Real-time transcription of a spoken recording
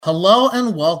Hello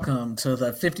and welcome to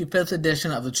the 55th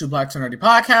edition of the Two Black Two Nerdy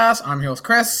Podcast. I'm your host,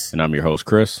 Chris. And I'm your host,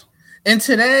 Chris. And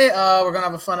today, we're going to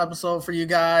have a fun episode for you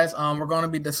guys. We're going to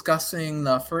be discussing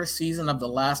the first season of The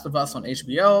Last of Us on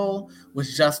HBO,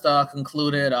 which just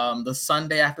concluded the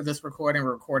Sunday after this recording.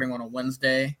 We're recording on a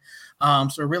Wednesday. So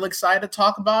we're really excited to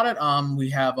talk about it.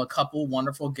 We have a couple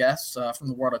wonderful guests from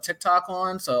the world of TikTok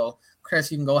on. So,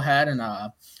 Chris, you can go ahead and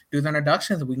do the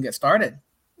introductions and we can get started.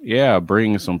 Yeah,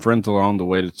 bring some friends along the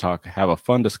way to have a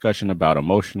fun discussion about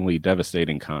emotionally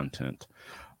devastating content.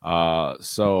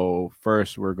 So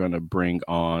first, we're going to bring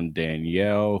on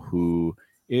Danielle, who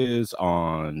is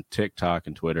on TikTok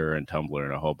and Twitter and Tumblr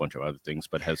and a whole bunch of other things,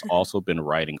 but has also been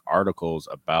writing articles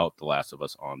about The Last of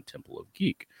Us on Temple of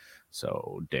Geek.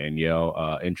 So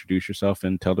Danielle, introduce yourself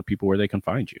and tell the people where they can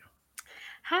find you.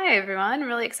 Hi, everyone. I'm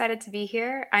really excited to be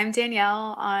here. I'm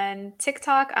Danielle. On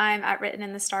TikTok, I'm at Written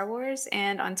in the Star Wars,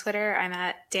 and on Twitter, I'm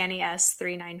at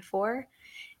DannyS394.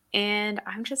 And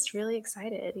I'm just really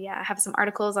excited. Yeah, I have some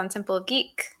articles on Temple of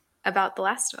Geek about The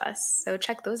Last of Us, so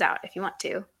check those out if you want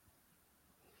to.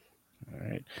 All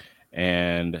right.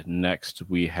 And next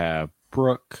we have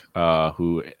Brooke,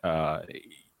 who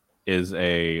is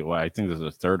I think this is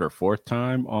the third or fourth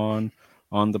time on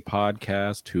the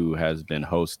podcast, who has been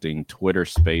hosting Twitter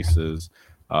Spaces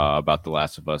about The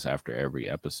Last of Us after every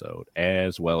episode,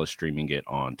 as well as streaming it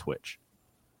on Twitch.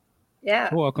 Yeah.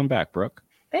 So welcome back, Brooke.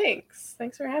 Thanks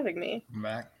for having me. I'm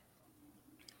back.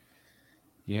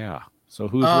 Yeah. So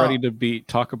who's ready to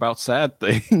talk about sad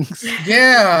things?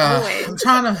 Yeah.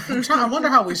 I wonder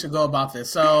how we should go about this.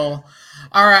 So,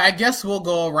 all right, I guess we'll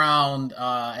go around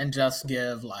and just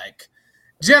give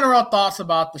general thoughts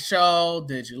about the show.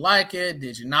 Did you like it?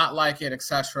 Did you not like it,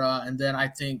 etc.? And then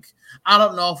I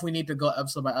don't know if we need to go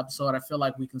episode by episode. I feel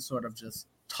like we can sort of just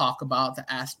talk about the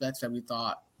aspects that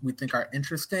we think are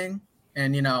interesting.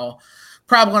 And,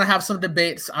 probably going to have some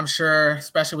debates, I'm sure,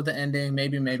 especially with the ending.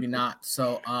 Maybe not.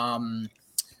 So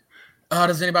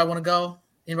does anybody want to go?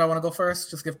 Anybody want to go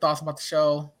first? Just give thoughts about the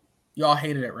show. You all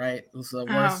hated it, right? It was the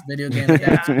worst video game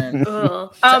adaptation.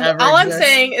 All I'm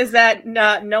saying is that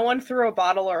no one threw a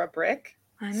bottle or a brick.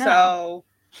 I know. So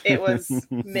it was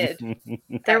mid.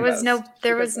 There was no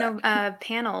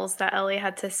panels that Ellie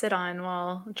had to sit on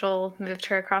while Joel moved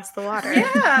her across the water.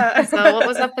 Yeah. So what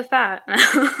was up with that?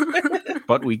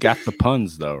 But we got the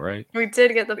puns, though, right? We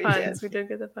did get the puns. We did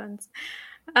get the puns.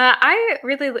 I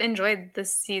really enjoyed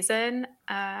this season.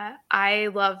 I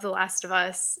love The Last of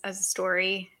Us as a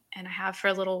story, and I have for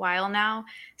a little while now.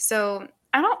 So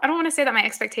I don't want to say that my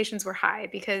expectations were high,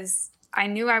 because I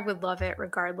knew I would love it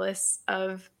regardless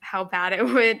of how bad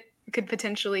it could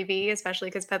potentially be, especially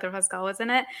because Pedro Pascal was in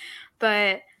it.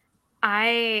 But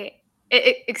it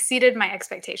exceeded my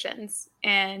expectations.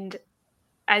 And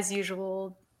as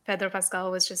usual, Pedro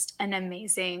Pascal was just an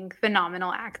amazing,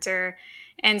 phenomenal actor.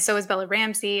 And so was Bella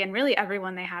Ramsey and really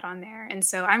everyone they had on there. And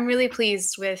so I'm really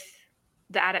pleased with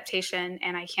the adaptation,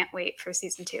 and I can't wait for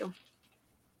season 2.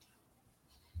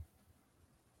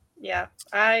 Yeah,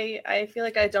 I feel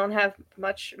like I don't have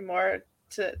much more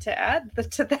to add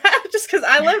to that, just because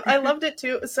I loved it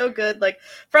too. It was so good. Like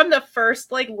from the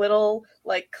first little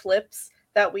clips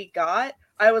that we got,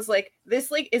 I was like,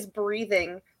 this is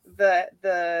breathing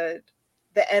the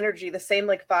energy, the same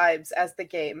vibes as the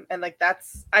game, and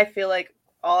that's, I feel like,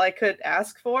 all I could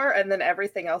ask for. And then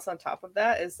everything else on top of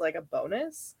that is a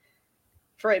bonus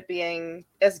for it being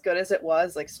as good as it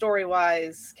was, story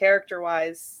wise, character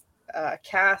wise,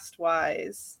 cast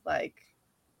wise. It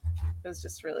was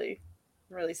just really,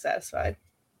 really satisfied.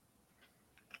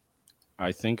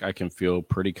 I think I can feel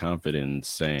pretty confident in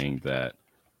saying that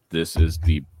this is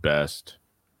the best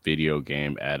video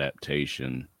game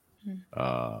adaptation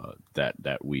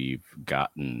that we've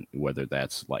gotten, whether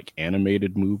that's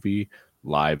animated movie,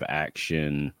 live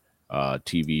action,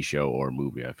 TV show, or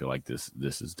movie. I feel like this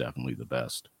is definitely the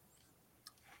best.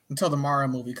 Until the Mario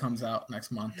movie comes out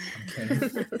next month. I'm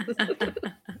kidding.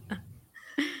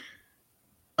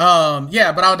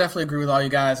 Yeah, but I would definitely agree with all you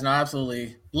guys, and I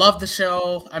absolutely love the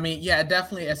show. I mean, yeah,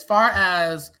 definitely. As far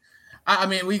as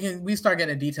we start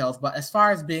getting details, but as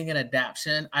far as being an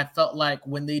adaptation, I felt like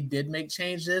when they did make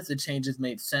changes, the changes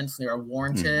made sense. They were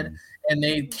warranted, and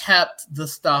they kept the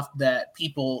stuff that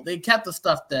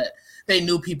they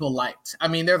knew people liked. I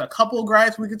mean, there's a couple of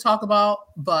gripes we could talk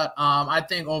about, but I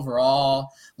think overall,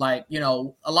 a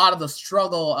lot of the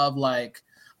struggle of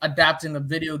adapting a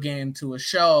video game to a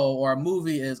show or a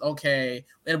movie is okay.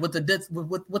 And with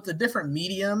the different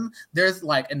medium, there's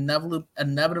like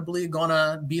inevitably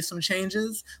gonna be some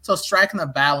changes. So striking a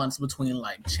balance between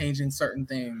like changing certain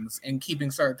things and keeping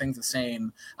certain things the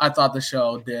same, I thought the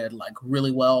show did like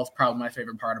really well. It's probably my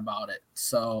favorite part about it.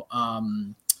 So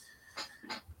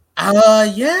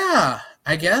yeah,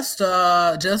 I guess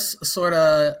just sort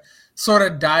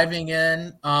of diving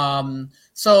in.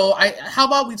 So how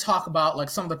about we talk about like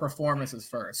some of the performances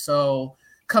first? So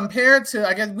compared to,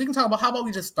 I guess we can talk about, how about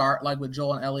we just start like with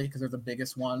Joel and Ellie, because they're the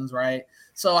biggest ones, right?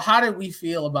 So how did we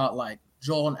feel about like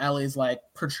Joel and Ellie's like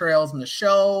portrayals in the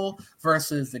show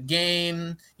versus the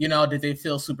game? You know, did they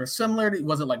feel super similar?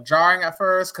 Was it like jarring at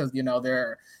first because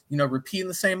they're repeating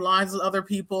the same lines as other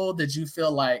people? Did you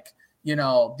feel like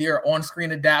their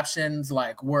on-screen adaptations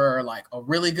like were like a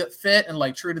really good fit and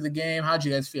like true to the game? How'd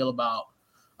you guys feel about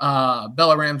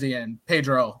Bella Ramsey and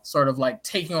Pedro sort of like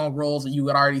taking on roles that you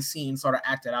had already seen sort of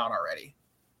acted out already?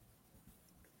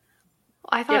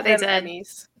 I thought they did.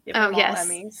 Emmys. Yes.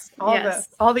 Emmys.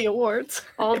 All the awards.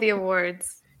 All the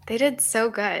awards. They did so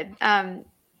good.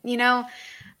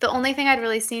 The only thing I'd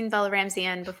really seen Bella Ramsey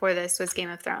in before this was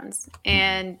Game of Thrones.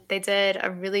 And they did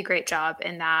a really great job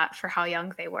in that for how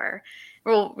young they were.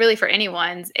 Well, really for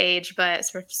anyone's age, but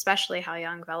especially how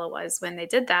young Bella was when they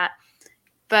did that.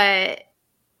 But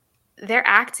their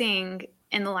acting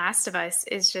in The Last of Us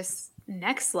is just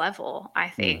next level, I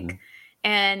think. Mm-hmm.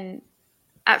 And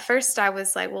at first I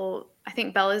was like, well, I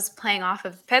think Bella's playing off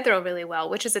of Pedro really well,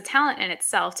 which is a talent in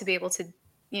itself to be able to,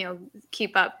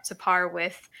 keep up to par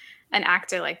with an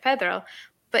actor like Pedro.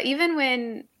 But even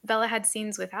when Bella had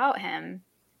scenes without him,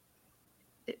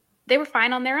 they were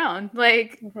fine on their own,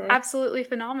 like absolutely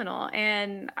phenomenal.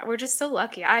 And we're just so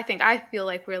lucky. I feel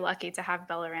like we're lucky to have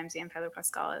Bella Ramsey and Pedro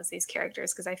Pascal as these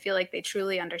characters, because I feel like they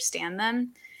truly understand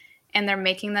them and they're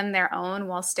making them their own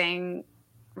while staying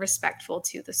respectful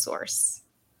to the source.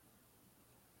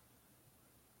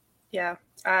 Yeah,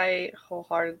 I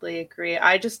wholeheartedly agree.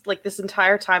 I just like this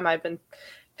entire time I've been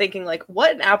thinking like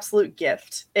what an absolute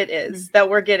gift it is that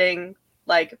we're getting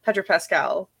like Pedro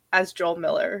Pascal as Joel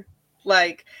Miller.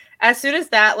 Like as soon as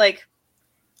that, like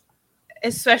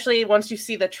especially once you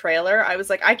see the trailer, I was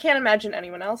like, I can't imagine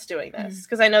anyone else doing this,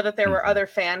 because I know that there were other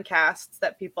fan casts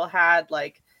that people had,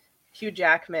 like Hugh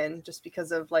Jackman, just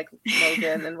because of like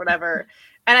Logan and whatever.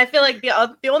 And I feel like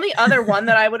the only other one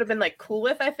that I would have been like cool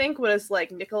with, I think, was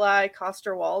like Nikolai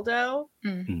Coster-Waldau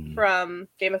from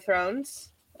Game of Thrones,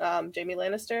 Jaime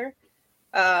Lannister.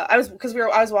 I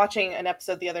was watching an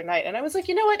episode the other night, and I was like,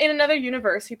 you know what? In another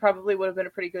universe, he probably would have been a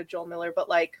pretty good Joel Miller, but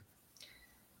like,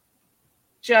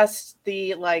 just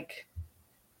the like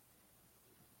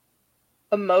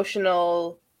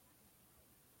emotional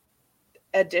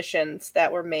additions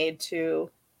that were made to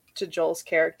Joel's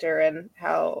character and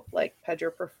how like Pedro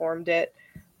performed it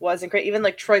wasn't great. Even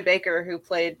like Troy Baker, who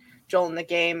played Joel in the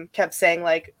game, kept saying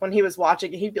like when he was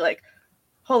watching it, he'd be like,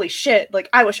 holy shit, like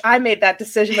I wish I made that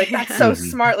decision, like that's so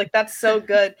smart, like that's so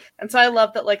good. And so I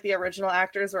love that like the original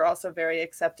actors were also very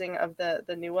accepting of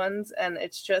the new ones. And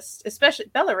it's just,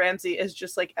 especially Bella Ramsey is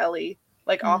just like Ellie,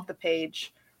 like off the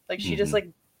page, like she just like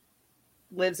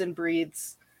lives and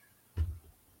breathes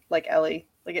like Ellie.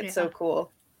 Like it's so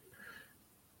cool.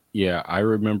 Yeah, I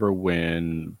remember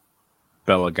when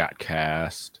Bella got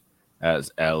cast as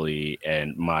Ellie,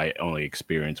 and my only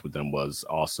experience with them was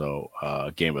also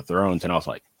Game of Thrones, and I was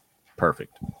like,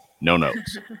 perfect, no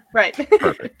notes, right,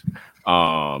 perfect.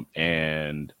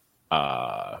 And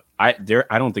I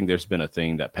don't think there's been a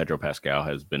thing that Pedro Pascal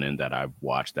has been in that I've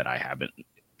watched that I haven't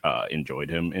enjoyed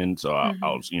him in. So I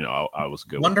was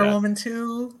good. Wonder with that. Woman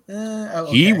 2.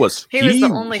 Okay. He was the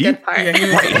only good part. Yeah,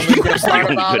 he was the only good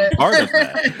part about it. Part of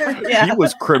that. Yeah. He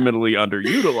was criminally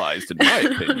underutilized, in my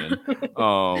opinion.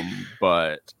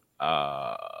 But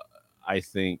I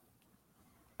think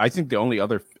the only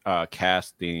other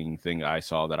casting thing I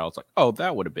saw that I was like, oh,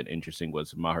 that would have been interesting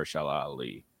was Mahershala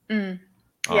Ali.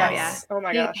 Yes. Oh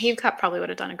my gosh. He probably would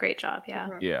have done a great job. Yeah.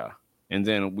 Yeah. And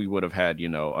then we would have had,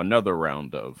 another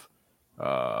round of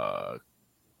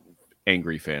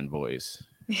angry fanboys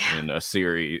in a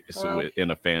series,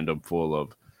 in a fandom full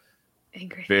of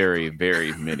very,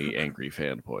 very many angry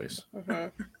fanboys.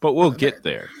 But we'll get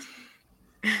there.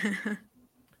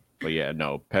 But yeah,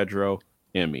 no, Pedro,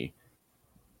 Emmy.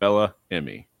 Bella,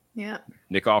 Emmy. Yeah.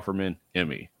 Nick Offerman,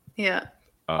 Emmy. Yeah.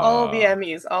 All the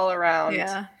Emmys all around.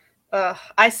 Yeah.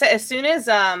 I said as soon as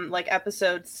like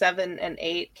episode 7 and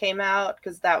 8 came out,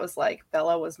 because that was like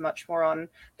Bella was much more on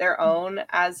their own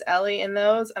as Ellie in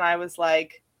those, and I was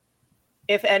like,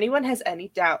 if anyone has any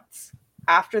doubts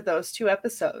after those 2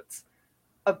 episodes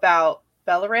about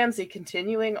Bella Ramsey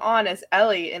continuing on as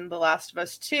Ellie in The Last of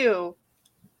Us 2,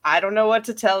 I don't know what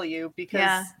to tell you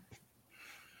because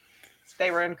they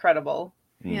were incredible.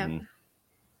 Mm-hmm.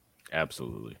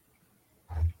 Absolutely.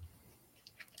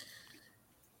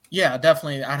 Yeah,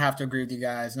 definitely. I'd have to agree with you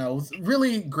guys. No, it was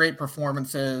really great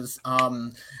performances.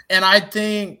 And I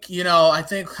think,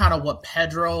 kind of what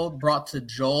Pedro brought to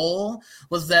Joel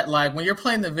was that, like, when you're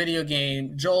playing the video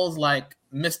game, Joel's like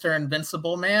Mr.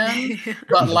 Invincible man,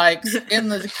 but like in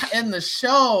the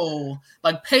show,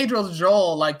 like Pedro's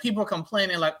Joel, like people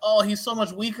complaining like, oh, he's so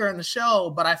much weaker in the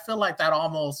show, but I feel like that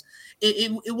almost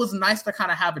it was nice to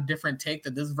kind of have a different take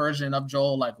that this version of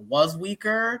Joel like was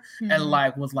weaker and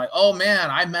like was like, oh man,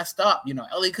 I messed up,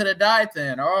 Ellie could have died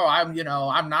then, or I'm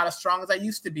not as strong as I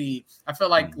used to be. I feel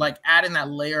like adding that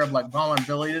layer of like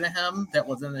vulnerability to him that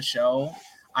was in the show,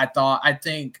 I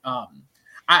think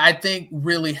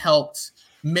really helped.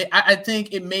 I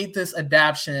think it made this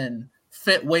adaptation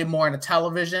fit way more in a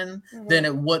television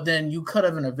than you could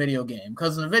have in a video game.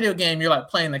 Because in a video game, you're like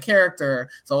playing the character,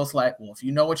 so it's like, well, if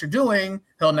you know what you're doing,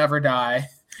 he'll never die.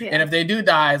 Yeah. And if they do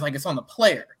die, it's like it's on the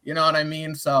player. You know what I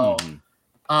mean? So,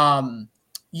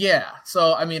 yeah.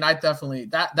 So I mean, I definitely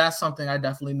that's something I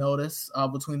definitely noticed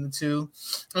between the two.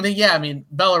 And then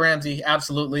Bella Ramsey,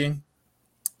 absolutely,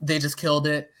 they just killed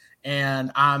it,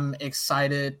 and I'm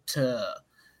excited to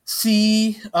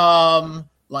see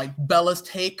like Bella's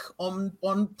take on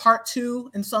part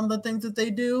 2 and some of the things that they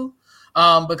do,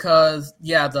 because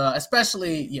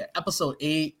especially episode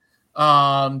 8,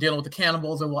 dealing with the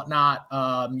cannibals and whatnot,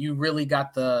 you really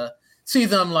got to see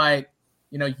them like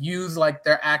use like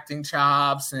their acting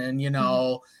chops and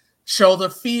show the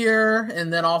fear,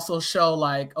 and then also show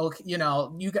like, okay,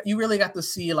 you really got to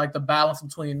see like the balance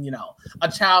between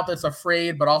a child that's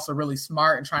afraid but also really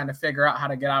smart and trying to figure out how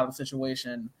to get out of the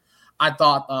situation. I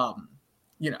thought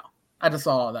I just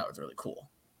saw that was really cool.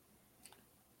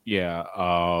 Yeah,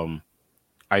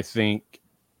 I think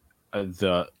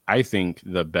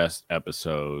the best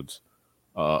episodes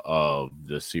of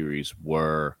the series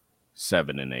were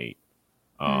 7 and 8.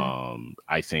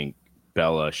 I think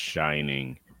Bella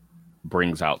shining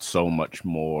brings out so much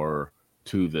more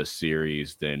to the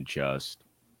series than just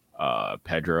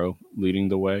Pedro leading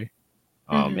the way.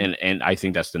 And I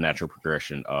think that's the natural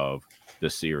progression of the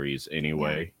series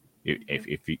anyway.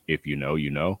 If you know,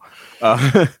 you know.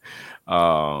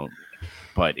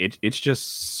 But it's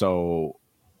just so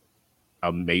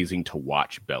amazing to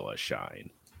watch Bella shine,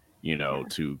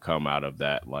 to come out of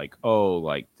that like, oh,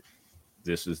 like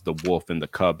this is the wolf and the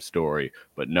cub story,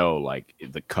 but no, like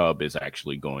the cub is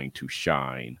actually going to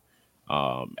shine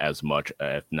as much,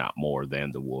 if not more,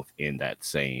 than the wolf in that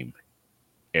same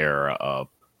era of,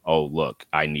 oh, look,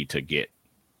 I need to get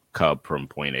cub from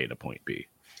point A to point B.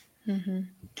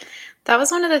 That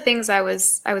was one of the things I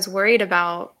was worried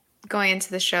about going into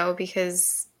the show,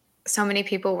 because so many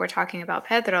people were talking about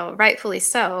Pedro, rightfully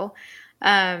so.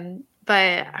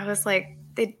 But I was like,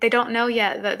 they don't know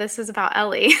yet that this is about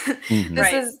Ellie.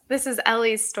 This is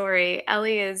Ellie's story.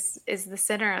 Ellie is the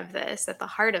center of this, at the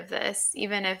heart of this,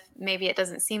 even if maybe it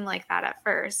doesn't seem like that at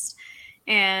first.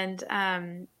 And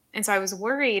so I was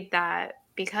worried that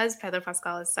because Pedro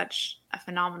Pascal is such a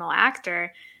phenomenal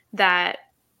actor, that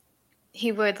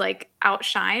he would like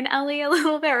outshine Ellie a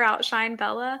little bit, or outshine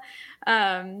Bella.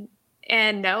 And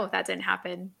no, that didn't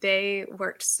happen. They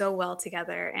worked so well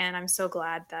together, and I'm so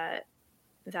glad that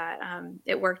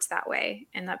it worked that way,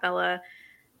 and that Bella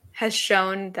has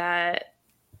shown that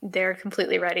they're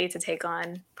completely ready to take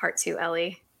on part 2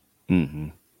 Ellie.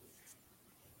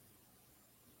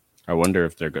 I wonder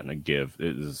if they're going to give,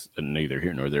 it is neither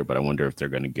here nor there, but I wonder if they're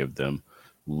going to give them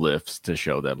lifts to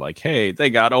show that like, hey, they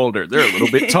got older, they're a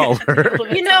little bit taller.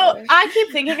 I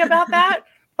keep thinking about that,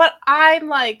 but I'm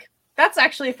like, that's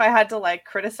actually, if I had to like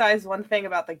criticize one thing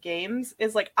about the games,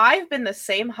 is like I've been the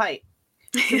same height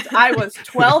since I was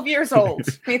 12 years old.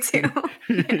 Me too.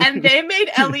 And they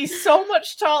made Ellie so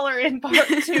much taller in part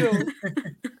 2.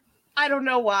 I don't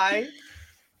know why.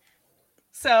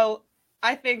 So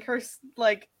I think her,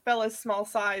 like, Bella's small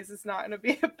size is not going to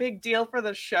be a big deal for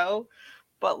the show.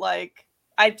 But, like,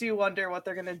 I do wonder what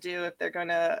they're going to do if they're going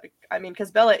to, I mean,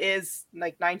 because Bella is,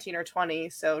 like, 19 or 20.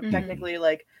 So technically,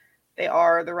 like, they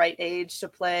are the right age to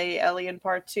play Ellie in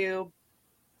part 2.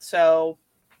 So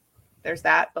there's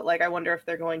that. But, like, I wonder if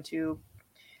they're going to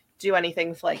do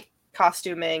anything like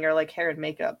costuming or, like, hair and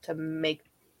makeup to make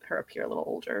her appear a little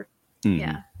older.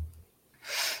 Yeah.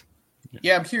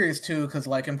 Yeah, I'm curious too, because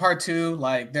like in part 2,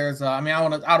 like there's I mean, I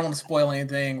don't want to spoil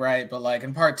anything, right? But like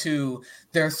in part 2,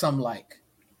 there's some like,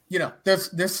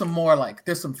 there's some more like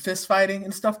there's some fist fighting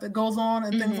and stuff that goes on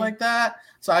and things like that.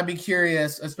 So I'd be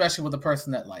curious, especially with a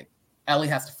person that like Ellie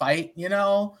has to fight,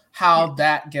 how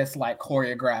that gets like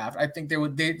choreographed. I think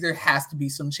there has to be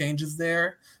some changes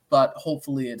there, but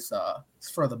hopefully it's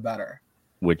for the better.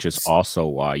 Which is also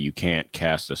why you can't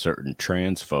cast a certain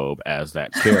transphobe as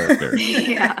that character.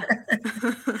 Yeah.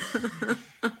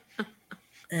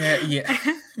 Yeah.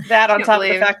 That on top of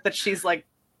the fact that she's like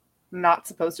not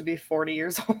supposed to be 40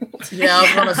 years old. Yeah, I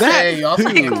was gonna say you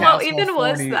also can't what even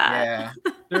was that? Yeah.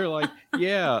 They're like,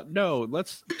 yeah, no,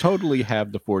 let's totally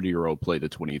have the 40-year-old play the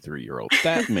 23-year-old.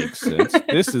 That makes sense.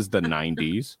 This is the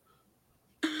 90s.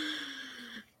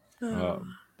 So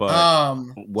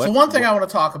one thing I want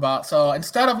to talk about. So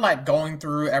instead of like going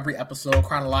through every episode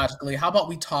chronologically, how about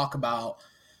we can talk about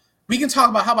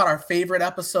how about our favorite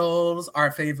episodes,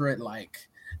 our favorite like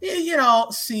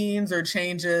scenes or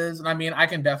changes. And I mean, I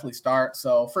can definitely start.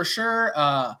 So for sure,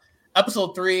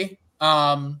 episode 3,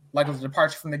 like it was a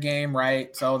departure from the game,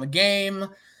 right? So the game,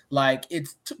 like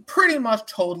it's pretty much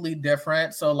totally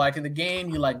different. So like in the game,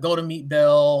 you like go to meet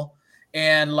Bill.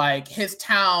 And like his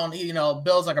town,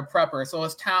 Bill's like a prepper, so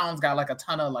his town's got like a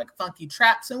ton of like funky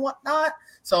traps and whatnot.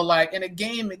 So like in a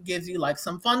game, it gives you like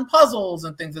some fun puzzles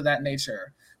and things of that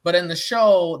nature. But in the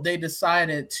show, they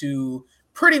decided to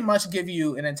pretty much give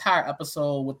you an entire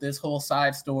episode with this whole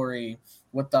side story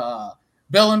with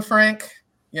Bill and Frank.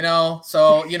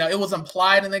 So it was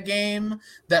implied in the game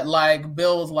that like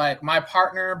Bill was like my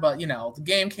partner, but the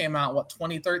game came out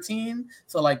 2013,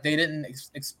 so like they didn't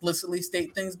explicitly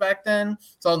state things back then.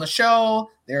 So in the show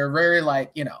they're very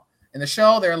like in the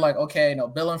show they're like, okay,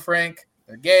 Bill and Frank,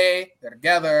 they're gay, they're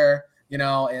together,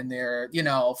 and they're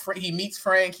he meets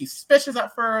Frank, he's suspicious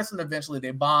at first, and eventually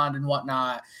they bond and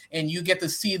whatnot, and you get to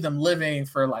see them living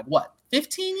for like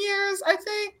 15 years, I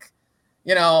think,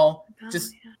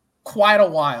 just quite a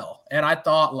while. And I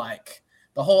thought like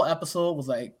the whole episode was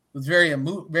very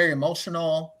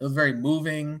emotional. It was very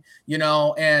moving,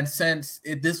 and since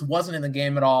this wasn't in the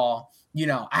game at all,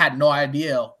 I had no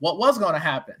idea what was going to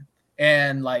happen.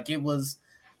 And like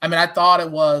I thought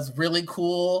it was really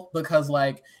cool because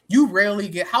like you rarely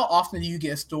get, how often do you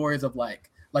get stories of like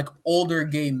older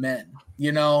gay men,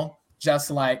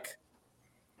 just like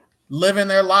living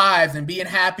their lives and being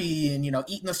happy and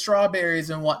eating the strawberries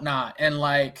and whatnot. And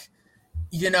like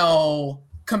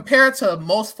compared to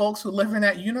most folks who live in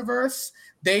that universe,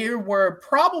 they were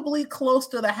probably close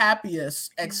to the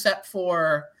happiest, except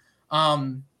for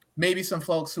maybe some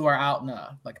folks who are out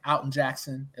in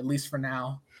Jackson, at least for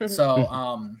now. So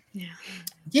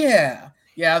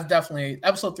it's definitely,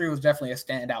 episode 3 was definitely a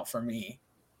standout for me,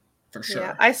 for sure.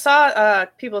 Yeah, I saw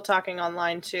people talking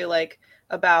online too, like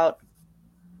about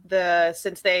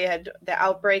since the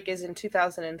outbreak is in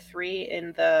 2003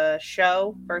 in the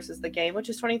show versus the game, which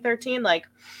is 2013, like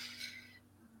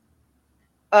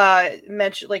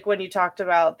mentioned, like when you talked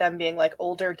about them being like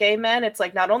older gay men, it's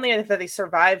like not only have they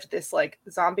survived this like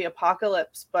zombie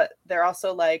apocalypse, but they're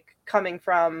also like coming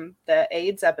from the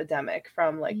AIDS epidemic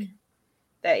from like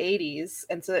the 80s,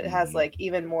 and so it has like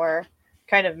even more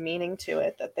kind of meaning to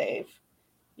it that they've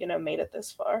made it this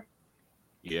far.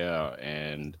 Yeah,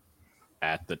 and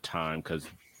at the time, because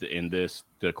in this,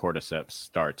 the cordyceps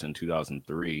starts in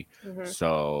 2003,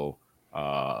 so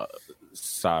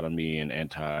sodomy and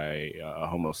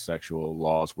anti-homosexual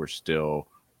laws were still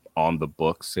on the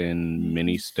books in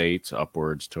many states,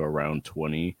 upwards to around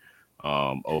 20.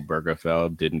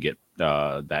 Obergefell didn't get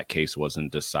that case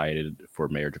wasn't decided for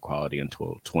marriage equality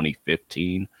until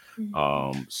 2015.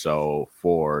 So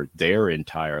for their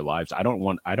entire lives, I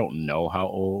don't know how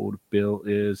old Bill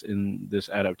is in this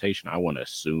adaptation. I want to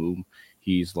assume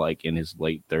he's like in his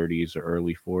late 30s or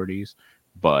early 40s,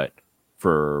 but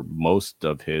for most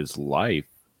of his life,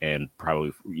 and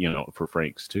probably for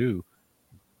Frank's too,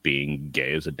 being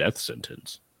gay is a death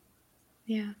sentence.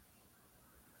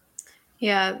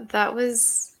 Yeah, that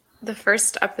was the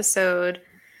first episode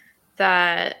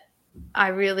that I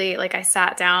really I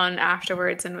sat down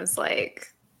afterwards and was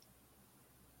like,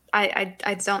 I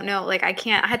don't know, I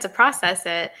had to process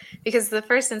it, because the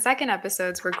first and second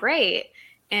episodes were great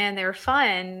and they were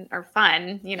fun,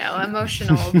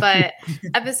 emotional, but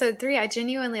episode 3, I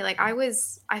genuinely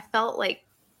I felt like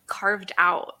carved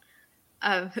out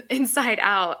of inside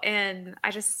out, and I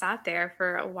just sat there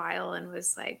for a while and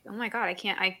was like, oh my god,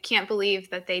 I can't believe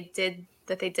that they did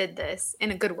this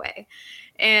in a good way.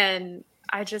 And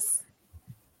it just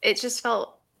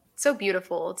felt so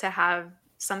beautiful to have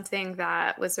something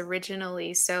that was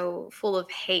originally so full of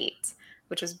hate,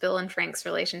 which was Bill and Frank's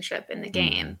relationship in the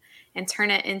game, and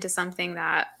turn it into something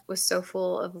that was so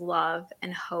full of love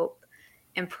and hope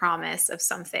and promise of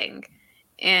something.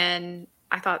 And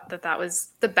I thought that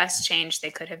was the best change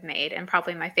they could have made, and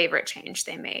probably my favorite change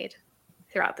they made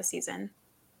throughout the season.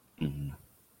 Mm-hmm.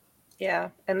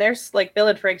 Yeah, and there's like Bill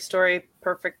and Frank's story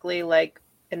perfectly like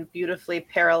and beautifully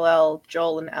parallel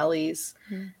Joel and Ellie's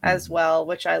as well,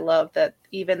 which I love that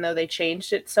even though they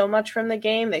changed it so much from the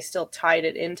game, they still tied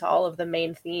it into all of the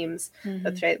main themes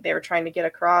that they were trying to get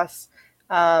across.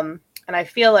 And I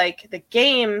feel like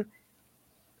in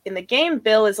the game,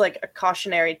 Bill is like a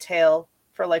cautionary tale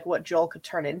for like what Joel could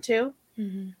turn into.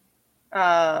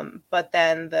 But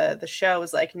then the show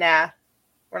is like, nah,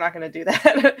 we're not gonna do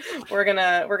that. we're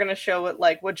gonna show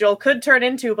what Joel could turn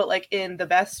into, but like in the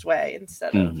best way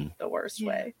instead of the worst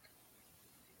way.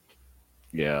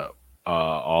 Yeah.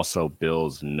 Also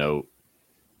Bill's note.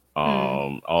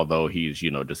 Although he's,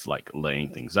 just like laying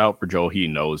things out for Joel, he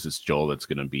knows it's Joel that's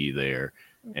gonna be there.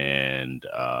 And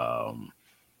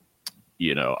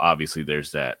obviously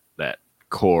there's that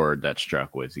chord that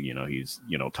struck with, he's,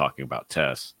 talking about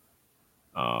Tess.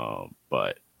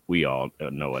 But we all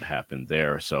know what happened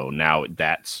there. So now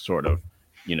that's sort of,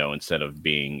 instead of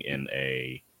being in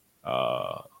a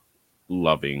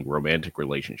loving romantic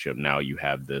relationship, now you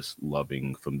have this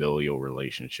loving familial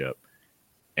relationship.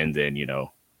 And then,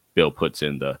 Bill puts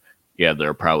in there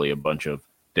are probably a bunch of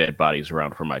dead bodies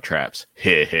around for my traps.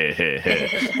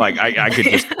 Like I could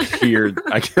just hear,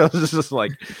 I was just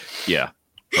like, yeah,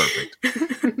 perfect.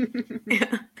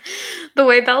 Yeah. The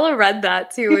way Bella read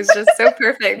that too was just so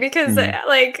perfect because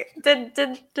like did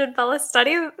Bella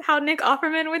study how Nick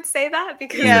Offerman would say that?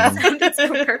 Because it sounded so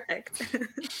perfect.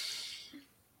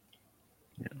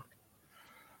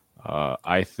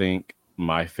 I think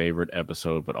my favorite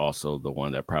episode, but also the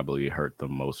one that probably hurt the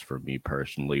most for me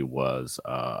personally, was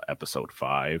episode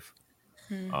 5.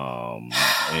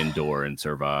 Endure and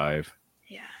Survive.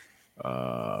 Yeah.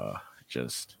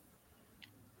 Just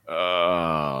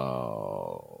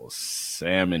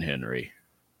Sam and Henry,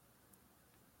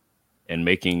 and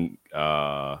making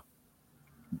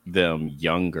them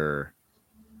younger.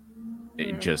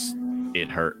 It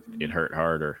hurt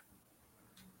harder.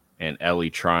 And Ellie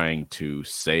trying to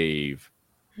save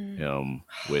him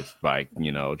by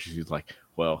she's like,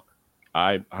 well,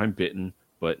 I'm bitten,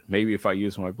 but maybe if I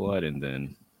use my blood. And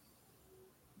then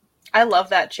I love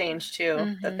that change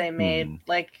too that they made.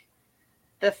 Like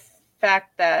the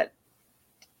fact that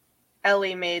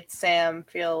Ellie made Sam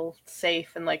feel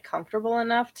safe and like comfortable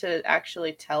enough to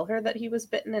actually tell her that he was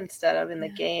bitten, instead of in the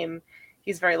game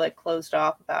he's very like closed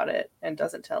off about it and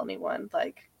doesn't tell anyone.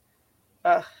 Like,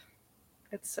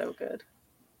 it's so good.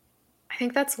 I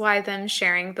think that's why them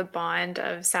sharing the bond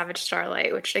of Savage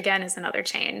Starlight, which again is another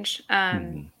change,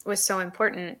 was so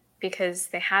important, because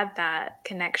they had that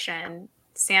connection.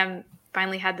 Sam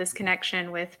finally had this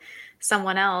connection with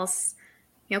someone else,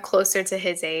 closer to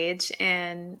his age,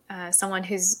 and someone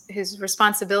whose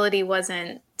responsibility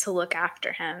wasn't to look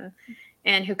after him,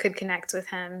 and who could connect with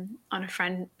him on a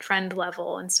friend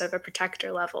level instead of a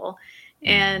protector level.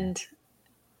 And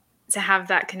to have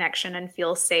that connection and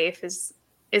feel safe is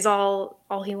all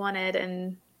he wanted,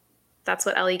 and that's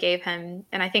what Ellie gave him.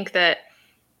 And I think that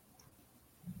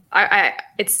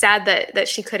it's sad that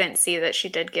she couldn't see that she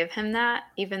did give him that.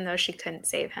 Even though she couldn't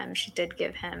save him, she did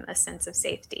give him a sense of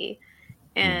safety.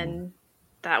 And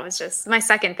that was just my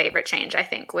second favorite change, I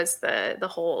think, was the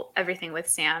whole everything with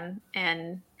Sam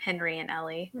and Henry and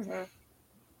Ellie.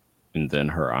 And then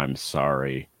her I'm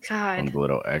sorry on the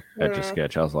little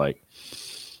Etch-a-Sketch. I was like,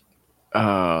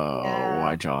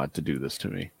 why'd y'all have to do this to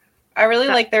me? I really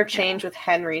like their change with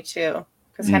Henry too,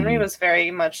 because Henry was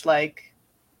very much like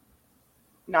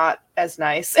not as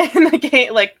nice in the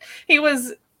game. Like he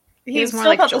was still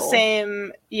like felt Joel. the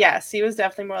same. Yes, he was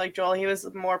definitely more like Joel. He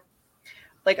was more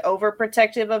like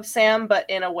overprotective of Sam, but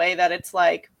in a way that it's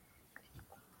like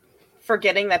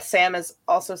forgetting that Sam is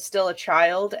also still a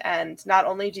child, and not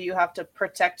only do you have to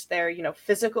protect their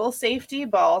physical safety,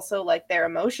 but also like their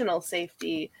emotional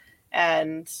safety.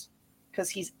 And because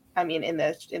he's, I mean, in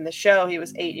the show he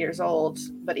was 8 years old,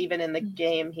 but even in the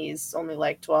game he's only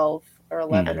like 12 or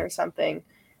 11 or something.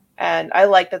 And I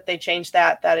like that they changed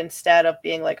that instead of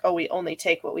being like, oh, we only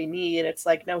take what we need, it's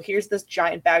like, no, here's this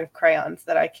giant bag of crayons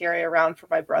that I carry around for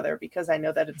my brother because I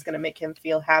know that it's going to make him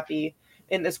feel happy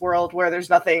in this world where there's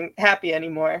nothing happy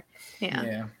anymore.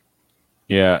 Yeah.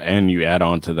 And you add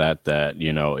on to that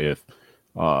if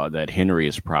that Henry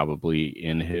is probably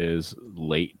in his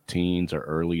late teens or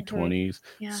early 20s.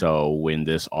 So when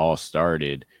this all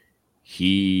started,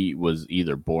 he was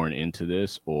either born into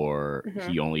this or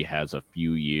he only has a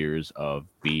few years of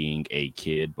being a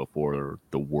kid before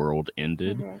the world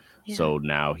ended. So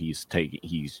now he's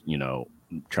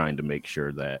trying to make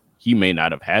sure that he may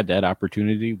not have had that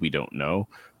opportunity. We don't know,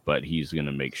 but he's going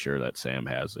to make sure that Sam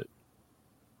has it.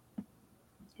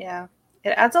 Yeah. it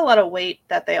adds a lot of weight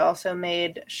that they also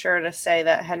made sure to say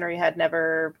that Henry had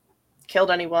never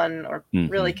killed anyone or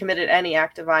really committed any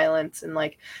act of violence, and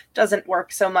like doesn't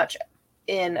work so much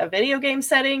in a video game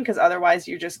setting because otherwise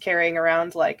you're just carrying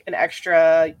around like an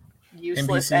extra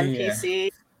useless NPC.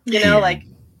 You know, like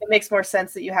it makes more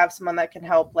sense that you have someone that can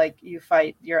help like you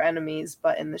fight your enemies.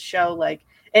 But in the show, like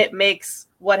it makes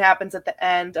what happens at the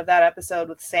end of that episode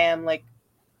with Sam like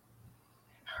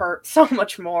hurt so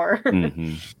much more.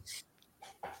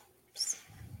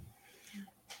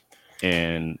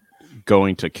 And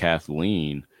going to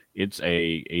Kathleen, it's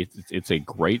a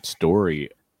great story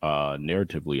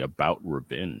narratively about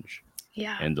revenge.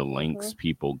 Yeah. And the lengths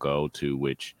people go to,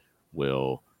 which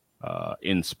will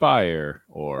inspire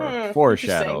or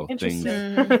foreshadow things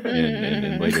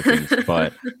in later things.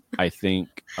 But I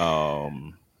think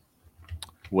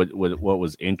what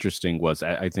was interesting was,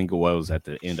 I think it was at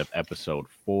the end of episode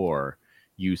 4,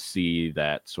 you see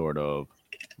that sort of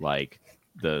like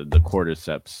the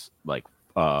cordyceps like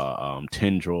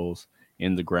tendrils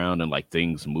in the ground and like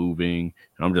things moving,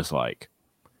 and I'm just like,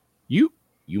 you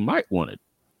might want to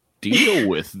deal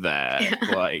with that.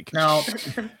 Like, no.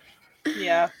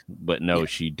 Yeah. But no,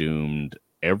 she doomed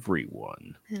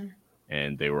everyone,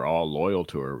 and they were all loyal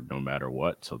to her no matter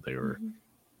what. So they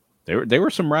were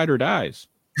some ride or dies.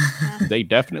 They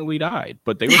definitely died,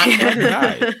 but they were some ride or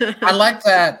dies. I like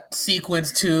that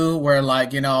sequence too, where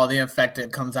like, you know, the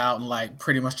infected comes out and like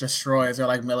pretty much destroys their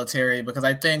like military, because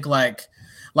I think like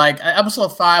episode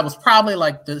 5 was probably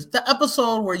like the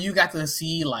episode where you got to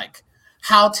see like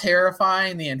how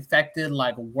terrifying the infected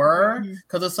like were,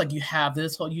 because it's like you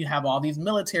have all these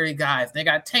military guys, they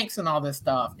got tanks and all this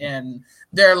stuff, and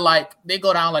they're like, they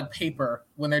go down like paper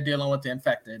when they're dealing with the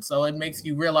infected. So it makes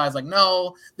you realize like,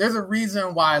 no, there's a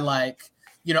reason why like,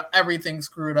 you know, everything's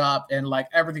screwed up and like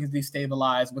everything's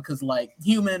destabilized, because like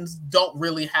humans don't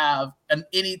really have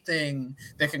anything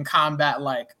that can combat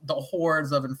like the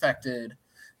hordes of infected,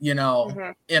 you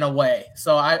know, in a way.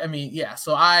 So I mean, yeah,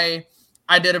 so I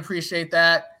did appreciate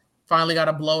that. Finally got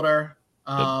a bloater.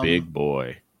 The big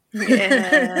boy.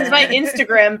 Yeah. It's my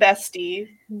Instagram bestie.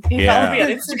 He followed me on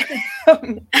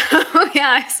Instagram. Oh yeah,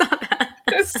 I saw that.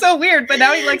 It's so weird, but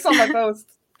now he likes all my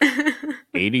posts.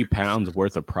 80 pounds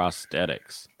worth of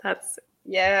prosthetics. That's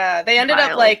they ended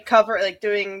up like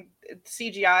doing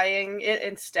CGIing it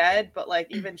instead, but like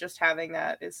even just having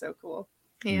that is so cool.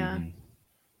 Yeah.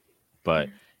 But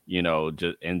you know,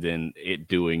 and then it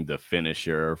doing the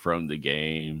finisher from the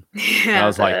game. Yeah, I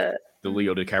was like, the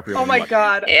Leo DiCaprio. Oh my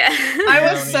god! Yeah, I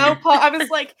was so I was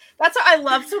like, that's what I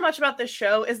love so much about this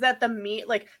show, is that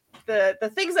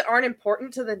the things that aren't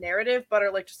important to the narrative but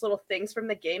are like just little things from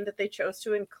the game that they chose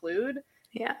to include.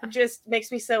 Yeah, just makes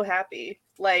me so happy.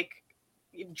 Like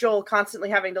Joel constantly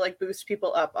having to like boost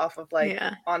people up off of like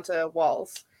onto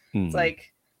walls. It's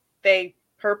like they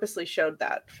purposely showed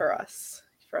that for us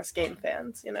game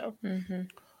fans, you know. And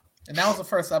that was the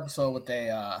first episode with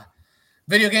a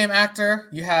video game actor.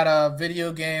 You had a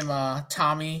video game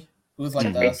Tommy, who's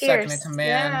like the second in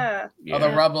command of the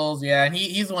rebels. Yeah, and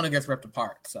he's the one who gets ripped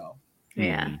apart. So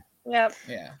they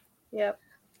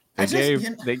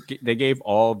gave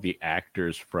all the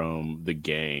actors from the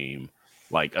game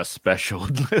like a special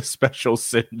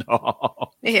send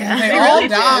off. Yeah, they all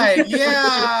died.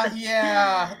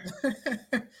 Yeah.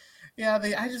 Yeah,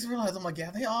 I just realized, I'm like,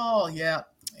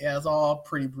 it's all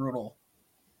pretty brutal.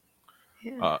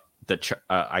 Yeah.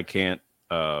 I can't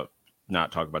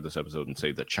not talk about this episode and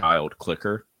say the child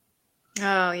clicker.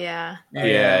 Oh yeah.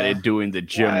 Yeah, doing the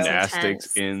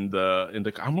gymnastics in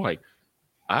the. I'm like,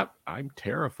 I'm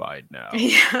terrified now.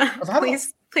 Yeah,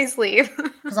 please leave.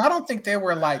 Because I don't think they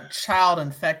were like child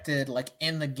infected like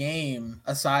in the game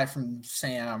aside from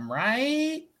Sam,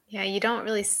 right? Yeah, you don't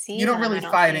really see. You don't really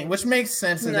fighting, which makes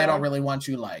sense that they don't really want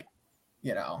you like,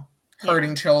 you know,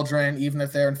 hurting children even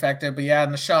if they're infected. But yeah,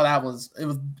 in the show it was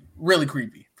really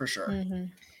creepy for sure.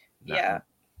 Yeah.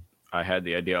 I had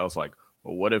the idea. I was like,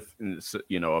 well, what if,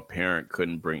 you know, a parent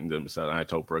couldn't bring themselves? And I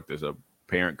told Brooke, there's a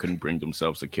parent couldn't bring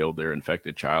themselves to kill their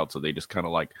infected child, so they just kind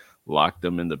of like lock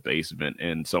them in the basement,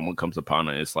 and someone comes upon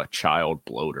it. It's like child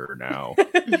bloater now. So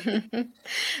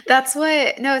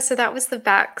that was the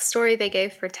backstory they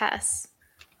gave for Tess.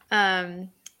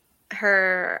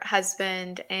 Her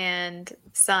husband and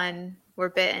son were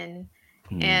bitten,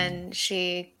 and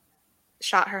she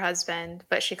shot her husband,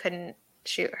 but she couldn't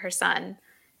shoot her son,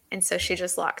 and so she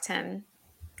just locked him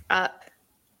up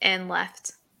and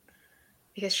left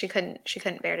because she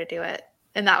couldn't bear to do it.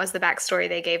 And that was the backstory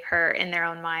they gave her in their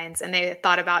own minds, and they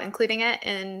thought about including it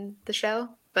in the show.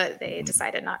 but they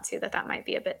decided not to. That might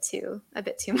be a bit too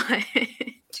much.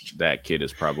 That kid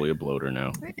is probably a bloater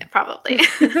now. Probably.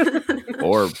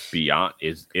 Or beyond,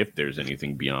 if there's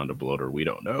anything beyond a bloater, we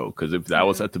don't know. Because if that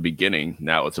was at the beginning,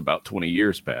 now it's about 20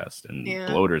 years past, and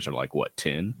bloaters are like what,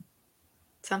 10?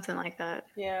 Something like that.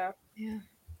 Yeah. Yeah.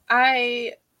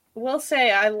 I will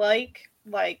say I like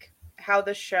how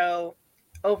the show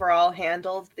overall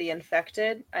handled the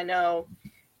infected. I know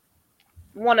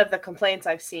one of the complaints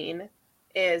I've seen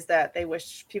is that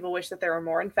people wish that there were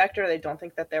more infected, or they don't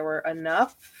think that there were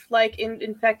enough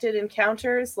infected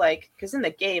encounters, because in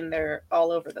the game they're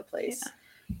all over the place.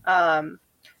 Yeah.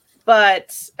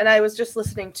 And I was just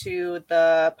listening to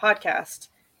the podcast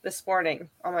this morning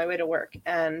on my way to work,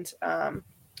 and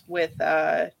with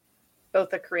both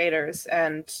the creators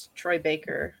and Troy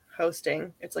Baker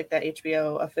hosting. It's like that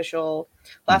HBO official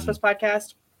Last of Us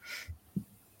podcast.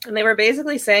 And they were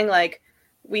basically saying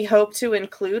we hope to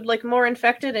include more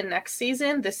infected in next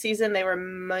season. This season they were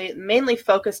mainly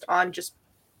focused on just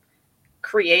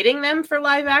creating them for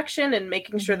live action and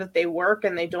making sure that they work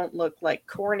and they don't look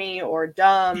corny or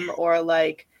dumb, or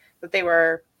that they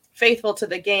were faithful to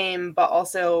the game, but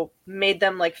also made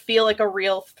them feel like a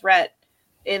real threat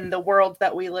in the world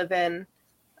that we live in.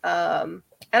 And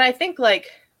I think I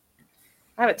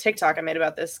have a TikTok I made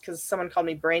about this because someone called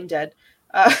me brain dead.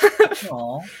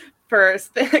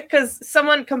 First, because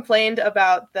someone complained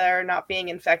about there not being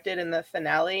infected in the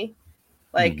finale,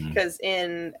 because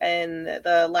in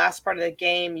the last part of the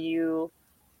game you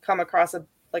come across a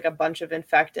bunch of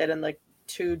infected and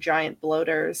 2 giant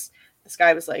bloaters. This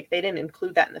guy was like, they didn't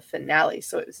include that in the finale,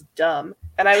 so it was dumb.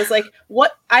 And I was like,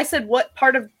 what? I said, what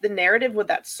part of the narrative would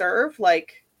that serve?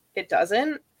 It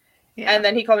doesn't. Yeah. And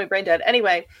then he called me brain dead.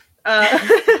 Anyway,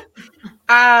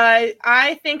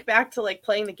 I think back to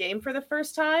playing the game for the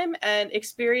first time and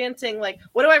experiencing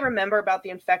what do I remember about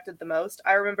the infected the most?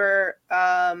 I remember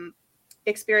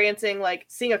experiencing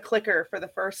seeing a clicker for the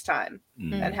first time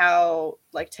and how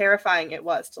terrifying it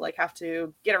was to have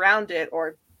to get around it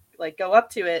or go up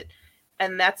to it.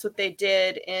 And that's what they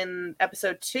did in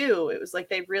episode 2. It was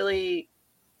they really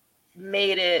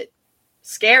made it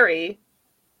scary.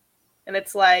 And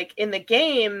it's in the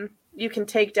game, you can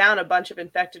take down a bunch of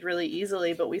infected really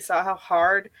easily, but we saw how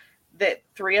hard that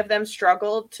 3 of them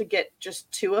struggled to get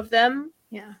just 2 of them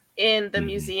in the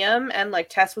museum. And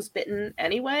Tess was bitten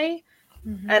anyway.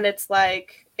 And it's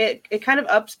it kind of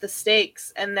upped the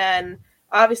stakes. And then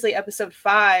obviously episode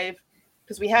 5,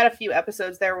 because we had a few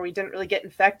episodes there where we didn't really get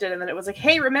infected. And then it was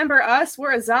hey, remember us?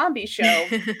 We're a zombie show.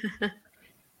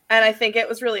 And I think it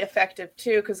was really effective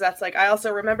too, because that's I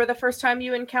also remember the first time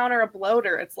you encounter a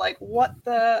bloater. It's what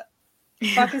the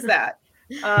fuck is that?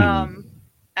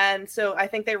 And so I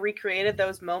think they recreated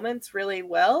those moments really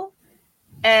well.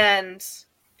 And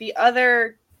the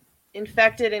other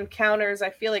infected encounters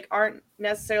I feel aren't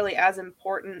necessarily as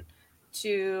important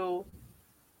to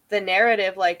the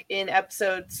narrative. In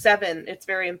episode 7, it's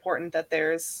very important that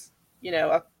there's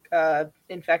a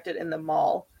infected in the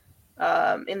mall.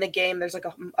 In the game there's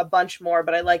a bunch more,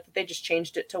 but I like that they just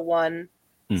changed it to one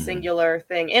singular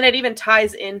thing. And it even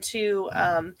ties into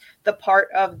the part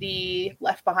of the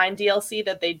Left Behind DLC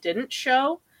that they didn't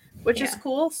show, which is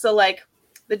cool. So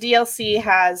the DLC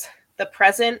has the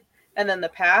present and then the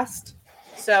past.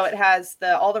 So it has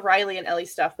all the Riley and Ellie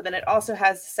stuff, but then it also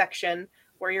has a section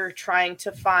where you're trying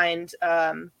to find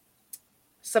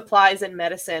supplies and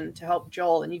medicine to help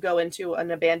Joel, and you go into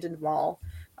an abandoned mall.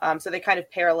 So they kind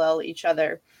of parallel each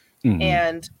other.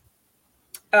 And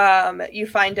you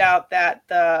find out that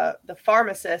the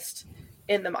pharmacist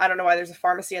in them, I don't know why there's a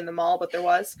pharmacy in the mall, but there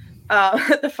was.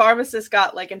 The pharmacist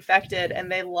got infected, and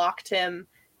they locked him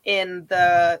in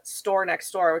the store next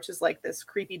door, which is this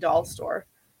creepy doll store.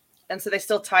 And so they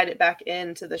still tied it back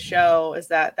into the show as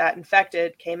that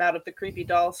infected came out of the creepy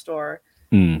doll store.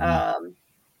 And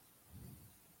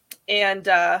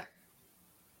I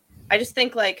just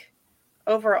think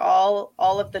overall,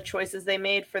 all of the choices they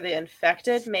made for the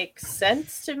infected make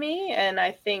sense to me. And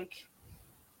I think,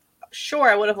 sure,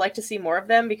 I would have liked to see more of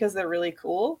them because they're really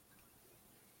cool.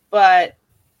 But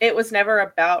it was never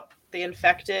about the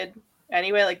infected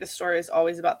anyway. The story is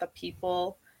always about the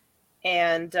people.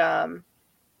 And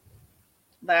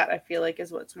that I feel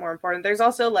is what's more important. There's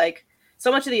also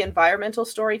so much of the environmental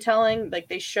storytelling.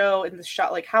 They show in the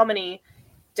shot how many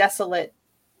desolate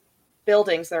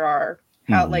buildings there are.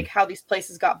 How how these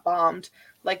places got bombed,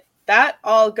 that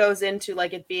all goes into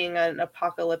it being an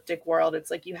apocalyptic world.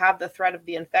 It's you have the threat of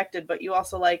the infected, but you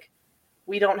also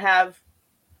we don't have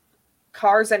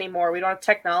cars anymore, we don't have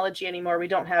technology anymore, we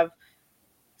don't have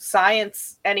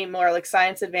science anymore,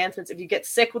 science advancements. If you get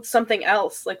sick with something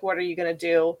else, what are you going to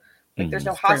do? Like there's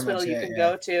no That's pretty hospital much you it, can yeah.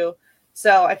 go to.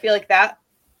 So I feel like that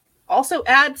also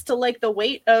adds to like the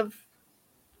weight of,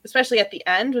 especially at the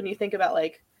end when you think about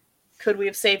like, could we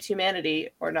have saved humanity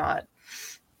or not?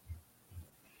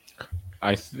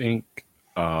 I think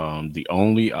the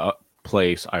only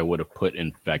place I would have put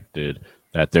infected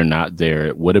that they're not there,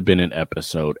 it would have been in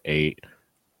episode 8,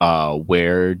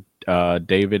 where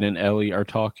David and Ellie are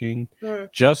talking,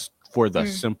 just for the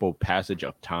simple passage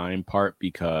of time part,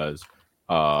 because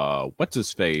what's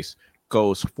his face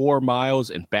goes 4 miles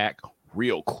and back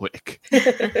real quick.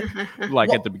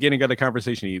 Like at the beginning of the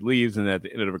conversation he leaves, and at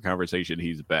the end of the conversation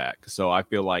he's back. So I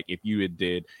feel like if you had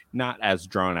did not as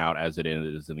drawn out as it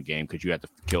is in the game, because you have to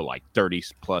kill like 30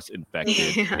 plus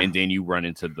infected, and then you run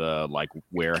into the like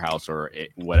warehouse or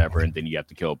whatever, and then you have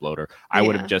to kill a bloater. I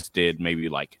would have just did maybe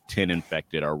like 10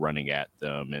 infected are running at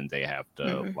them, and they have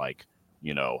to like,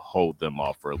 you know, hold them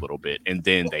off for a little bit, and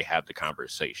then they have the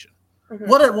conversation.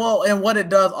 What it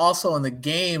does also in the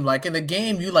game, like in the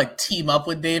game, you like team up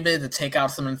with David to take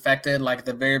out some infected, like at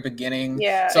the very beginning.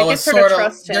 Yeah, so it it's sort sort of of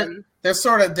trust him. they're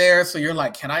sort of there, so you're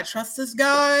like, can I trust this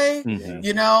guy?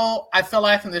 You know, I feel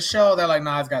like in the show they're like,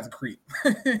 nah, this guy's a creep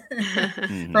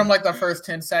from like the first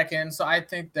 10 seconds. So I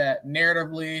think that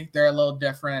narratively they're a little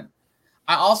different.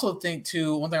 I also think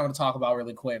too, one thing I want to talk about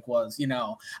really quick was, you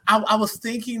know, I was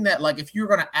thinking that like if you're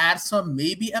going to add some,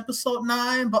 maybe episode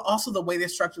 9, but also the way they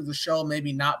structured the show,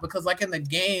 maybe not, because like in the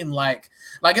game, like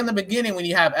in the beginning when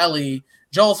you have Ellie,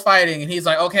 Joel's fighting and he's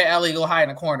like, okay, Ellie, go hide in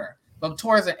a corner. But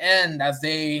towards the end, as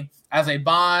they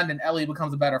bond and Ellie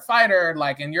becomes a better fighter,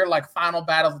 like in your like final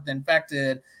battles with the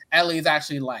infected, Ellie's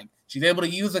actually like, she's able to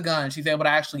use a gun, she's able to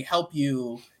actually help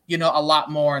you, you know, a lot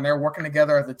more, and they're working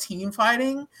together as a team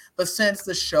fighting. But since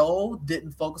the show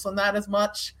didn't focus on that as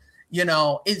much, you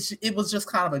know, it was just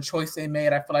kind of a choice they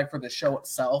made, I feel like, for the show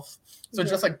itself. So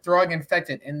just like throwing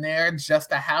infected in there just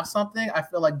to have something, I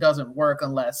feel like doesn't work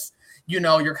unless, you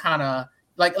know, you're kind of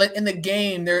like in the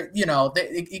game, they're, you know,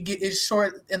 it's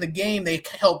short in the game, they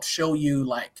helped show you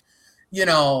like, you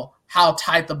know, how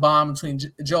tight the bond between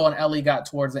Joel and Ellie got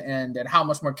towards the end, and how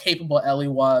much more capable Ellie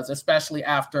was, especially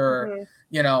after,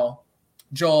 you know,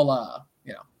 Joel,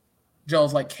 you know,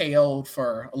 Joel's like KO'd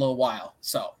for a little while.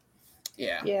 So,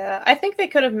 yeah. Yeah, I think they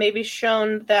could have maybe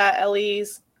shown that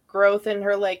Ellie's growth in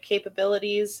her like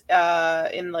capabilities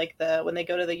in like when they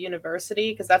go to the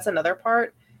university, because that's another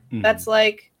part. That's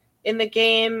like in the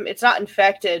game, it's not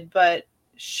infected, but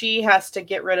she has to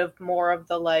get rid of more of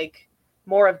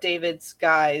David's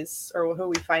guys, or who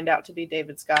we find out to be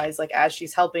David's guys, like as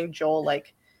she's helping Joel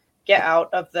like get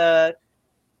out of the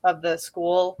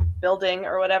school building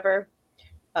or whatever.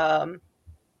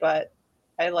 But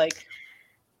I like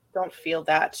don't feel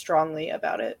that strongly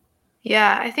about it.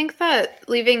 Yeah, I think that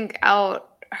leaving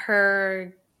out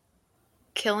her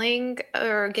killing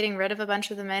or getting rid of a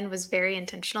bunch of the men was very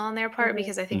intentional on their part,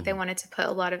 because I think they wanted to put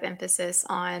a lot of emphasis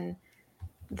on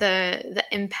the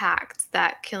impact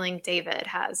that killing David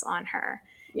has on her.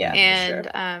 Yeah, and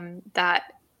sure. That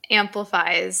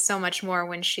amplifies so much more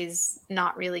when she's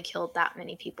not really killed that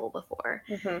many people before.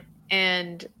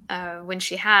 And when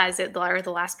she has it, the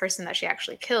last person that she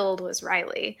actually killed was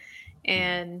Riley.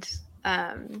 And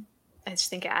I just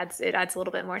think it adds a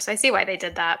little bit more. So I see why they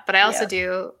did that, but I also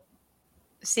do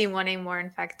see wanting more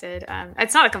infected.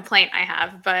 It's not a complaint I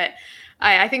have, but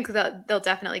I think they'll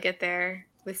definitely get there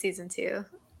with season 2.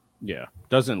 Yeah,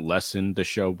 doesn't lessen the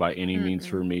show by any means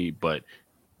for me, but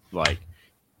like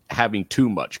having too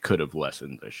much could have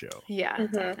lessened the show. Yeah,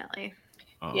 definitely.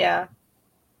 Yeah.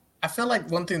 I feel like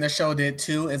one thing the show did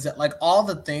too is that like a lot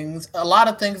of things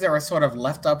that were sort of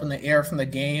left up in the air from the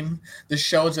game, the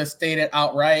show just stated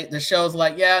outright. The show's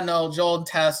like, yeah, no, Joel and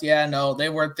Tess, yeah, no, they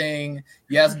were a thing.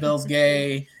 Yes, Bill's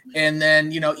gay. And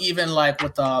then, you know, even like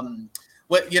with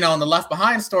what, you know, in the Left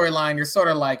Behind storyline, you're sort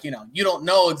of like, you know, you don't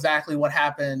know exactly what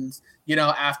happens, you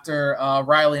know, after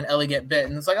Riley and Ellie get bit.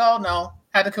 And it's like, oh no,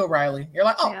 had to kill Riley. You're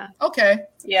like, oh, okay.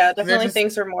 Yeah, definitely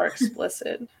things are more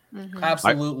explicit.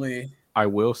 Absolutely. I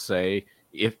will say,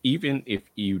 even if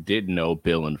you did know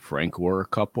Bill and Frank were a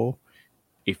couple,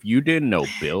 if you didn't know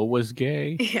Bill was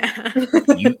gay,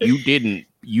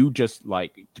 you just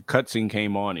like the cutscene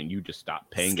came on and you just stopped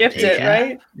paying attention. Skipped it,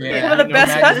 right? Yeah. One of the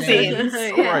best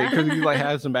cutscenes. Right, because you like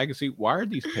has the magazine. Why are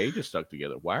these pages stuck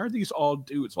together? Why are these all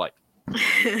dudes? Like,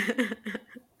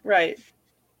 right.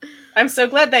 I'm so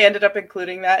glad they ended up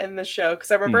including that in the show,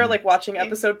 because I remember like watching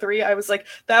episode 3, I was like,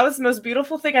 that was the most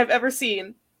beautiful thing I've ever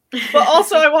seen. But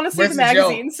also I want to see the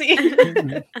magazine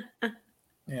scene.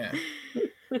 Yeah.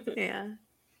 Yeah.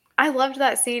 I loved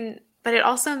that scene, but it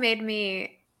also made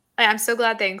me, I'm so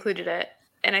glad they included it.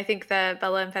 And I think that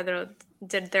Bella and Pedro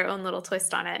did their own little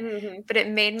twist on it. But it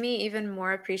made me even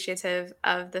more appreciative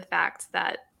of the fact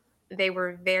that they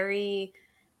were very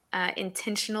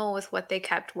intentional with what they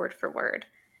kept word for word,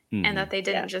 and that they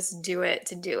didn't just do it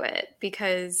to do it,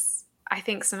 because I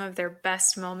think some of their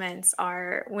best moments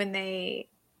are when they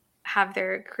have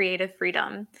their creative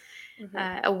freedom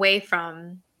away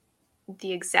from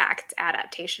the exact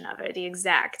adaptation of it, the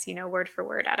exact, word for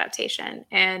word adaptation.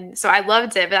 And so I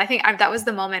loved it, but I think that was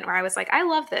the moment where I was like, I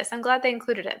love this. I'm glad they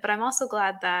included it, but I'm also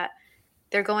glad that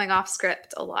they're going off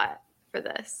script a lot for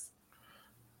this.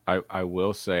 I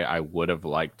will say I would have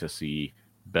liked to see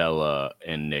Bella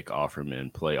and Nick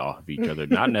Offerman play off of each other,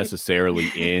 not necessarily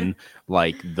in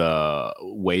like the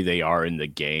way they are in the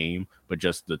game, but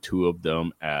just the two of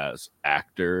them as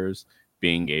actors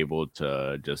being able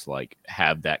to just like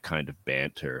have that kind of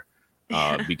banter.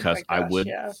 Because I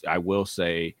will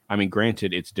say, I mean,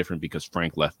 granted, it's different because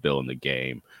Frank left Bill in the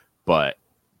game, but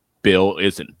Bill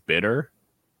isn't bitter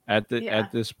at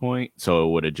this point, so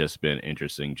it would have just been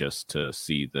interesting just to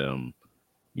see them,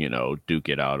 duke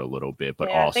it out a little bit. But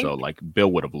also, like,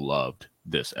 Bill would have loved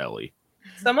this Ellie.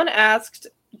 Someone asked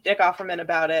Nick Offerman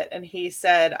about it, and he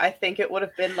said, I think it would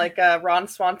have been like a Ron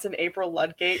Swanson, April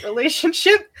Ludgate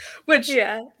relationship, which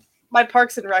my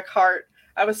Parks and Rec heart,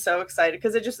 I was so excited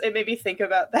because it made me think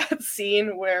about that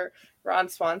scene where Ron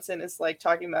Swanson is like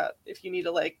talking about if you need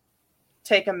to like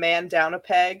take a man down a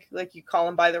peg, like you call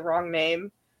him by the wrong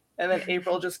name. And then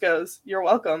April just goes, "You're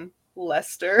welcome,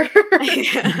 Lester."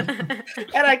 And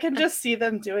I can just see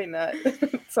them doing that.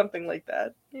 Something like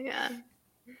that. Yeah.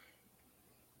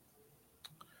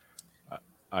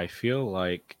 I feel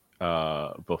like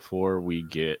before we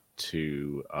get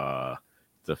to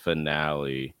the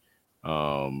finale,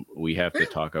 we have to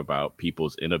talk about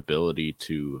people's inability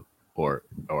to or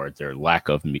their lack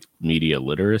of media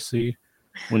literacy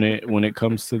when it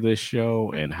comes to this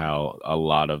show, and how a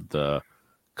lot of the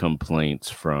complaints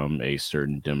from a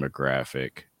certain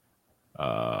demographic,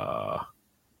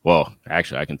 well,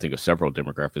 actually I can think of several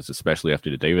demographics, especially after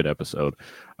the David episode,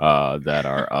 that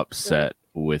are upset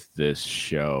with this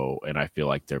show, and I feel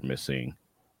like they're missing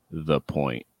the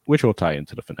point, which will tie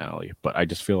into the finale. But I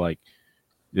just feel like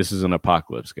this is an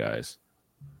apocalypse, guys.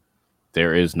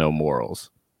 There is no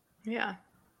morals. Yeah.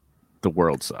 The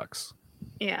world sucks.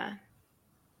 Yeah.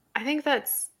 I think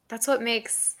that's what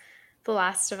makes The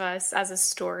Last of Us as a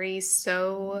story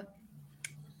so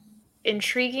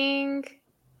intriguing,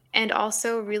 and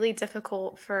also really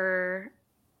difficult for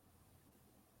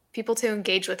people to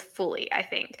engage with fully, I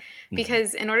think.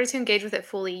 Because in order to engage with it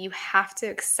fully, you have to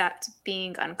accept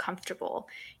being uncomfortable.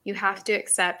 You have to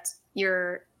accept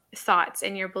your thoughts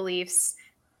and your beliefs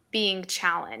being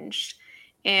challenged,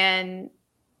 and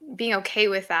being okay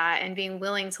with that, and being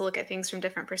willing to look at things from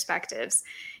different perspectives.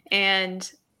 And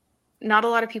not a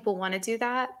lot of people want to do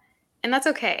that, and that's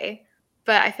okay.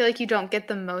 But I feel like you don't get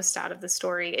the most out of the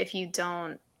story if you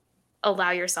don't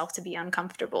allow yourself to be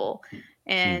uncomfortable.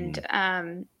 And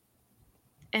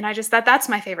and I just that's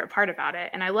my favorite part about it.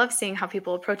 And I love seeing how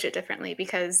people approach it differently,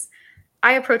 because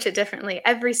I approach it differently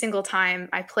every single time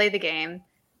I play the game.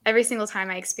 Every single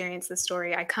time I experience the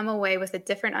story, I come away with a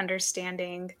different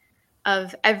understanding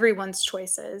of everyone's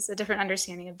choices, a different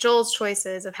understanding of Joel's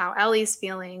choices, of how Ellie's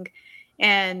feeling.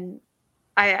 And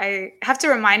I have to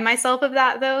remind myself of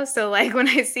that, though. So like when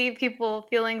I see people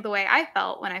feeling the way I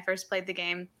felt when I first played the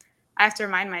game, I have to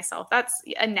remind myself that's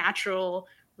a natural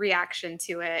reaction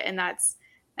to it. And that's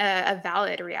a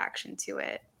valid reaction to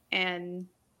it. And,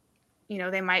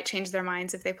 they might change their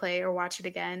minds if they play or watch it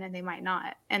again, and they might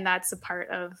not. And that's just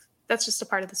a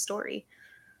part of the story.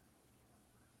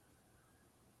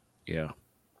 Yeah.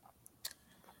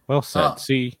 Well said.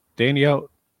 See, Danielle's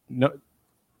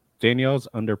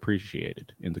underappreciated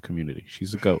in the community.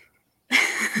 She's a GOAT.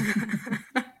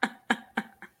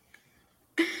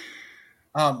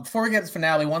 Before we get to the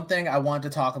finale, one thing I wanted to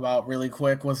talk about really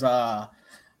quick was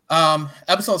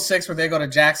episode 6 where they go to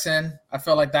Jackson. I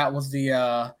felt like that was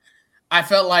I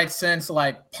felt like since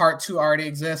like part 2 already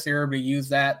exists, they were able to use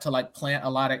that to like plant a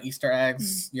lot of Easter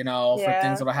eggs, for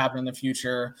things that will happen in the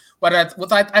future. But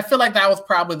I feel like that was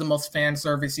probably the most fan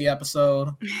servicey episode,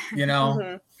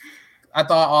 I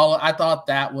thought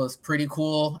that was pretty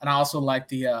cool. And I also like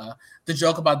the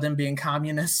joke about them being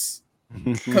communists.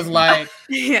 Because like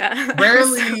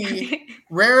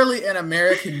rarely in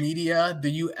American media do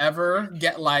you ever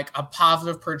get like a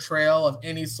positive portrayal of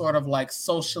any sort of like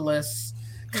socialist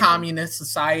communist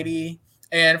society.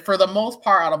 And for the most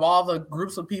part, out of all the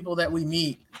groups of people that we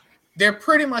meet, they're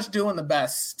pretty much doing the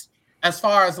best as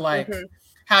far as like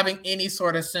having any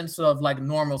sort of sense of like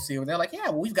normalcy where they're like,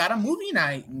 yeah, we've got a movie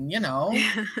night and, you know,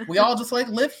 we all just like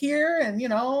live here and, you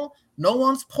know, no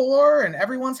one's poor and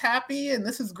everyone's happy and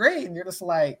this is great. And you're just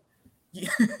like,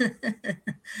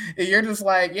 you're just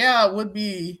like, yeah, that would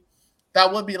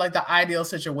be like the ideal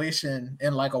situation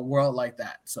in like a world like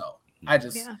that. So I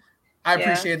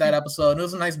appreciate that episode. It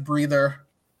was a nice breather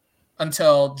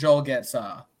until Joel gets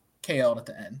KO'd at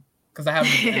the end. Because I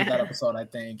haven't ended that episode, I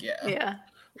think. Yeah.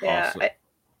 Also,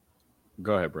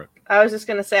 go ahead, Brooke. I was just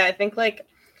gonna say, I think like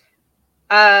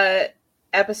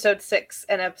episode 6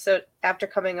 and episode after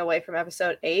coming away from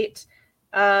episode 8,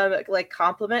 like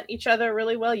complement each other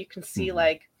really well. You can see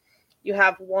like you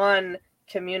have one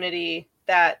community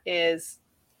that is,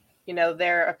 you know,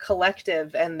 they're a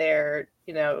collective and they're,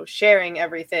 you know, sharing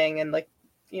everything and like,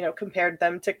 you know, compared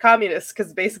them to communists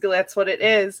because basically that's what it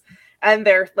is, and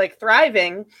they're like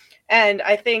thriving. And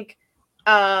I think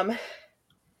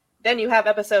then you have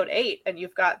episode 8 and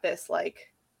you've got this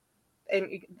like,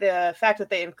 and the fact that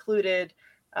they included,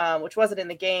 which wasn't in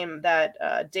the game,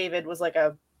 that David was like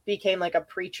became like a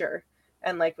preacher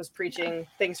and like was preaching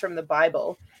things from the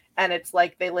Bible. And it's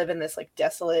like they live in this like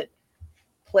desolate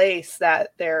place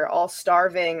that they're all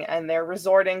starving and they're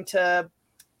resorting to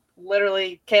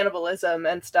literally cannibalism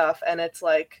and stuff. And it's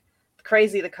like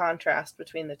crazy the contrast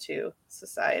between the two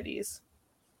societies.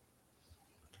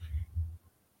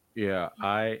 Yeah,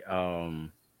 I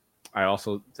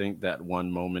also think that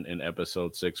one moment in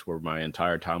episode 6 where my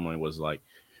entire timeline was like,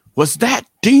 was that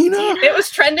Dina? It was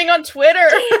trending on Twitter.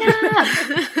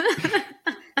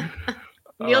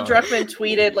 Neil Druckmann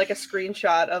tweeted like a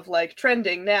screenshot of like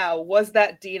trending now, was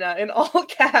that Dina, in all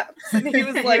caps. And he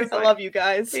was like, I love you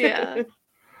guys. Yeah.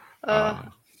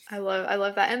 I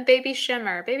love that. And Baby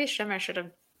Shimmer. Baby Shimmer should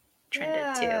have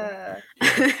trended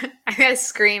too. I guess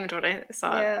screamed when I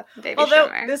saw Baby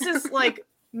Shimmer. This is like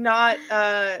not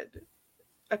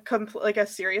like a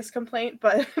serious complaint,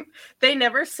 but they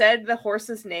never said the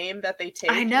horse's name that they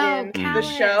take in the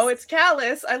show. It's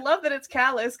Callus. I love that it's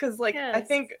Callus because like I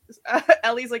think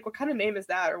Ellie's like, what kind of name is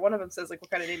that? Or one of them says like, what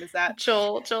kind of name is that?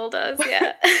 Joel does,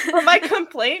 yeah. But my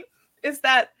complaint is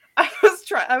that I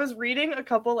was reading a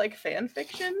couple like fan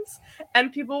fictions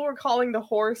and people were calling the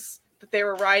horse that they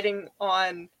were riding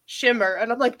on Shimmer,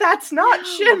 and I'm like, that's not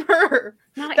Shimmer.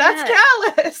 That's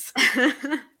Callus.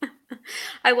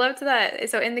 I loved that.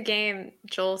 So in the game,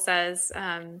 Joel says,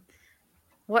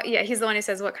 he's the one who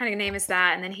says, what kind of name is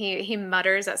that? And then he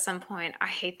mutters at some point, I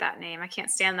hate that name. I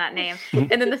can't stand that name. And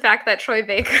then the fact that Troy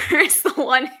Baker is the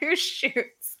one who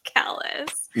shoots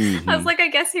Callus. I was like, I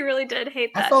guess he really did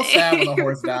hate that I felt name. sad when the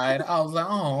horse died. I was like,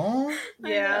 oh.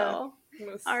 Yeah.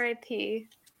 R.I.P.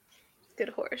 Good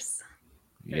horse.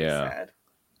 Yeah. Sad.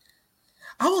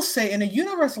 I will say, in a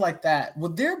universe like that,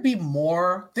 would there be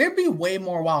way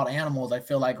more wild animals, I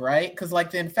feel like, right? Because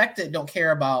like the infected don't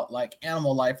care about like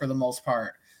animal life for the most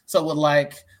part. So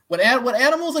would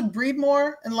animals like breed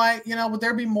more, and like, you know, would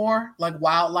there be more like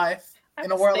wildlife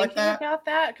in a world like that? About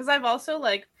that, because I've also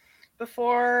like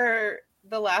before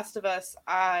The Last of Us,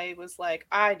 I was like,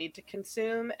 I need to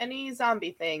consume any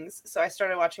zombie things. So I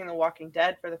started watching The Walking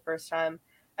Dead for the first time.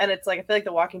 And it's like, I feel like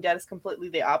The Walking Dead is completely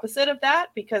the opposite of that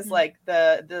because like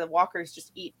the walkers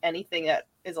just eat anything that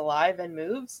is alive and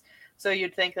moves. So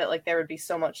you'd think that like there would be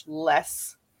so much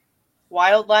less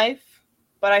wildlife,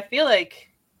 but I feel like,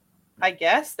 I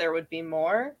guess there would be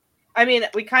more. I mean,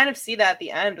 we kind of see that at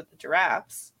the end with the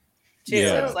giraffes too.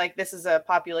 Yeah. It's like, this is a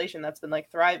population that's been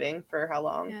like thriving for how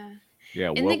long? Yeah.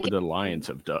 What would the lions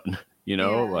have done? You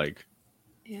know, like.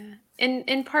 Yeah.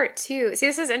 In part 2, see,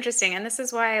 this is interesting. And this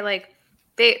is why like,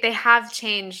 They have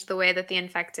changed the way that the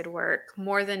infected work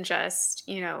more than just,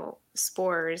 you know,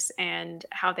 spores and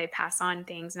how they pass on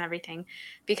things and everything.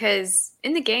 Because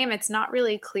in the game, it's not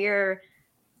really clear,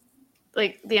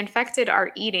 like the infected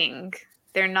are eating.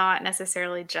 They're not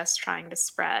necessarily just trying to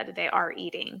spread. They are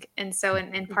eating. And so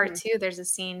in part 2, there's a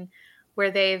scene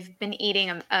where they've been eating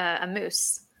a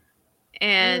moose.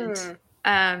 And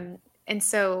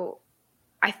so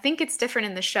I think it's different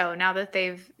in the show now that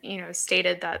they've, you know,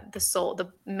 stated that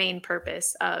the main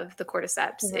purpose of the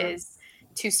cordyceps is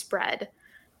to spread,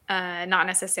 not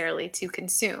necessarily to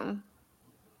consume.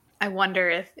 I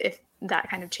wonder if that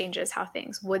kind of changes how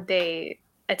things, would they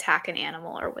attack an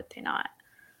animal or would they not?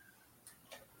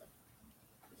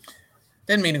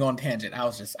 Didn't mean to go on tangent. I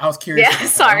was curious. Yeah,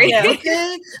 sorry.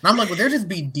 Okay. And I'm like, would there just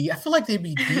be deer? I feel like there'd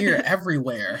be deer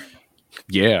everywhere.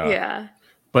 Yeah. Yeah.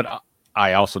 But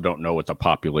I also don't know what the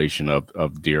population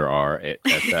of deer are at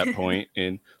that point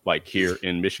in like here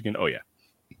in Michigan. Oh yeah,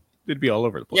 it'd be all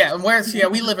over the place. Yeah,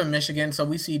 and we live in Michigan, so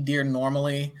we see deer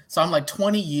normally. So I'm like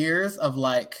 20 years of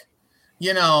like,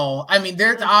 I mean,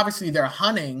 they're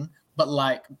hunting, but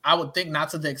like I would think not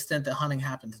to the extent that hunting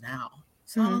happens now.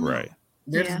 So right.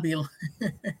 There just be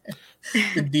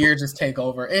the deer just take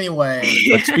over anyway.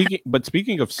 But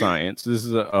speaking of science, this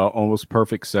is a almost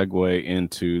perfect segue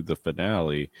into the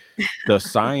finale. The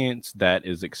science that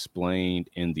is explained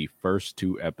in the first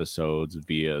 2 episodes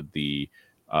via the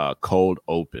cold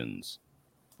opens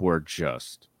were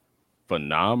just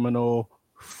phenomenal,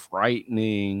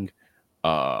 frightening.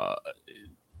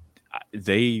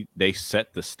 They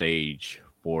set the stage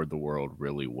for the world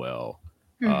really well.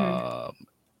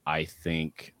 I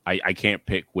think I can't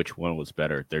pick which one was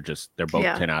better. They're both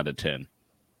 10 out of 10.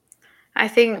 I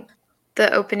think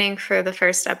the opening for the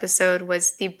first episode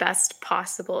was the best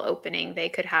possible opening they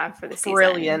could have for the season.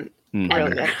 Brilliant.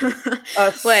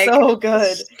 Like, so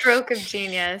good. Stroke of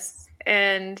genius.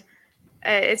 And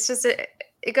it's just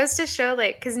it goes to show,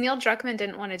 like, because Neil Druckmann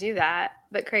didn't want to do that,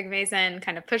 but Craig Mazin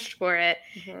kind of pushed for it.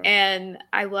 And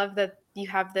I love that you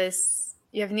have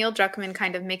Neil Druckmann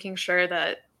kind of making sure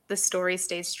that the story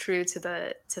stays true to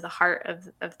the heart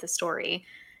of the story,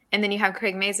 and then you have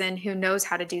Craig Mazin, who knows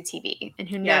how to do TV and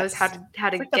who knows how to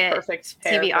get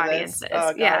TV audiences.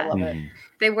 Oh, God, I love it.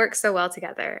 They work so well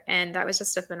together, and that was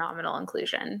just a phenomenal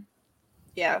inclusion.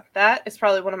 Yeah, that is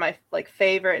probably one of my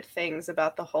favorite things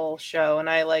about the whole show, and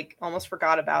I almost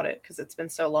forgot about it because it's been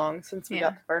so long since we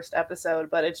got the first episode.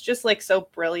 But it's just so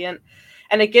brilliant.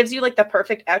 And it gives you the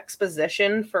perfect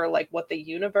exposition for what the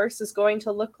universe is going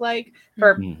to look like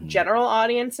for general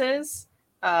audiences.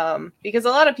 Because a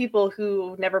lot of people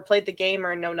who never played the game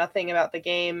or know nothing about the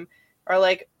game are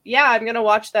like, yeah, I'm going to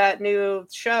watch that new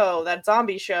show, that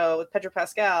zombie show with Pedro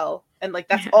Pascal. And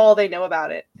that's all they know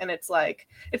about it. And it's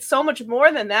it's so much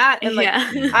more than that. And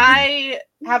I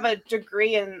have a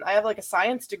degree and I have a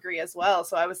science degree as well.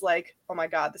 So I was like, oh my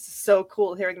God, this is so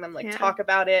cool hearing them talk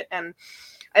about it. And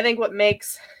I think what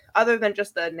makes, other than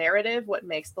just the narrative, what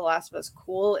makes The Last of Us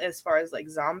cool as far as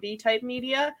zombie type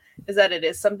media is that it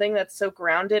is something that's so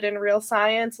grounded in real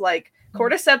science.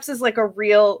 Cordyceps is a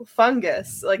real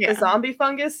fungus. The zombie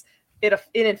fungus, it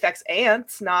infects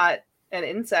ants, and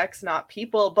insects, not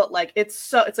people. But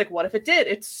it's what if it did?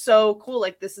 It's so cool.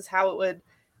 This is how it would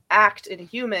act in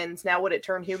humans. Now would it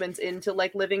turn humans into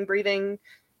living, breathing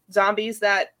zombies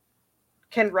that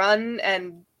can run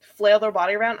and flail their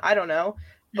body around? I don't know.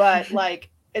 But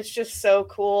it's just so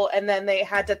cool. And then they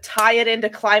had to tie it into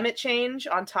climate change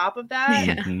on top of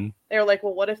that. They were like,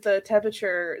 well, what if the average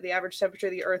temperature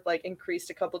of the earth increased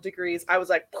a couple degrees? I was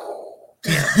like,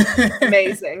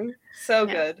 amazing. So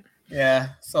good. Yeah,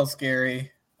 so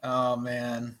scary. Oh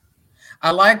man.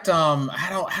 I liked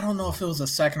I don't know if it was the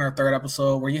second or third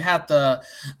episode where you had the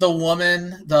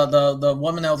woman, the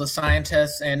woman that was a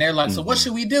scientist, and they're like, so what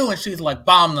should we do? And she's like,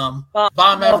 bomb them.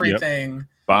 Bomb everything. Yep.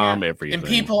 Bomb everything. And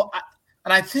people,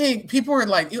 and I think people were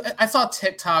like, I saw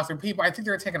TikToks where people, I think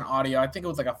they were taking audio. I think it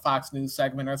was a Fox News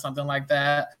segment or something like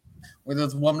that, where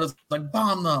this woman was like,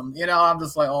 bomb them. I'm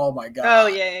just like, oh my God. Oh,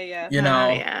 yeah.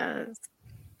 Yes.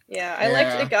 Yeah, I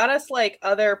liked it. Got us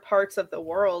other parts of the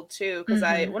world too, because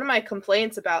one of my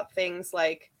complaints about things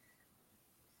like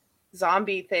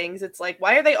zombie things, it's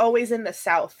why are they always in the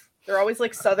South? They're always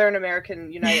Southern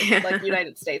American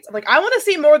United States. I'm I want to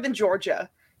see more than Georgia.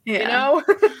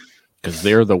 Because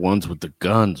they're the ones with the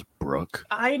guns, Brooke.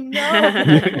 I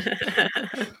know.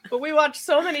 But we watch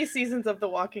so many seasons of The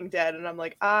Walking Dead, and I'm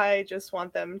like, I just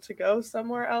want them to go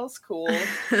somewhere else cool.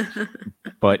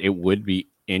 But it would be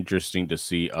interesting to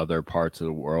see other parts of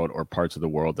the world, or parts of the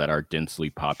world that are densely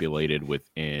populated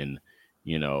within,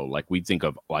 we think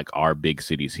of our big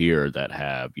cities here that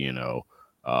have,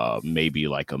 maybe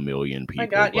 1 million people. Oh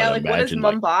my God, yeah, what does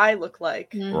Mumbai look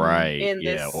like? Right. In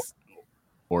this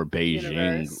or Beijing,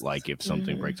 universe. If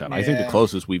something breaks out. I think the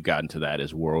closest we've gotten to that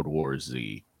is World War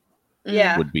Z.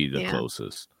 Yeah. Would be the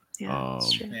closest. Yeah,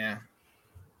 that's true. Yeah.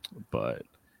 But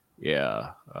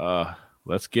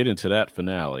let's get into that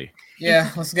finale. Yeah,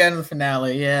 let's get into the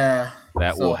finale. Yeah.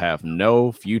 That will have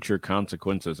no future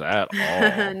consequences at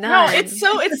all. No, it's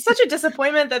such a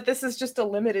disappointment that this is just a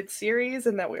limited series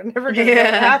and that we're never going to know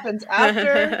what happens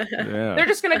after. Yeah. They're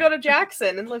just going to go to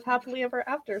Jackson and live happily ever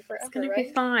after forever. It's going to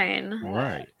be fine.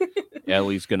 Right.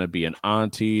 Ellie's going to be an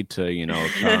auntie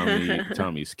to,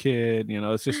 Tommy's kid.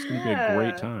 It's just going to be a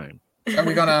great time. Are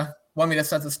we want me to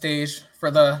set the stage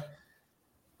for the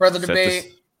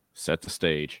debate? Set the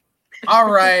stage.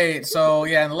 All right. So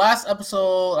in the last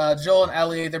episode, Joel and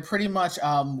Ellie, they're pretty much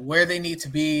where they need to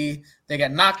be. They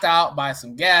get knocked out by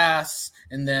some gas,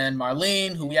 and then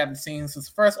Marlene, who we haven't seen since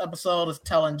the first episode, is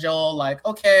telling Joel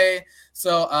okay,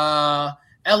 so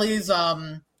Ellie's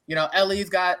Ellie's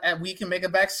got, we can make a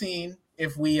vaccine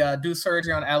if we do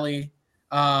surgery on Ellie.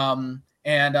 And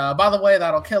by the way,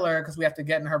 that'll kill her because we have to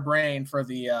get in her brain for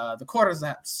the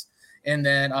cordyceps. And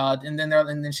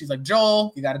then she's like,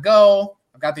 Joel, you got to go.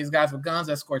 I've got these guys with guns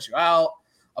that escort you out.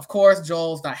 Of course,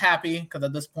 Joel's not happy because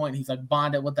at this point he's like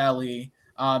bonded with Ellie,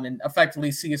 and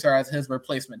effectively sees her as his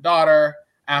replacement daughter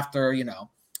after,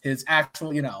 his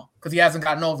actual, because he hasn't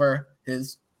gotten over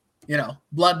his,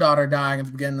 blood daughter dying at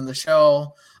the beginning of the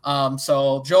show.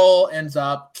 So Joel ends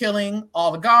up killing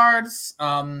all the guards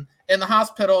in the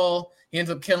hospital. He ends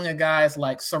up killing a guy as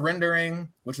like surrendering,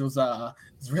 which was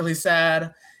really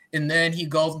sad. And then he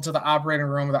goes into the operating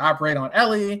room to operate on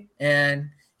Ellie, and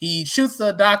he shoots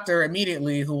the doctor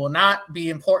immediately, who will not be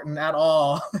important at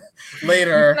all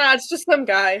later. Nah, it's just some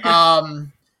guy.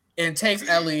 And takes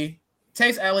Ellie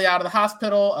out of the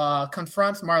hospital,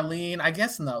 confronts Marlene, I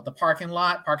guess in the parking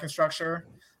structure.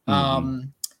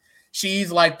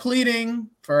 She's like pleading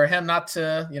for him not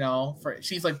to,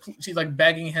 she's like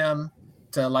begging him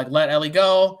to like let Ellie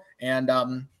go, and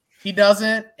he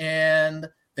doesn't, and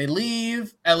they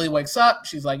leave. Ellie wakes up.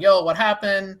 She's like, yo, what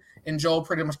happened? And Joel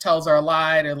pretty much tells her a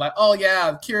lie. They're like, oh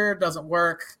yeah, the cure doesn't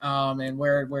work. And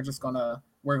we're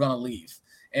gonna leave.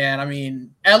 And I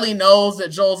mean, Ellie knows that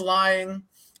Joel's lying.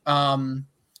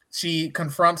 She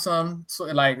confronts him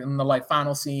like in the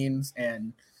final scenes,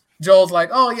 and Joel's like,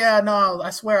 oh yeah, no,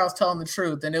 I swear I was telling the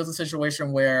truth. And it was a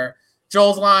situation where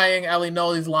Joel's lying, Ellie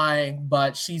knows he's lying,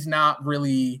 but she's not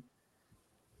really,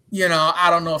 I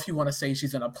don't know if you want to say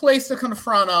she's in a place to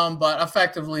confront him, but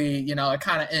effectively, it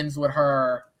kind of ends with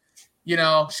her,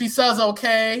 she says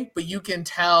okay, but you can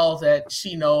tell that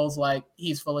she knows like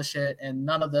he's full of shit and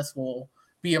none of this will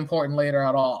be important later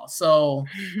at all. So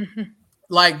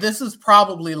like this is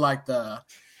probably like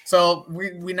so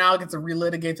we now get to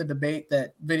relitigate the debate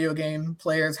that video game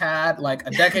players had like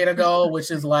a decade ago,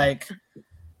 which is like,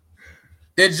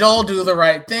 did Joel do the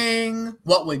right thing?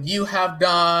 What would you have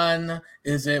done?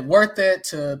 Is it worth it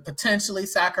to potentially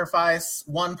sacrifice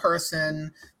one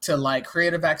person to like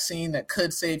create a vaccine that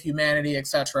could save humanity,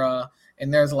 etc.?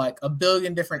 And there's like a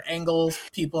billion different angles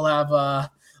people have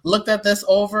looked at this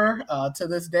over to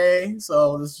this day.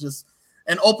 So this is just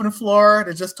an open floor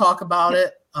to just talk about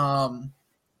it.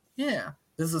 Yeah,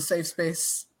 this is a safe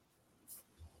space.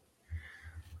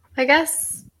 I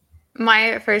guess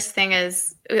my first thing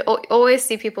is we always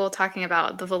see people talking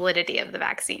about the validity of the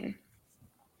vaccine.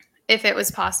 If it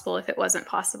was possible, if it wasn't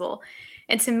possible.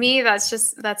 And to me,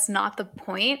 that's not the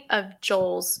point of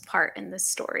Joel's part in this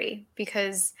story,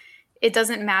 because it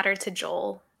doesn't matter to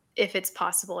Joel if it's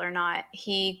possible or not.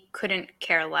 He couldn't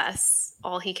care less.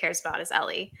 All he cares about is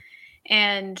Ellie.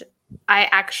 And I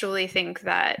actually think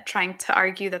that trying to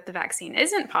argue that the vaccine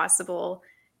isn't possible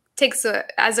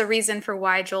as a reason for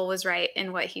why Joel was right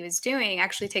in what he was doing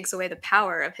actually takes away the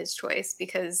power of his choice,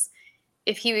 because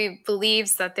if he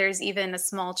believes that there's even a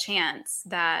small chance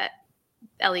that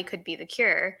Ellie could be the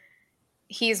cure,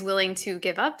 he's willing to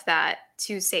give up that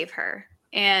to save her.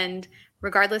 And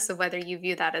regardless of whether you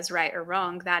view that as right or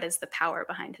wrong, that is the power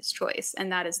behind his choice.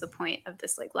 And that is the point of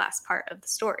this like last part of the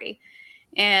story.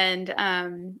 And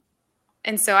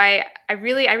so I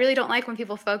really don't like when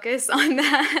people focus on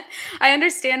that. I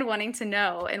understand wanting to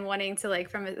know and wanting to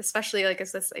like especially like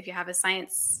if you have a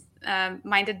science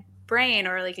minded brain,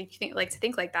 or like if you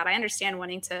think like that, I understand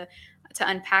wanting to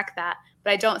unpack that,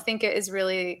 but I don't think it is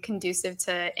really conducive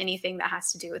to anything that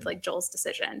has to do with like Joel's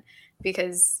decision,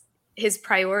 because his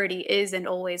priority is and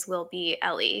always will be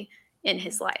Ellie in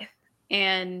his life.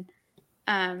 And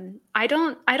I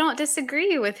don't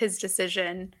disagree with his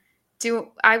decision.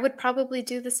 I would probably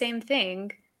do the same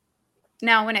thing.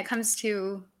 Now, when it comes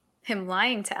to him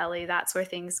lying to Ellie, that's where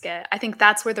I think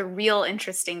that's where the real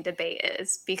interesting debate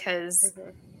is, because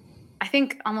I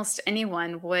think almost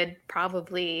anyone would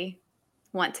probably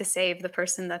want to save the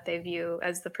person that they view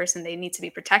as the person they need to be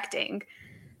protecting.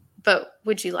 But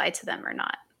would you lie to them or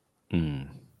not?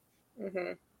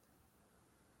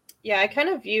 Yeah, I kind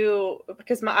of view,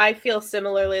 because I feel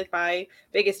similarly. My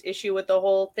biggest issue with the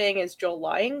whole thing is Joel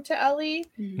lying to Ellie.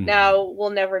 Now,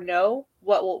 we'll never know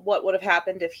what would have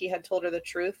happened if he had told her the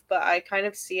truth, but I kind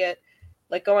of see it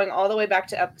like going all the way back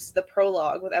to the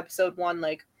prologue with episode 1.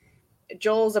 Like,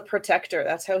 Joel's a protector.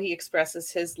 That's how he expresses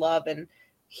his love, and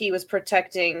he was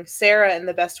protecting Sarah in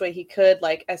the best way he could.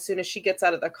 Like, as soon as she gets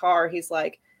out of the car, he's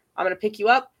like, I'm going to pick you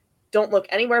up. Don't look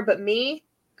anywhere but me,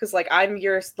 because like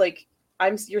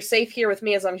you're safe here with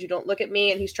me as long as you don't look at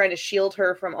me. And he's trying to shield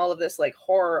her from all of this like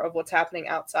horror of what's happening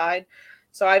outside.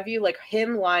 So I view like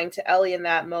him lying to Ellie in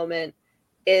that moment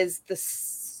is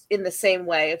in the same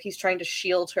way, if he's trying to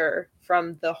shield her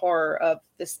from the horror of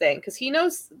this thing, because he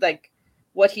knows like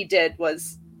what he did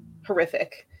was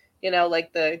horrific,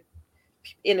 like the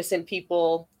innocent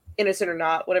people, innocent or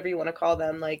not, whatever you want to call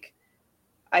them. Like,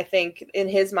 I think in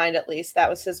his mind, at least, that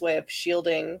was his way of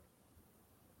shielding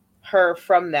her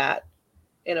from that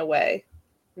in a way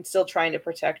and still trying to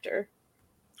protect her.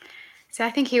 So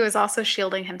I think he was also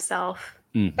shielding himself.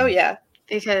 Mm-hmm. Oh yeah.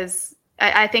 Because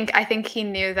I think he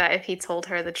knew that if he told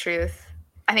her the truth,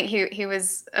 I think he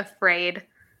was afraid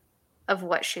of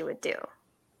what she would do.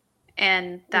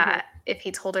 And that if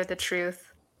he told her the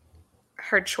truth,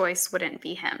 her choice wouldn't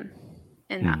be him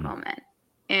in that moment.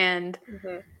 And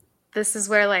this is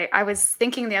where, like, I was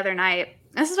thinking the other night,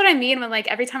 this is what I mean when, like,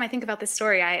 every time I think about this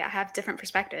story, I have different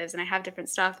perspectives and I have different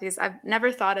stuff, because I've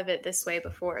never thought of it this way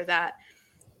before, that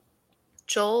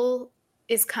Joel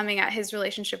is coming at his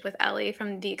relationship with Ellie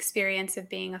from the experience of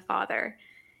being a father.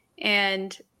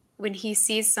 And when he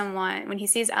sees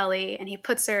Ellie and he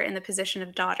puts her in the position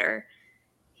of daughter,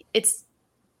 it's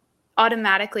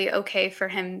automatically okay for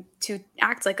him to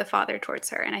act like a father towards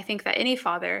her. And I think that any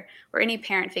father or any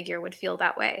parent figure would feel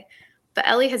that way. But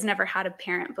Ellie has never had a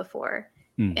parent before.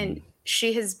 And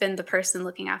she has been the person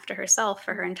looking after herself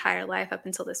for her entire life up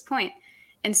until this point.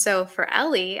 And so for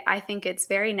Ellie, I think it's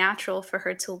very natural for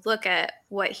her to look at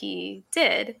what he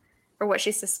did, or what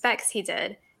she suspects he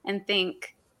did, and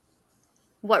think,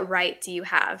 what right do you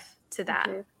have to that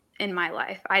in my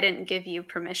life? I didn't give you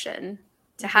permission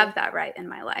to have that right in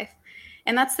my life.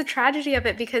 And that's the tragedy of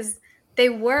it, because they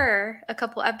were, a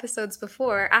couple episodes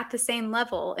before, at the same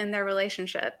level in their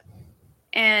relationship.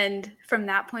 And from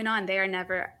that point on, they are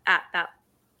never at that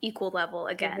equal level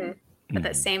again.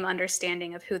 That same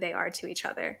understanding of who they are to each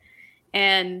other.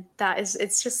 And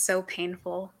it's just so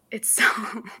painful. It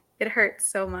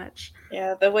hurts so much.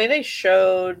 Yeah, the way they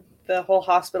showed the whole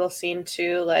hospital scene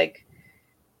too, like,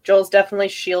 Joel's definitely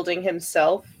shielding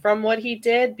himself from what he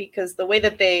did, because the way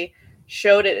that they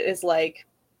showed it is, like,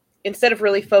 instead of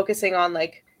really focusing on,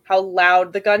 like, how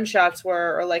loud the gunshots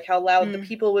were, or like how loud the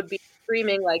people would be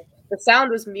screaming, like, the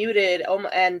sound was muted,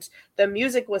 and the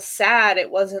music was sad. It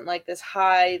wasn't like this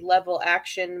high level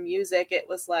action music. It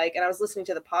was like, and I was listening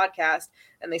to the podcast,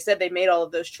 and they said they made all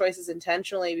of those choices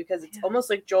intentionally, because it's almost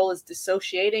like Joel is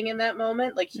dissociating in that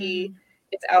moment. Like,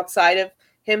 it's outside of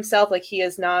himself. Like,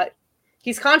 he's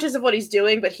conscious of what he's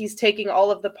doing, but he's taking all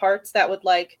of the parts that would,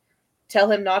 like, tell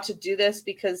him not to do this,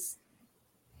 because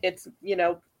it's,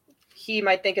 he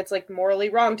might think it's, like, morally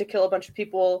wrong to kill a bunch of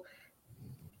people,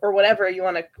 or whatever you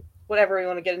want to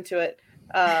get into it.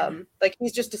 Like,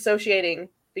 he's just dissociating,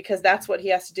 because that's what he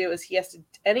has to do, is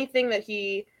anything that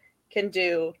he can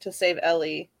do to save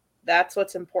Ellie, that's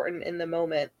what's important in the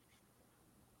moment.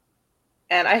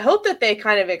 And I hope that they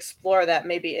kind of explore that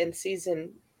maybe in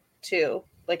season 2,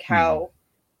 like how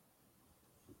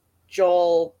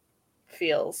Joel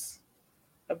feels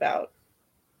about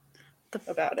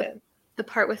it. The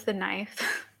part with the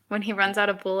knife, when he runs out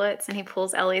of bullets and he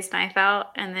pulls Ellie's knife out,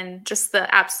 and then just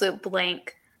the absolute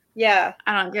blank. Yeah.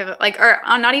 I don't give it, like, or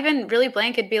not even really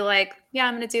blank. It'd be like, yeah,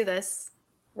 I'm going to do this.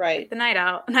 Right. The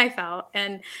knife out.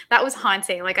 And that was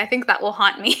haunting. Like, I think that will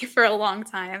haunt me for a long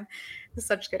time. It's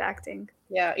such good acting.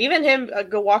 Yeah. Even him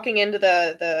walking into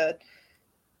the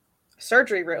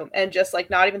surgery room and just, like,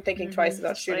 not even thinking twice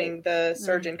about shooting the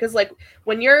surgeon. Because, like,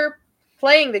 when you're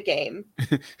playing the game,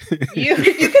 you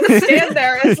can stand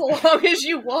there as long as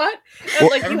you want, and,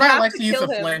 like, you have to kill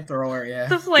him. Flamethrower, yeah.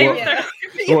 The flamethrower.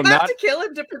 You have to kill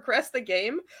him to progress the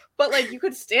game, but, like, you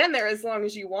could stand there as long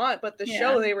as you want. But the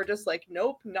show, they were just like,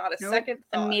 nope, not a second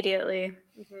thought. Immediately.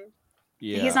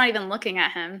 Yeah, he's not even looking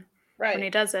at him when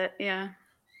he does it. Yeah.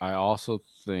 I also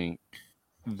think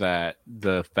that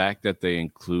the fact that they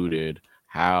included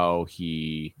how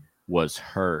he was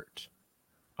hurt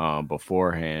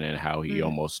beforehand and how he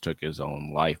almost took his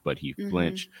own life, but he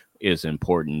flinched, is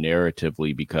important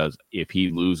narratively, because if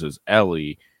he loses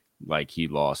Ellie, like he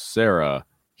lost Sarah,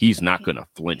 he's not going to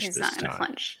flinch this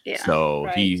time. Yeah. So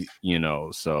there's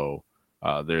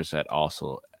that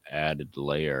also added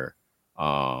layer.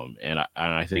 And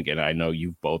I think, and I know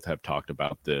you both have talked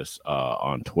about this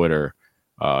on Twitter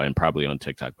and probably on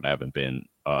TikTok, but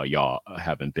y'all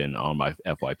haven't been on my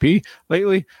FYP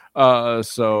lately. I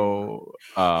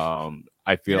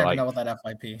feel like know about that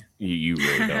FYP. You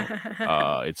really don't.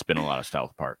 It's been a lot of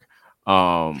South Park.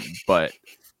 But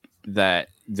that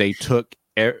they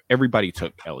everybody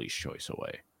took Ellie's choice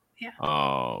away. Yeah.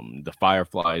 The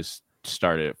Fireflies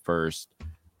started first.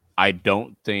 I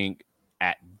don't think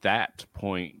at that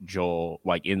point Joel,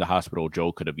 like in the hospital,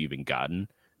 Joel could have even gotten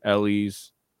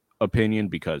Ellie's opinion,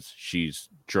 because she's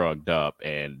drugged up,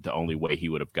 and the only way he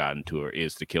would have gotten to her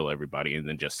is to kill everybody and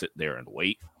then just sit there and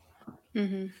wait.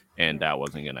 And that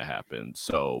wasn't going to happen.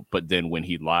 So, but then when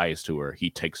he lies to her,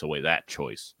 he takes away that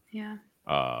choice. Yeah.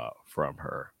 from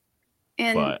her.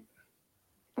 And But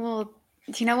well,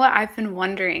 you know what I've been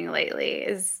wondering lately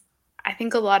is I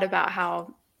think a lot about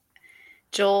how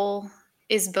Joel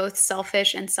is both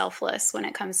selfish and selfless when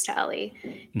it comes to Ellie.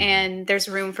 And there's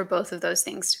room for both of those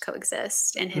things to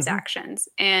coexist in his actions.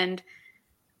 And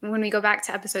when we go back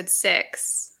to episode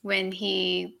 6, when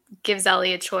he gives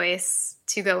Ellie a choice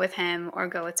to go with him or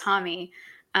go with Tommy,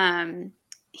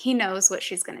 he knows what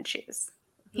she's going to choose.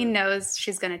 He knows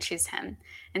she's going to choose him.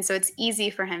 And so it's easy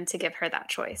for him to give her that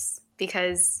choice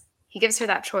because he gives her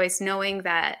that choice knowing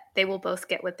that they will both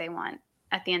get what they want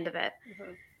at the end of it.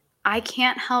 I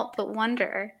can't help but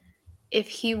wonder if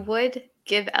he would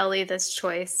give Ellie this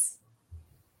choice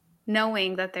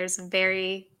knowing that there's a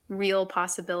very real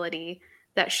possibility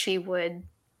that she would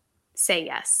say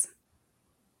yes.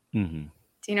 mm-hmm.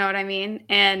 Do you know what I mean?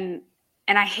 And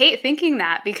I hate thinking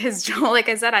that because Joel, like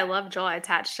I said, I love Joel. I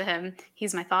attached to him.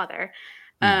 He's my father.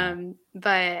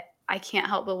 But I can't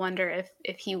help but wonder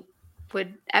if he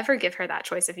would ever give her that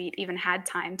choice, if he even had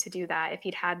time to do that, if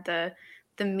he'd had the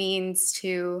means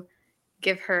to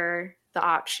give her the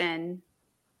option.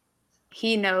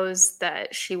 He knows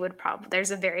that she would there's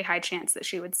a very high chance that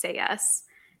she would say yes.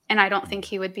 And I don't think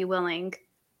he would be willing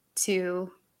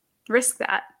to risk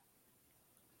that.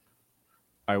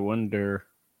 I wonder.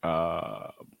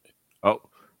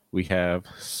 We have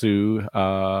Sue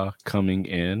coming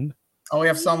in. Oh, we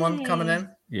have someone coming in.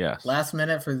 Yes. Last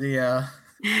minute for the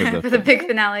for the big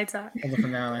finale talk. For the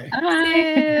finale.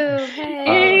 Hi.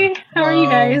 Hey, how are you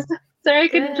guys? Sorry I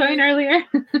couldn't join earlier.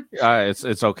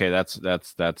 It's okay.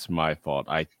 That's my fault.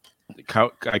 I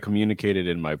communicated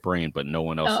in my brain, but no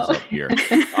one else is up here.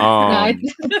 I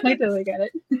totally get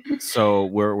it. So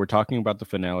we're talking about the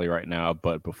finale right now,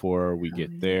 but before we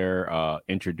get there,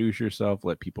 introduce yourself,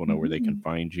 let people know where they can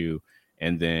find you,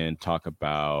 and then talk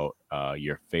about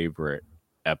your favorite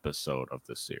episode of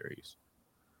the series.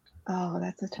 Oh,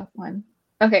 that's a tough one.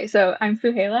 Okay, so I'm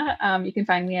Fuhela. You can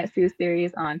find me at Sue's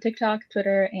Theories on TikTok,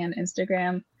 Twitter, and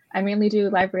Instagram. I mainly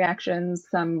do live reactions,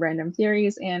 some random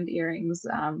theories, and earrings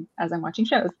as I'm watching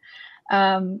shows.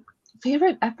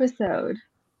 Favorite episode?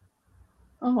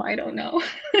 Oh, I don't know.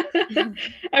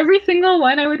 Every single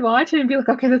one I would watch and be like,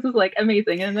 okay, this is like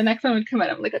amazing. And the next one would come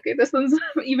out. I'm like, okay, this one's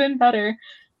even better.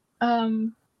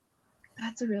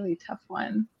 That's a really tough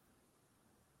one.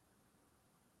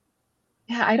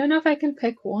 Yeah, I don't know if I can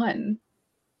pick one.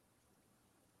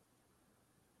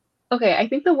 Okay, I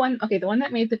think the one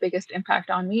that made the biggest impact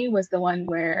on me was the one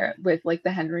where with like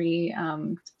the Henry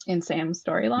and Sam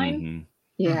storyline.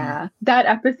 Yeah, that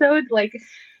episode, like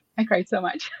I cried so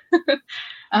much.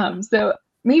 So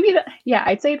maybe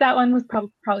I'd say that one was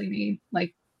probably made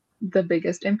like the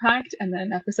biggest impact, and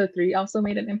then episode 3 also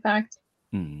made an impact.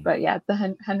 But yeah,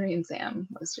 the Henry and Sam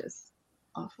was just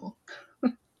awful.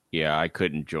 Yeah, I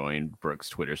couldn't join Brooke's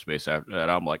Twitter space after that.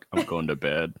 I'm like, I'm going to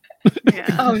bed.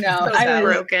 Yeah. Oh no, I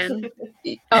was broken.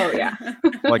 Oh yeah.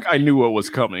 Like I knew what was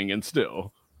coming, and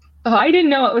still. Oh, I didn't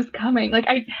know what was coming. Like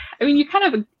I mean, you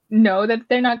kind of know that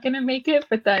they're not going to make it,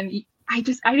 but then I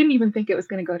didn't even think it was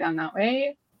going to go down that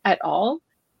way at all.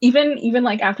 Even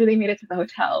like after they made it to the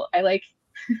hotel, I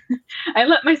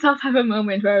let myself have a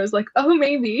moment where I was like, oh,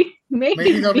 maybe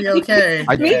they'll be okay.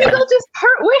 Maybe they'll just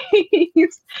part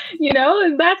ways,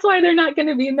 and that's why they're not going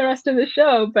to be in the rest of the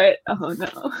show. But oh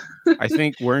no. I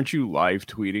think, weren't you live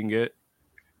tweeting it?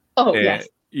 Oh, yes.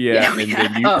 Yeah, and then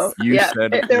you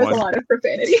said there was a lot of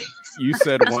profanity. You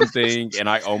said one thing, and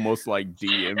I almost like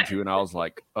DM'd you, and I was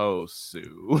like, "Oh,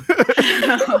 Sue,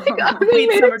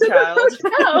 sweet summer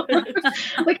child."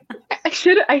 Like I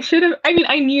should have. I mean,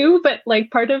 I knew, but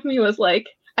like part of me was like,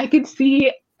 I could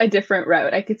see a different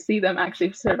route. I could see them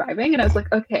actually surviving, and I was like,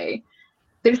 okay,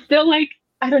 there's still like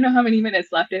I don't know how many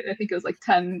minutes left. I think it was like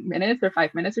 10 minutes or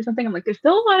 5 minutes or something. I'm like, there's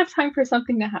still a lot of time for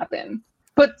something to happen.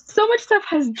 But so much stuff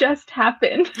has just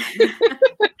happened.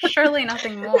 Surely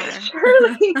nothing more.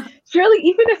 Surely,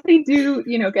 even if they do,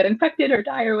 get infected or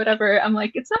die or whatever, I'm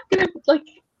like, it's not gonna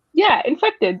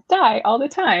infected, die all the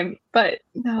time. But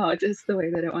no, just the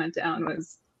way that it went down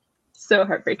was so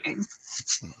heartbreaking.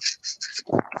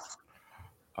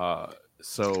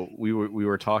 So we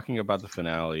were talking about the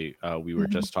finale. We were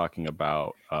just talking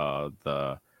about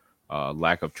the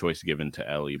lack of choice given to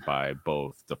Ellie by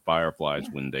both the Fireflies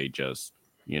when they just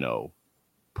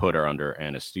put her under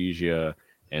anesthesia,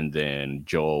 and then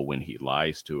Joel when he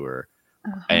lies to her.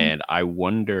 And I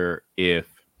wonder if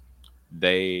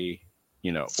they,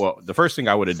 the first thing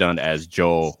I would have done as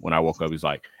Joel when I woke up is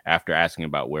like, after asking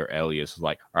about where Ellie is,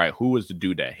 like, all right, who was the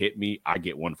dude that hit me? I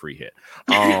get one free hit.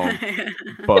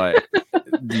 But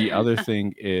the other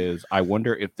thing is, I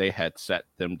wonder if they had set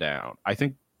them down. I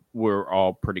think we're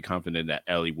all pretty confident that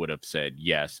Ellie would have said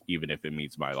yes, even if it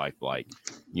means my life. Like,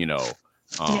 you know,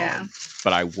 Yeah.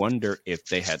 but I wonder if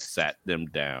they had sat them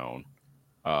down,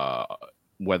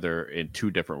 whether in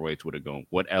two different ways would have gone.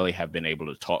 Would Ellie have been able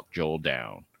to talk Joel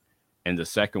down? And the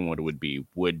second one would be,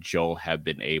 would Joel have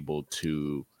been able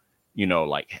to, you know,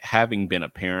 like having been a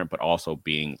parent, but also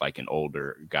being like an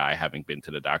older guy, having been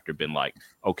to the doctor, been like,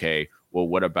 okay, well,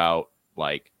 what about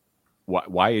like,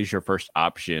 why is your first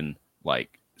option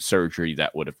like surgery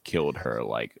that would have killed her?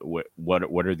 Like,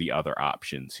 what are the other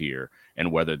options here?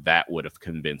 And whether that would have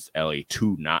convinced Ellie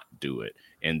to not do it.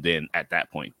 And then at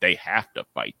that point, they have to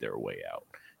fight their way out.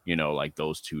 You know, like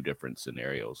those two different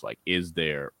scenarios. Like, is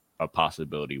there a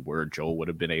possibility where Joel would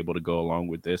have been able to go along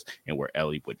with this and where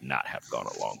Ellie would not have gone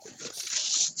along with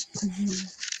this?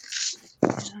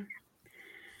 Yeah.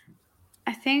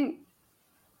 I think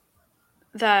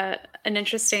that an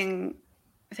interesting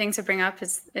thing to bring up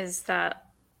is that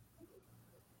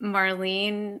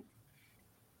Marlene,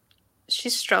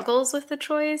 she struggles with the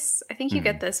choice. I think you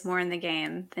get this more in the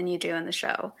game than you do in the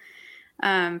show,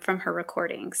 from her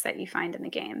recordings that you find in the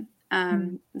game.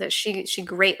 That she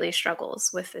greatly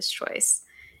struggles with this choice.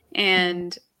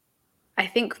 And I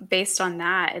think based on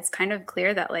that, it's kind of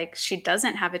clear that like she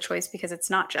doesn't have a choice because it's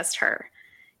not just her.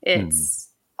 It's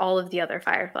all of the other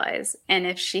Fireflies. And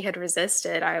if she had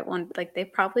resisted, they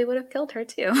probably would have killed her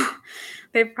too.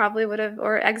 They probably would have,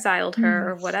 or exiled her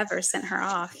or whatever, sent her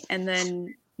off. And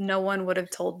then no one would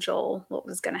have told Joel what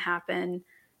was going to happen.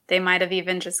 They might have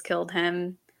even just killed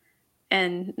him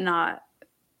and not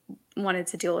wanted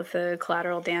to deal with the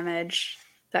collateral damage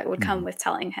that would come with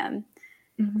telling him.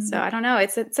 So I don't know.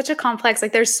 It's such a complex,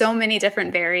 like there's so many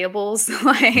different variables,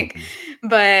 like,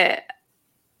 but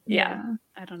yeah,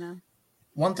 I don't know.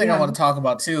 One thing I want to talk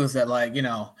about too is that, like, you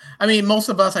know, I mean, most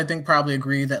of us, I think, probably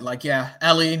agree that, like, yeah,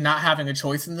 Ellie not having a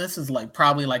choice in this is like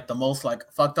probably like the most like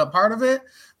fucked up part of it.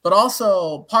 But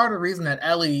also part of the reason that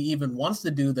Ellie even wants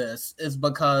to do this is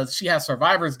because she has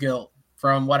survivor's guilt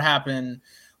from what happened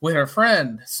with her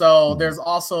friend. So there's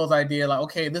also the idea like,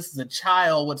 okay, this is a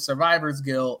child with survivor's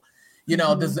guilt. You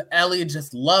know, does Ellie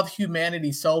just love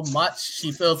humanity so much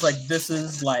she feels like this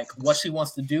is like what she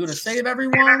wants to do to save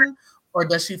everyone? Or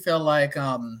does she feel like,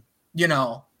 you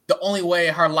know, the only way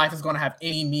her life is going to have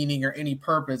any meaning or any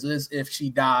purpose is if she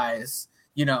dies,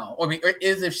 you know, or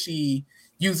is if she's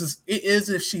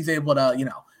able to, you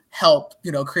know, help,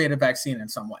 you know, create a vaccine in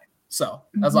some way. So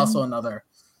that's also another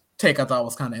take I thought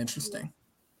was kind of interesting.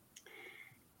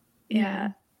 Yeah,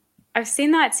 I've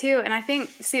seen that too. And I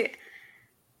think,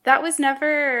 that was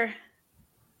never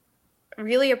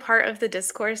really a part of the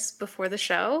discourse before the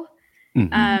show,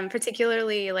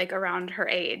 particularly like around her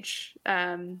age.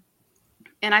 And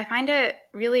I find it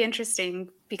really interesting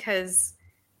because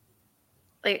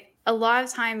like a lot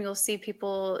of time you'll see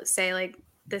people say like,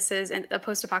 this is a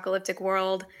post-apocalyptic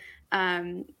world.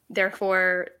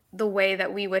 Therefore, the way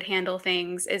that we would handle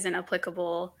things isn't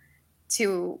applicable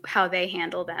to how they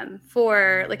handle them,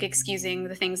 for like excusing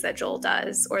the things that Joel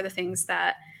does or the things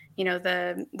that, you know,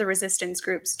 the resistance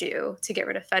groups do to get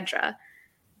rid of Fedra.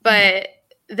 But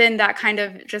then that kind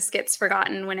of just gets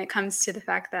forgotten when it comes to the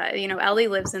fact that, you know, Ellie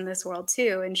lives in this world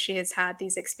too, and she has had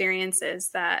these experiences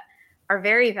that are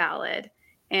very valid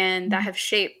and that have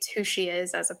shaped who she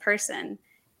is as a person.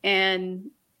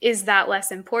 And is that less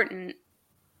important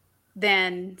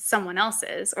than someone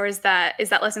else's, or is that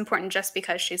less important just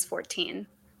because she's 14?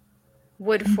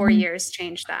 Would 4 years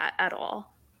change that at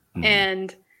all?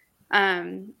 And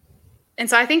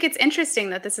so I think it's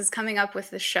interesting that this is coming up with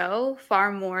the show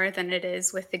far more than it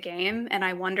is with the game. And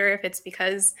I wonder if it's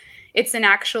because it's an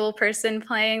actual person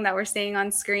playing that we're seeing on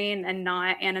screen and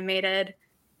not animated.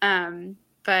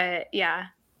 But yeah,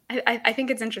 I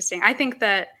think it's interesting. I think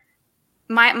that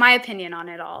my opinion on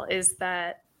it all is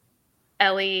that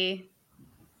Ellie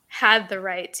had the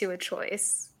right to a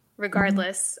choice,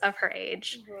 regardless of her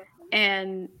age.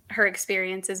 And her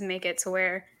experiences make it to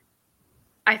where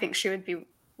I think she would be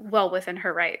well within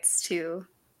her rights to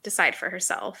decide for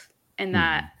herself, and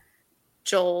that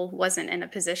Joel wasn't in a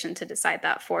position to decide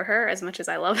that for her. As much as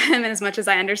I love him and as much as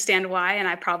I understand why, and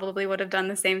I probably would have done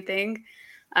the same thing,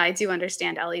 I do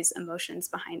understand Ellie's emotions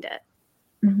behind it.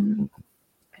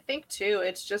 I think too,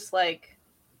 it's just like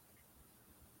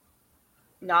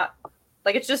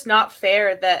it's just not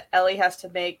fair that Ellie has to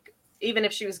make, even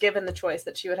if she was given the choice,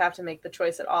 that she would have to make the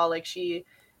choice at all. Like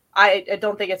I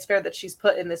don't think it's fair that she's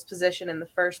put in this position in the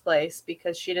first place,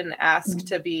 because she didn't ask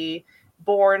to be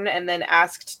born and then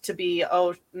asked to be,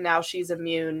 now she's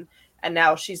immune, and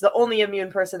now she's the only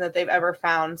immune person that they've ever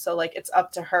found. So like it's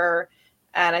up to her.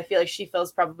 And I feel like she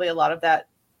feels probably a lot of that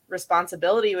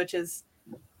responsibility, which is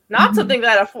not something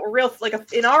that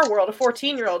in our world, a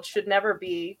 14-year-old should never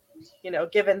be,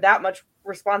 given that much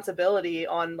responsibility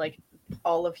on like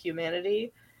all of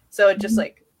humanity. So it just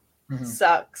like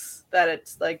sucks that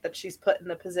it's like that she's put in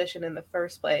the position in the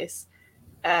first place.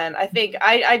 And I think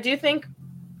I do think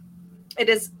it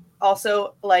is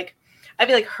also like, I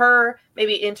feel like her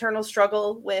maybe internal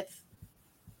struggle with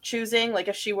choosing, like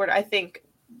if she were to, I think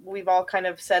we've all kind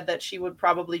of said that she would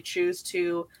probably choose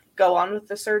to go on with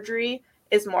the surgery,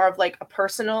 is more of like a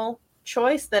personal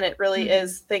choice than it really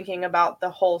is thinking about the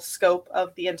whole scope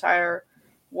of the entire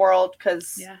world.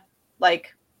 Because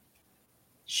like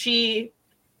she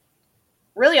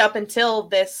really, up until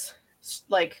this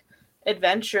like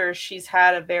adventure, she's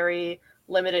had a very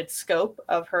limited scope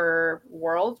of her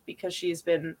world because she's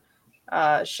been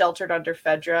sheltered under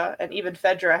Fedra, and even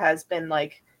Fedra has been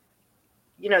like,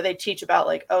 they teach about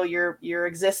like, oh, your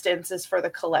existence is for the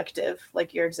collective,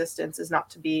 like your existence is not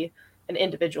to be an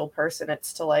individual person,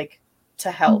 it's to like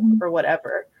to help or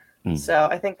whatever. So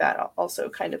I think that also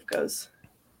kind of goes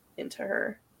into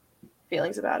her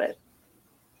feelings about it.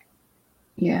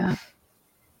 Yeah.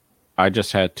 I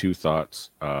just had two thoughts.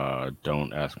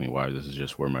 Don't ask me why. This is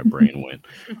just where my brain went.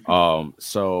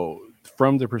 So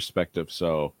from the perspective,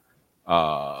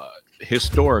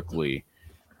 historically,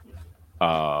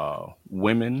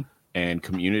 women and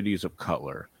communities of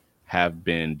color have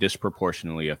been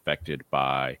disproportionately affected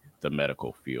by the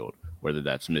medical field, whether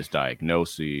that's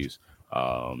misdiagnoses,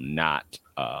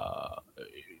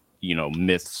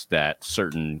 myths that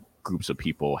certain groups of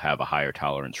people have a higher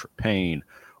tolerance for pain,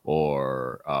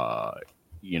 or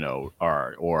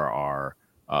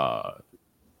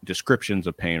descriptions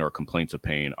of pain or complaints of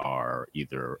pain are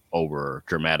either over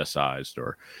dramatized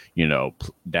or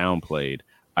downplayed.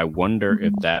 I wonder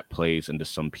if that plays into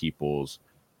some people's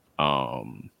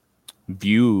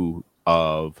view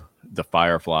of the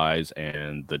Fireflies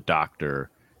and the Doctor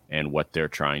and what they're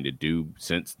trying to do,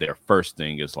 since their first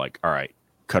thing is like, all right,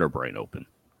 cut her brain open.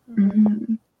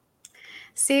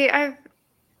 See,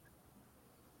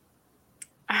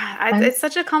 it's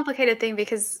such a complicated thing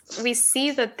because we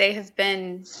see that they have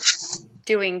been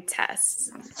doing tests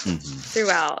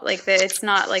throughout. Like it's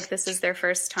not like this is their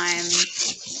first time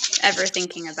ever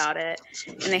thinking about it,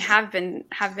 and they have been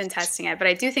testing it. But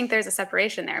I do think there's a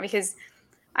separation there because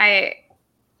I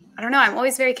don't know. I'm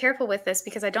always very careful with this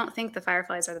because I don't think the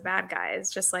Fireflies are the bad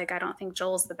guys. Just like I don't think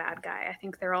Joel's the bad guy. I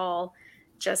think they're all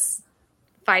just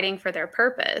fighting for their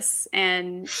purpose,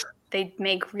 and they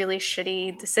make really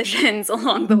shitty decisions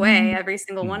along the way, every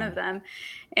single one of them.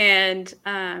 And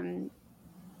I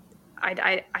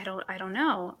don't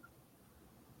know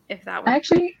if that would...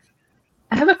 Actually,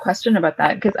 I have a question about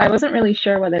that because I wasn't really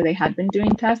sure whether they had been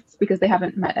doing tests because they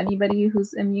haven't met anybody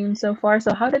who's immune so far.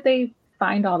 So how did they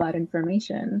find all that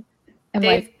information? And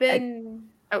they've been...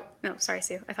 Oh, no, sorry,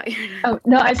 Sue. I thought you were... Oh,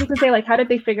 no, I was just going to say, like, how did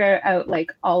they figure out,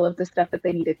 like, all of the stuff that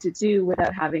they needed to do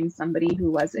without having somebody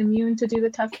who was immune to do the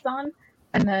tests on?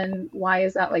 And then why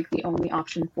is that, like, the only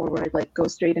option forward? Like, go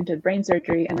straight into brain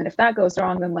surgery. And then if that goes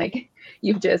wrong, then, like,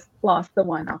 you've just lost the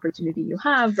one opportunity you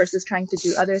have versus trying to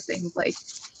do other things like,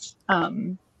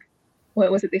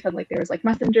 what was it they said? Like, there was, like,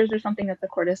 messengers or something that the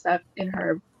cordyceps in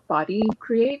her body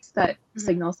creates that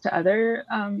signals to other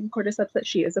cordyceps that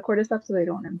she is a cordyceps so they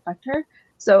don't infect her.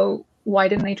 So why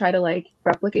didn't they try to like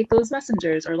replicate those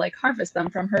messengers or like harvest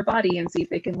them from her body and see if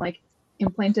they can like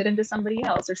implant it into somebody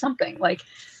else or something? Like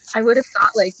I would have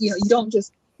thought like, you don't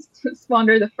just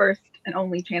squander the first and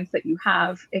only chance that you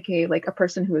have, aka like a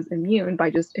person who is immune, by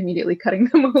just immediately cutting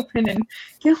them open and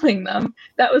killing them.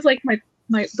 That was like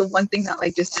the one thing that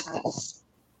like just didn't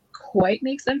quite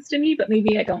make sense to me, but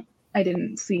maybe I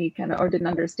didn't see kind of or didn't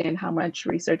understand how much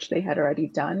research they had already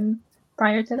done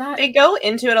prior to that. They go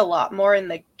into it a lot more in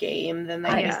the game than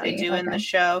they do in the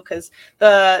show, because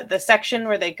the section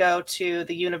where they go to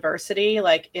the university,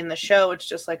 like in the show, it's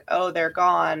just like, oh, they're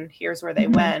gone. Here's where they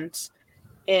went.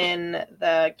 In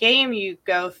the game, you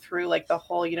go through like the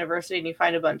whole university and you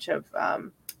find a bunch of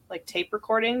like tape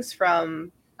recordings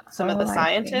from some of the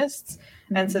scientists.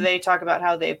 And so they talk about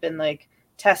how they've been like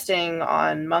testing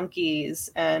on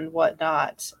monkeys and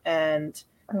whatnot. And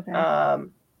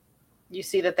you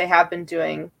see that they have been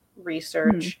doing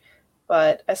research.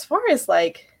 But as far as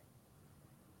like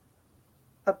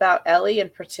about Ellie in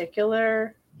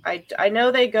particular, I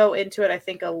know they go into it, I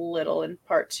think, a little in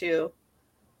part 2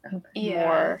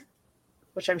 more,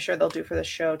 which I'm sure they'll do for the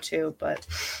show too. But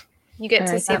you get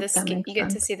to see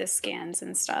to see the scans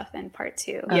and stuff in part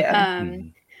 2.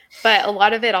 But a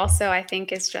lot of it also, I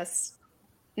think, is just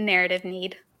narrative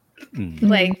need.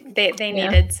 Like they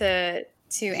needed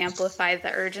to amplify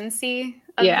the urgency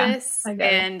of this. I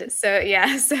get it. And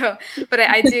so but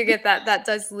I do get that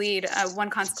does lead, one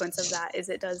consequence of that is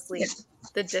it does leave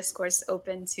the discourse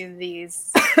open to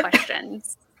these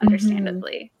questions,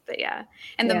 understandably. But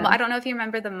and I don't know if you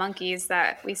remember the monkeys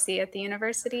that we see at the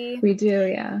university. We do,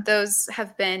 yeah. Those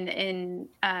have been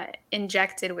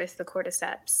injected with the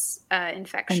cordyceps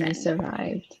infection. And they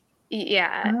survived.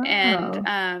 Yeah.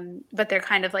 And but they're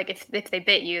kind of like, if they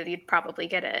bit you, you'd probably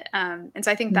get it. And so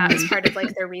I think that was part of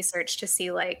like their research to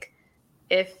see like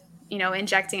if,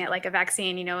 injecting it like a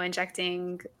vaccine,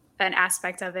 injecting an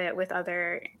aspect of it with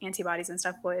other antibodies and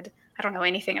stuff I don't know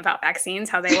anything about vaccines,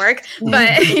 how they work,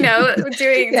 but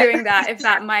doing that, if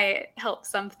that might help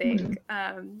something.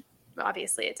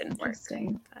 Obviously it didn't work.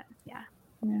 But yeah.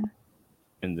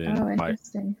 And then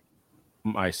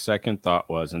my second thought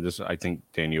was, and this, I think,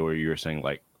 Daniel, you were saying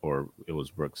like, or it was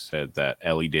Brooks said that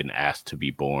Ellie didn't ask to be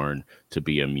born, to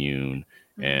be immune,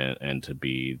 and to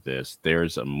be this.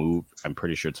 There's a move, I'm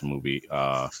pretty sure it's a movie.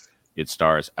 It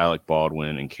stars Alec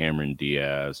Baldwin and Cameron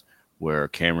Diaz, where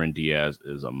Cameron Diaz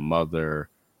is a mother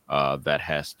that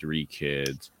has 3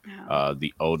 kids.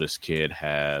 The oldest kid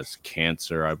has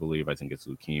cancer, I believe. I think it's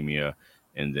leukemia.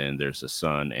 And then there's a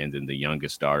son, and then the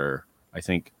youngest daughter,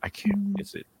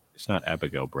 it's not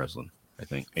Abigail Breslin, I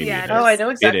think. Maybe I know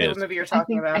exactly what movie you're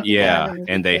talking about. Yeah,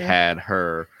 and they had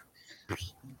her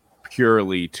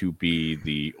purely to be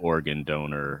the organ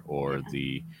donor or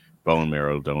the bone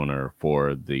marrow donor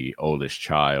for the oldest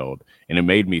child. And it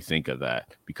made me think of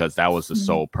that, because that was the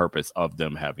sole purpose of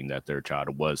them having that third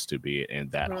child, was to be,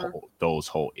 and that those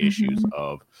whole issues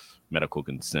of medical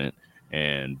consent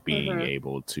and being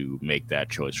able to make that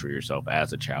choice for yourself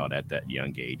as a child at that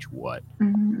young age, what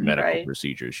medical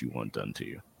procedures you want done to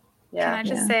you. Can I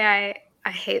just say I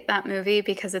hate that movie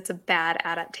because it's a bad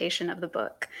adaptation of the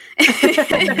book.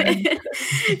 It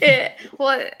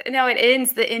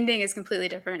ends, the ending is completely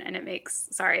different, and it makes,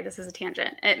 sorry, this is a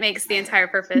tangent, it makes the entire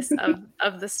purpose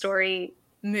of the story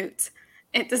moot.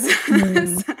 It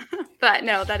does. But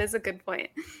no, that is a good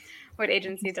point. What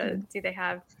agency do they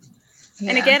have?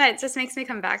 And again, it just makes me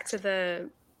come back to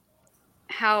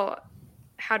how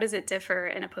does it differ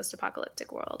in a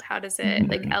post-apocalyptic world? How does it,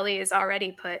 like, Ellie is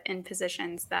already put in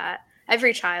positions that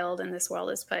every child in this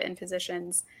world is put in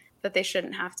positions that they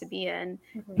shouldn't have to be in.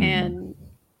 And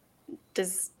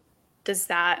does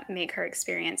that make her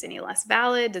experience any less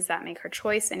valid? Does that make her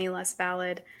choice any less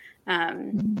valid?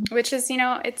 Which is,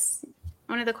 it's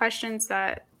one of the questions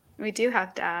that we do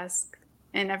have to ask.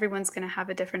 And everyone's going to have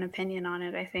a different opinion on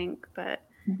it, I think. But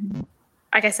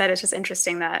like I said, it's just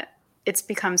interesting that it's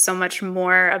become so much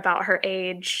more about her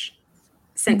age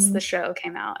since the show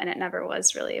came out. And it never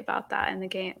was really about that in the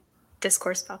game,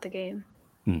 discourse about the game.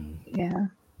 Yeah.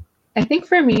 I think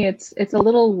for me, it's a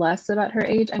little less about her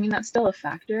age. I mean, that's still a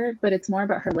factor, but it's more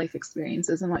about her life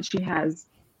experiences and what she has,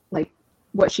 like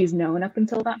what she's known up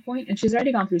until that point. And she's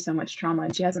already gone through so much trauma,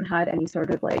 and she hasn't had any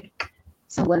sort of like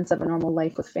semblance of a normal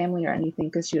life with family or anything,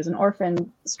 because she was an orphan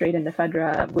straight into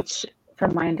Fedra, which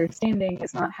from my understanding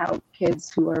is not how kids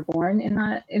who are born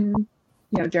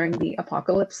during the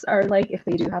apocalypse are like, if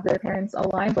they do have their parents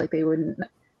alive. Like they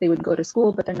would go to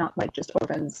school, but they're not like just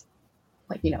orphans,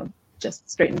 like, just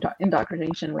straight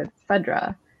indoctrination with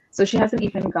Fedra. So she hasn't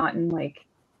even gotten like,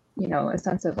 a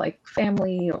sense of like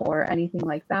family or anything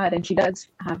like that. And she does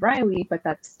have Riley, but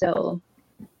that's still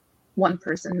one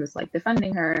person who's like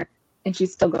defending her. And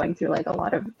she's still going through like a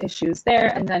lot of issues there.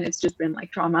 And then it's just been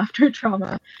like trauma after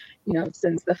trauma,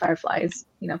 since the Fireflies,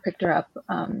 picked her up,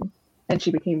 and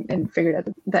she became and figured out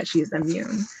that she's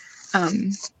immune.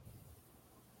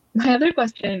 My other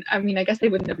question, I mean, I guess they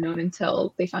wouldn't have known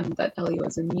until they found that Ellie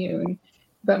was immune.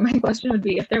 But my question would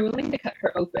be, if they're willing to cut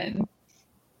her open,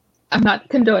 I'm not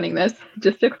condoning this,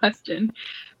 just a question.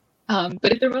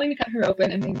 But if they're willing to cut her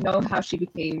open and they know how she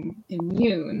became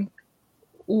immune,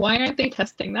 why aren't they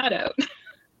testing that out?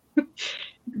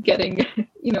 Getting,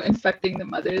 infecting the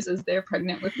mothers as they're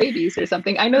pregnant with babies or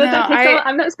something. I know that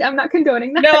takes I'm not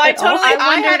condoning that. No, I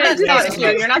had that thought too.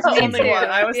 You're not the only one.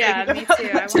 I was thinking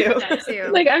about that too. That too.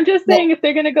 Like, I'm just saying, if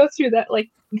they're going to go through that, like,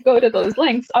 go to those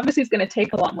lengths, obviously it's going to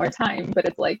take a lot more time, but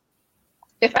it's like,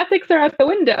 if ethics are out the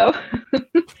window,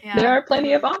 there are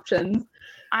plenty of options.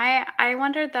 I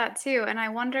wondered that too. And I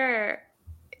wonder,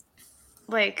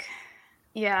 like,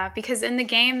 because in the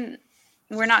game,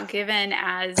 we're not given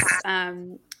as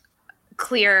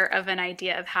clear of an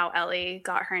idea of how Ellie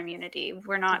got her immunity.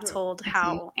 We're not told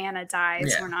how Anna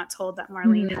dies. Yeah. We're not told that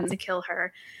Marlene had to kill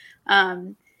her.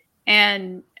 And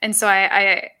so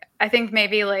I think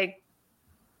maybe, like,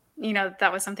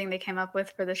 that was something they came up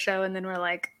with for the show. And then we're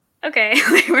like, okay,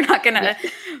 we're not gonna,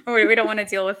 we don't want to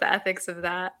deal with the ethics of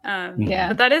that.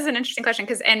 But that is an interesting question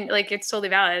and like it's totally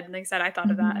valid. Like I said, I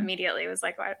thought of that immediately. It was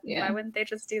like, why wouldn't they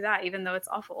just do that, even though it's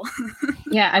awful?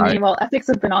 I mean, well, ethics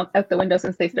have been out the window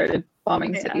since they started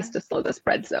bombing cities to slow the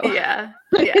spread. So yeah.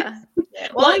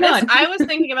 Well, I was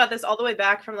thinking about this all the way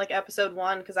back from like episode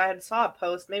 1 because I had saw a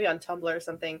post maybe on Tumblr or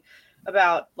something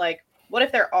about like what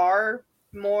if there are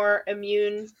more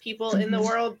immune people in the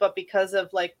world, but because of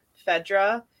like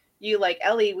Fedra, you like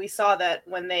Ellie, we saw that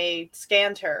when they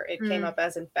scanned her, it came up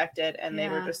as infected, and they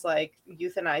were just like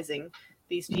euthanizing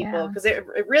these people because it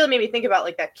really made me think about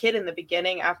like that kid in the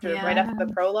beginning right after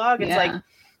the prologue. It's like,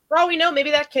 for all we know,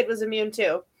 maybe that kid was immune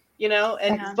too, you know,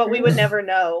 but we would never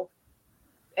know.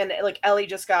 And like Ellie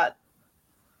just got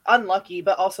unlucky,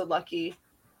 but also lucky,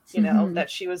 you know,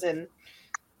 that she was in,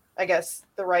 I guess,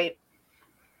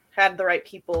 had the right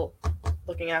people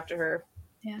looking after her.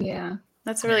 Yeah.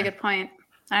 That's a really good point.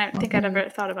 I don't think I'd ever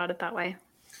thought about it that way.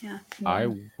 Yeah.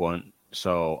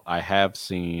 I have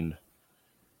seen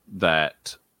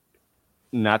that,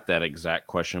 not that exact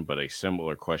question, but a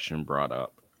similar question brought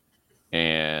up.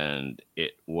 And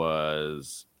it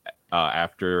was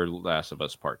after Last of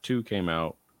Us Part 2 came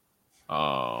out,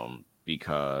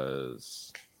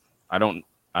 because I don't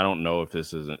know if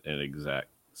this isn't an exact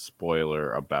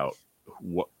spoiler about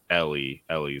what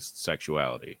Ellie's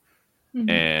sexuality.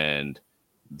 And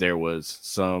there was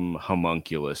some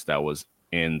homunculus that was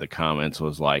in the comments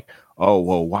was like, oh,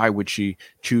 well, why would she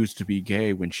choose to be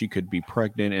gay when she could be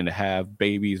pregnant and have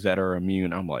babies that are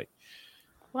immune? I'm like,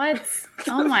 what?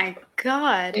 Oh my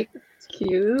God.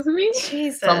 Excuse me?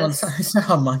 Jesus. Someone said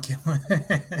homunculus.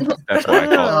 That's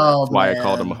why I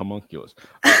called him a homunculus.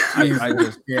 I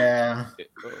just,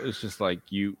 it's just like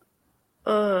you.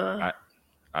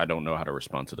 I don't know how to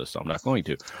respond to this, so I'm not going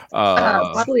to.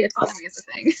 Bodily autonomy is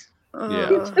a thing.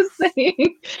 Just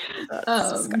saying.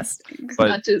 That's disgusting. But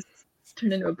not just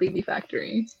turn into a baby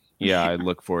factory. Yeah, I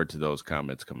look forward to those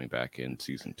comments coming back in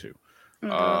season 2.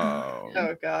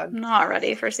 Oh God, not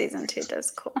ready for season 2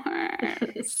 discourse.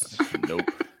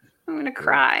 Nope. I'm gonna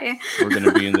cry. We're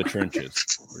gonna be in the trenches.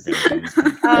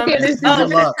 There's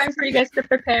time for you guys to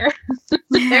prepare.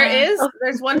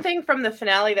 There's one thing from the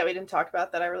finale that we didn't talk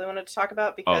about that I really wanted to talk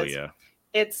about because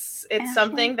it's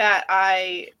something that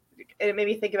it made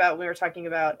me think about when we were talking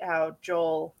about how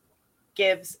Joel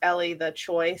gives Ellie the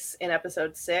choice in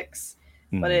episode 6.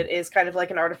 But it is kind of like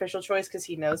an artificial choice because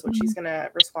he knows what she's going to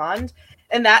respond.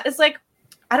 And that is like,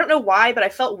 I don't know why, but I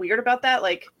felt weird about that.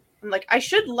 Like, I'm like, I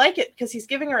should like it because he's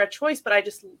giving her a choice, but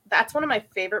that's one of my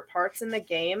favorite parts in the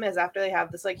game is after they have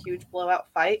this like huge blowout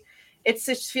fight. It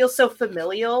just feels so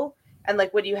familial. And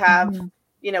like when you have,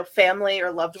 you know, family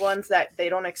or loved ones that they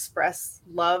don't express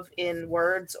love in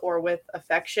words or with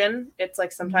affection. It's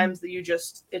like sometimes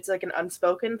it's like an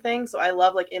unspoken thing. So I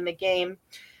love like in the game,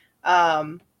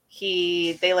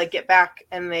 they like get back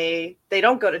and they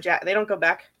don't go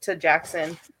back to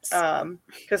Jackson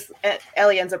because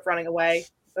Ellie ends up running away,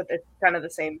 but it's kind of the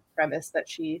same premise that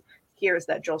she hears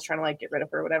that Joel's trying to like get rid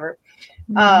of her or whatever.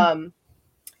 And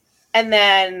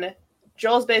then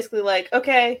Joel's basically like,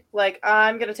 okay, like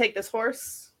I'm gonna take this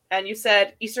horse, and you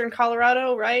said Eastern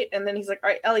Colorado, right? And then he's like, all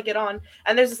right, Ellie, get on.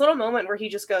 And there's this little moment where he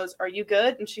just goes, are you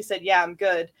good? And she said, yeah, I'm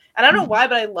good. And I don't know why,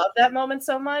 but I love that moment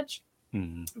so much.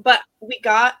 But we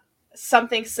got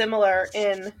something similar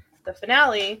in the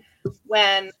finale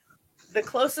when the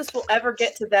closest we'll ever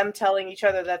get to them telling each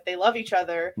other that they love each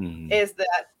other is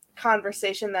that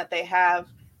conversation that they have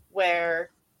where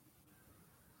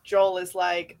Joel is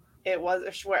like,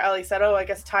 where Ellie said, oh, I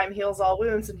guess time heals all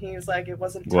wounds. And he was like, it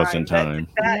wasn't time.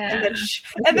 And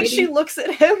then she looks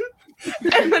at him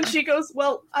and then she goes,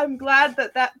 well, I'm glad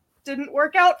that didn't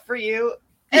work out for you.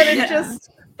 And it just,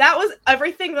 that was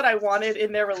everything that I wanted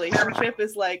in their relationship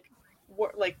is like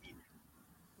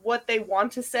what they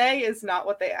want to say is not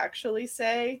what they actually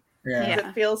say.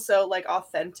 It feels so like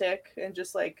authentic and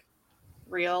just like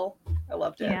real. I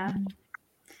loved it. Yeah.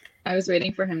 I was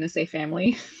waiting for him to say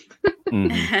family.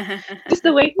 Just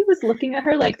the way he was looking at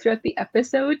her like throughout the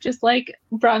episode just like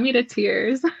brought me to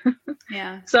tears.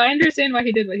 So I understand why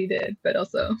he did what he did, but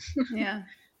also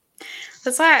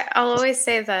that's why I'll always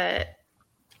say that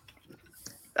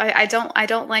I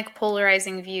don't like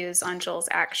polarizing views on Joel's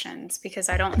actions because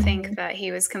I don't think that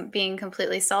he was being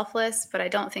completely selfless, but I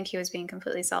don't think he was being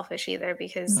completely selfish either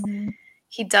because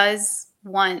he does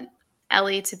want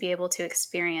Ellie to be able to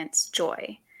experience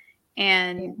joy,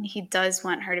 and he does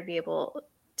want her to be able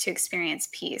to experience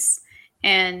peace.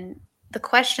 And the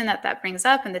question that brings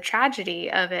up and the tragedy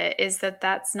of it is that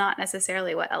that's not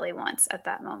necessarily what Ellie wants at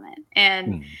that moment.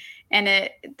 And And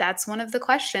that's one of the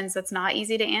questions that's not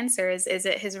easy to answer is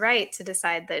it his right to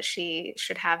decide that she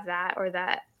should have that, or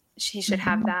that she should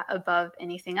have that above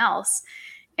anything else?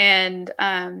 And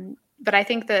but I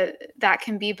think that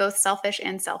can be both selfish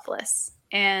and selfless.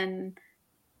 And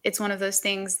it's one of those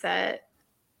things that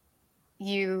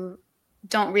you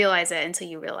don't realize it until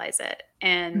you realize it.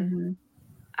 And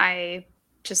I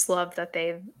just love that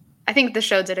I think the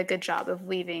show did a good job of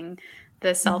weaving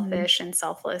the selfish and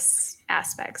selfless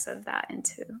aspects of that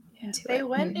into they it.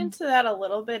 went into that a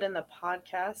little bit in the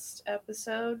podcast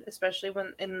episode, especially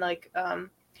when in like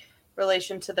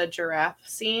relation to the giraffe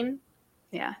scene.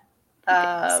 Yeah.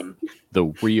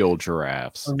 The real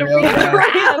giraffes. The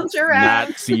real giraffe.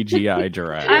 Not CGI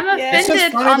giraffes. I'm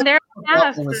offended on their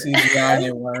behalf. It was CGI,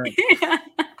 they weren't.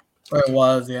 But it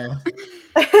was, yeah.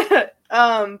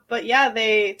 But yeah,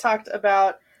 they talked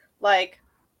about like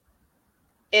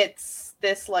it's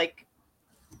this like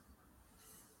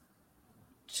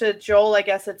to Joel, I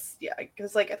guess it's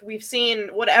because like we've seen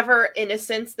whatever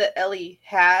innocence that Ellie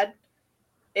had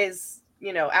is,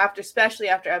 you know, especially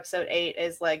after episode 8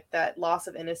 is like that loss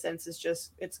of innocence is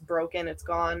just, it's broken, it's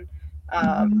gone.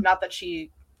 Not that she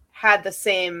had the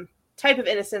same type of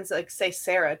innocence like say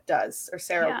Sarah does or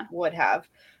Sarah would have.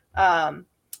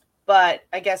 But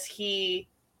I guess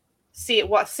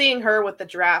seeing her with the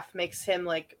giraffe makes him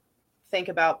like think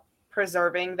about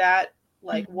preserving that,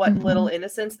 like what little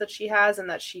innocence that she has, and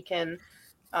that she can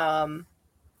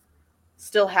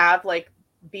still have like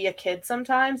be a kid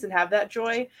sometimes and have that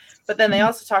joy. But then they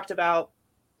also talked about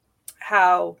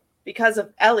how because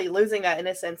of Ellie losing that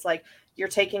innocence, like you're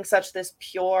taking such this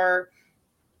pure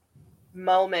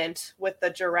moment with the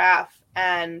giraffe,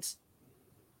 and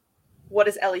what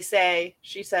does Ellie say?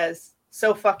 She says,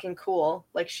 "So fucking cool."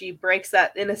 Like she breaks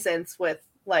that innocence with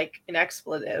like an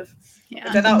expletive, which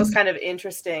I thought was kind of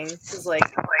interesting. Because like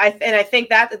I think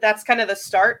that's kind of the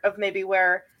start of maybe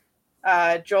where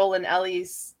Joel and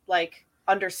Ellie's like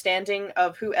understanding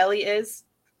of who Ellie is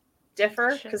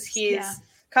differ, because he's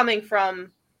coming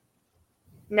from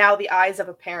now the eyes of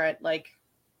a parent. Like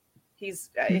he's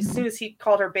as soon as he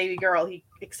called her baby girl, he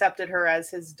accepted her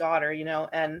as his daughter, you know,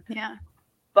 and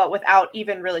but without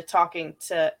even really talking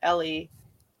to Ellie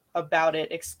about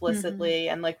it explicitly.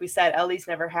 And like we said, Ellie's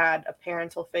never had a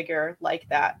parental figure like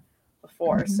that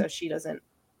before, so she just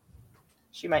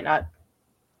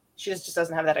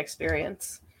doesn't have that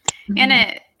experience. And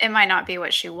it might not be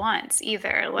what she wants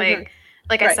either. Like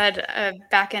I said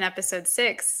back in episode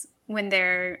 6, when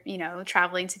they're, you know,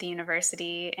 traveling to the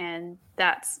university, and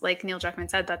that's like Neil Druckmann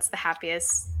said, that's the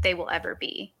happiest they will ever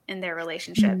be in their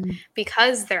relationship,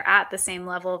 because they're at the same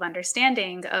level of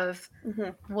understanding of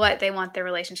what they want their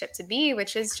relationship to be,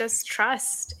 which is just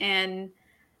trust and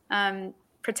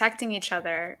protecting each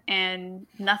other, and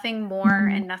nothing more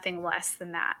and nothing less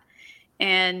than that.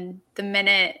 And the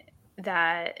minute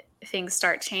that things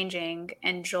start changing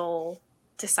and Joel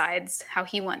decides how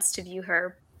he wants to view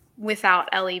her without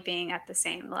Ellie being at the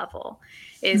same level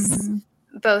is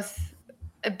both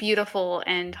a beautiful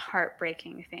and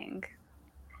heartbreaking thing.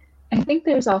 I think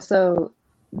there's also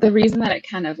the reason that it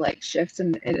kind of like shifts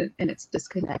and it's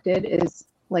disconnected is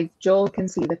like Joel can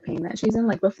see the pain that she's in.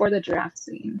 Like before the giraffe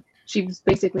scene, she was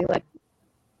basically like,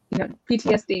 you know,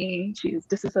 PTSD, she's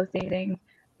disassociating,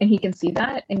 and he can see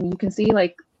that, and you can see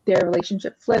like their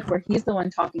relationship flip where he's the one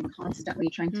talking constantly,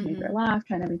 trying to make her laugh,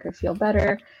 trying to make her feel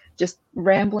better, just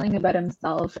rambling about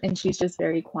himself, and she's just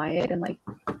very quiet, and like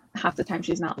half the time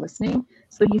she's not listening.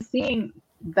 So he's seeing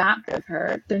that of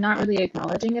her. They're not really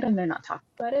acknowledging it, and they're not talking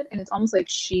about it, and it's almost like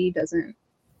she doesn't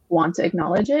want to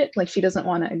acknowledge it. Like she doesn't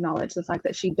want to acknowledge the fact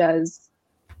that she does,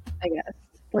 I guess,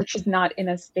 like she's not in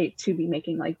a state to be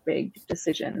making like big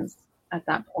decisions at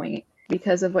that point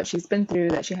because of what she's been through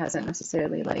that she hasn't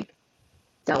necessarily like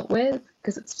dealt with,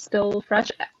 because it's still fresh.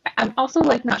 I'm also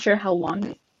like not sure how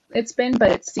long it's been,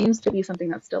 but it seems to be something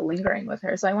that's still lingering with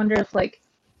her. So I wonder if like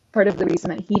part of the reason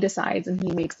that he decides and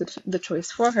he makes the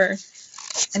choice for her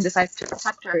and decides to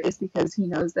protect her is because he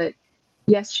knows that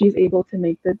yes, she's able to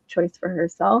make the choice for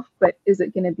herself, but is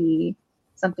it going to be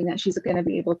something that she's going to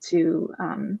be able to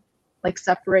like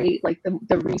separate like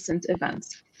the recent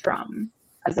events from,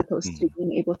 as opposed to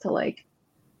being able to like,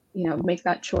 you know, make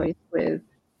that choice with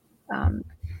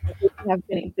have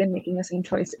been making the same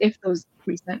choice if those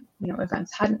recent, you know,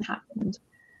 events hadn't happened.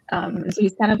 And so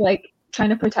he's kind of like trying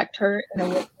to protect her in a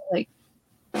way like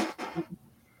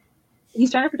he's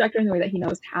trying to protect her in the way that he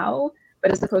knows how,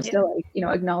 but as opposed to like, you know,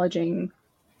 acknowledging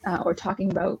or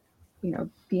talking about, you know,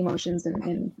 the emotions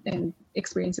and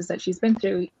experiences that she's been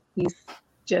through, he's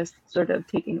just sort of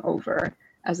taking over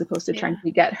as opposed to trying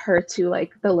to get her to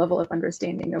like the level of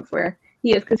understanding of where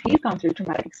He is, because he's gone through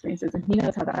traumatic experiences and he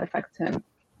knows how that affects him,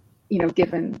 you know,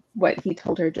 given what he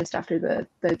told her just after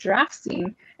the giraffe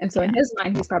scene. And so in his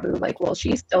mind, he's probably like, well,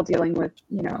 she's still dealing with,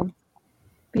 you know,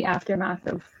 the aftermath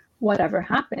of whatever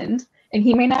happened. And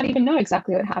he may not even know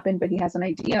exactly what happened, but he has an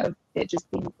idea of it just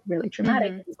being really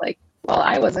traumatic. He's like, well,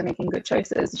 I wasn't making good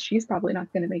choices. She's probably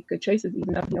not going to make good choices,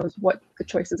 even though he knows what the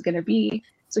choice is going to be.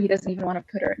 So he doesn't even want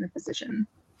to put her in a position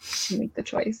to make the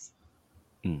choice.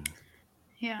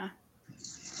 Yeah.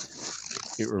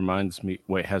 It reminds me.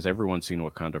 Wait, has everyone seen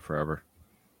Wakanda Forever?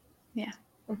 Yeah.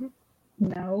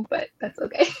 No, but that's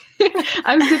okay.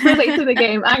 I'm super late to the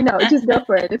game. I know. Just go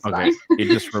for it. It's fine. It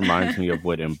just reminds me of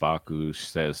what M'Baku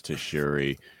says to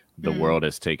Shuri. The world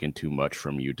has taken too much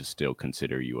from you to still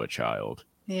consider you a child.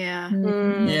 Yeah.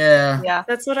 Yeah.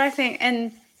 That's what I think.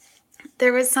 And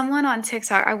there was someone on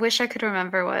TikTok, I wish I could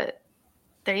remember what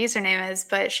their username is,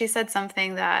 but she said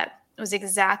something that was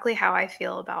exactly how I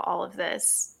feel about all of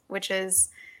this, which is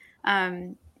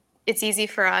it's easy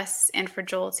for us and for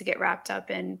Joel to get wrapped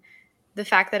up in the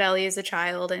fact that Ellie is a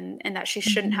child and that she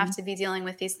shouldn't have to be dealing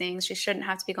with these things. She shouldn't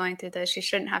have to be going through this. She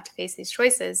shouldn't have to face these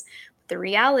choices. But the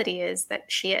reality is that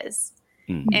she is.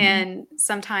 And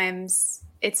sometimes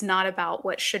it's not about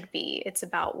what should be. It's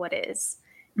about what is.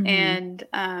 And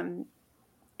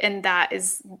that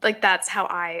is like, that's how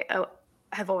I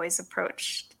have always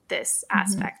approached this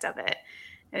aspect of it.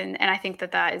 And I think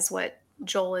that is what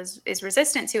Joel is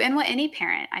resistant to, and what any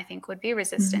parent I think would be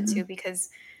resistant to, because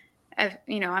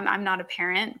you know, I'm not a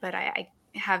parent, but I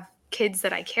have kids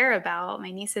that I care about,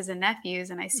 my nieces and nephews,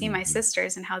 and I see my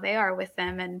sisters and how they are with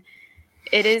them. And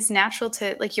it is natural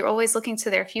to, like, you're always looking to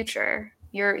their future.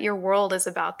 Your world is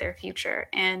about their future.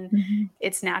 And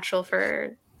it's natural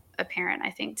for a parent,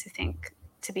 I think,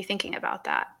 to be thinking about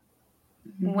that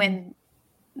when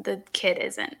the kid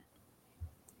isn't.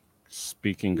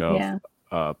 Speaking of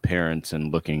parents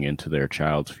and looking into their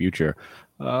child's future,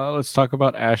 let's talk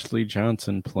about Ashley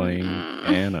Johnson playing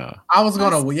Anna. I was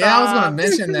gonna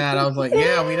mention that. I was like,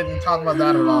 we didn't talk about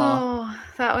that at all. Oh,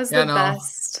 that was the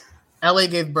best. Ellie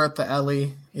gave birth to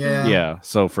Ellie. Yeah.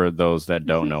 So for those that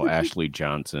don't know, Ashley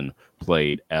Johnson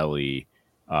played Ellie,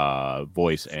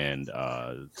 voice and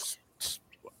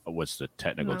what's the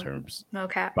technical terms?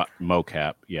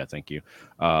 Mocap. Yeah, thank you.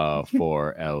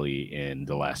 For Ellie in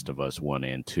The Last of Us 1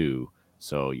 and 2.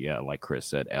 So yeah, like Chris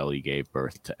said, Ellie gave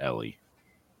birth to Ellie.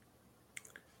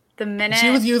 The minute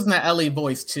she was using the Ellie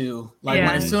voice too. Like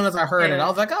as soon as I heard it, I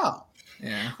was like, oh.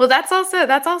 Yeah. Well, that's also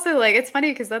like, it's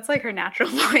funny because that's like her natural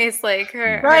voice, like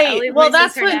her right. Her Ellie well, voice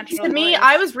that's is her what natural to me. voice.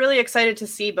 I was really excited to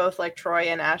see both like Troy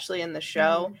and Ashley in the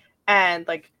show, and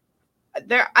like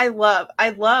I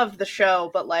love the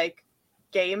show, but like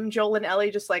game Joel and Ellie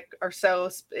just like are so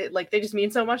like they just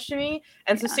mean so much to me.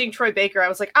 And so seeing Troy Baker, I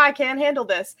was like, I can't handle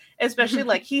this, especially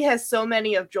like he has so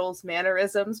many of Joel's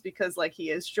mannerisms because like he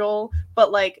is Joel,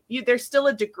 but like there's still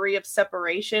a degree of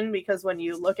separation because when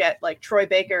you look at like Troy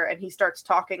Baker and he starts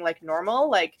talking like normal,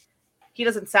 like he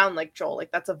doesn't sound like Joel.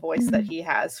 Like that's a voice that he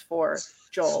has for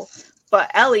Joel.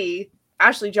 But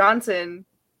Ashley Johnson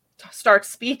starts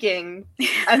speaking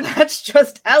and that's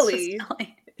just Ellie.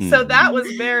 So that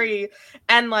was very,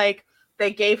 and like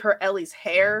they gave her Ellie's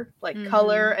hair, like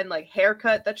color and like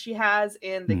haircut that she has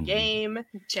in the game,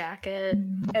 jacket,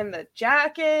 and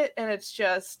it's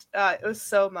just it was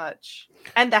so much.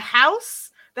 And the house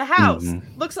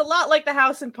looks a lot like the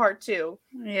house in part 2.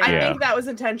 I think that was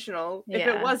intentional. If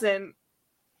it wasn't,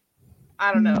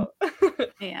 I don't know.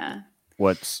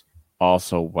 What's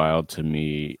also wild to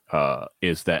me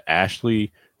is that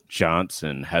Ashley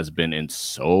Johnson has been in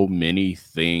so many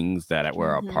things that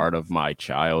were a part of my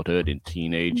childhood and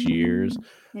teenage years.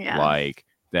 Like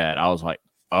that I was like,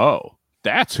 oh,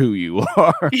 that's who you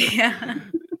are.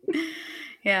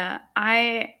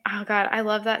 I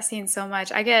love that scene so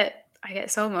much. I get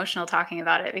so emotional talking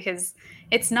about it because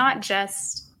it's not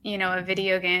just, you know, a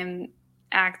video game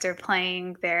actor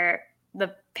playing the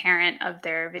parent of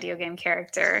their video game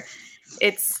character.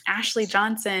 It's Ashley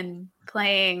Johnson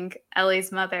playing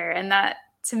Ellie's mother. And that,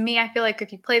 to me, I feel like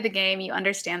if you play the game, you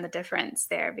understand the difference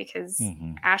there because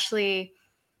Ashley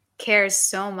cares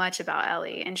so much about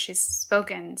Ellie and she's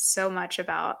spoken so much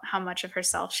about how much of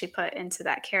herself she put into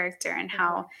that character and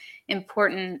how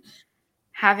important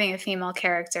having a female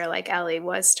character like Ellie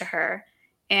was to her.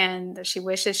 And she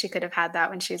wishes she could have had that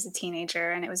when she was a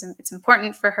teenager. And it's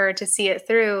important for her to see it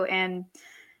through. And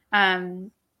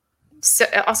so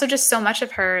also just so much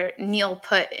of her Neil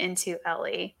put into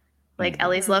Ellie. Like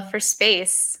Ellie's love for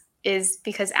space is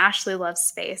because Ashley loves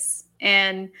space.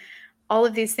 And all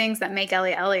of these things that make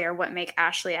Ellie Ellie are what make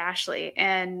Ashley Ashley.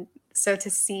 And so to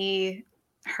see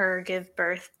her give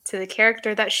birth to the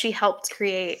character that she helped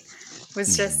create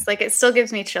was just like, it still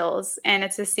gives me chills. And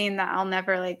it's a scene that I'll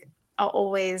never like,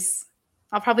 I'll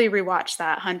probably rewatch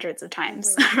that hundreds of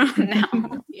times now.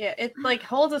 Yeah, it like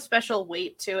holds a special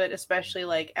weight to it, especially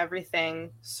like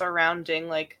everything surrounding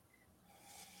like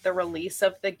the release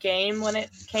of the game when it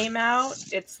came out.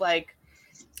 It's like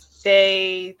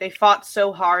they fought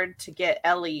so hard to get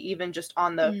Ellie even just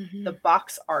on the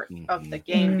box art of the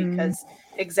game because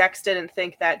execs didn't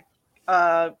think that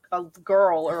a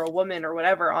girl or a woman or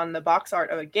whatever on the box art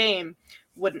of a game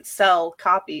wouldn't sell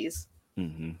copies.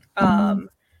 And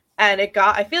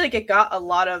I feel like it got a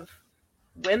lot of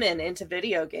women into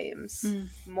video games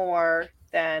more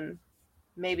than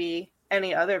maybe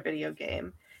any other video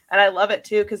game. And I love it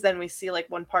too, because then we see like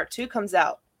when part 2 comes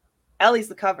out, Ellie's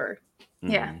the cover.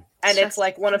 Yeah. And it's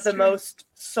like one of the most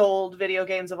sold video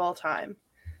games of all time.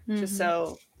 Just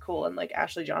so cool. And like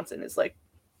Ashley Johnson is like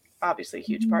obviously a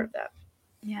huge part of that.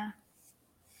 Yeah.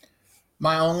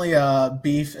 My only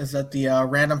beef is that the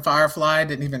random Firefly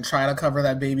didn't even try to cover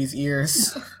that baby's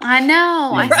ears. I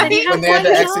know. I said you when have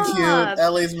they had one to job. execute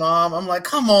Ellie's mom. I'm like,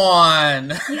 come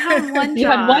on. You have one job. You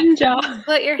had one job.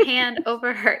 Put your hand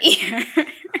over her ear.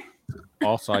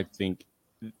 Also, I think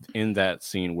in that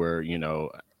scene where, you know,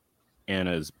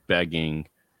 Anna's begging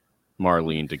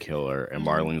Marlene to kill her, and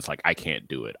Marlene's like, I can't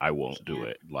do it. I won't do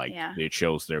it. Like, it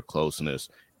shows their closeness.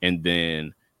 And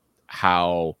then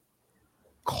how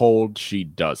cold she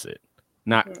does it.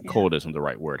 Not cold isn't the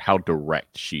right word. How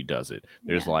direct she does it.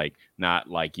 There's like, not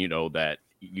like, you know, that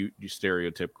you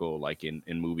stereotypical, like in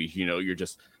movies, you know, you're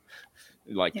just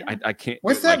like, I can't.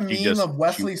 What's like, that meme of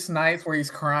Wesley Snipes where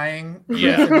he's crying?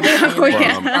 Yeah. New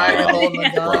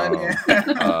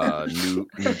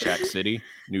Jack City.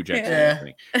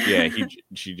 City. Yeah,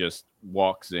 she just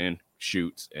walks in,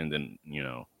 shoots, and then, you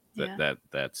know,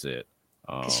 that's it.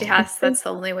 That's the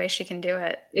only way she can do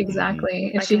it.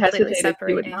 Exactly. If she hesitated,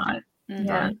 she would not.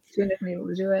 Yeah, she wouldn't have been able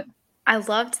to do it. I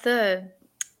loved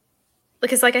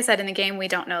because like I said, in the game, we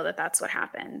don't know that that's what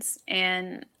happens.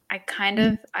 And I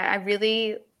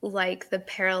really like the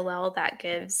parallel that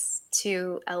gives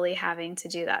to Ellie having to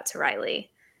do that to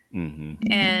Riley.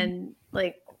 And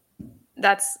like,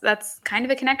 that's kind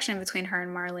of a connection between her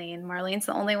and Marlene. Marlene's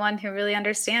the only one who really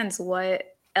understands what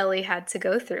Ellie had to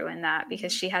go through in that,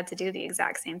 because she had to do the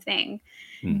exact same thing.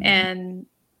 And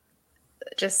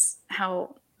just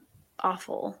how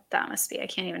awful that must be. I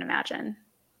can't even imagine.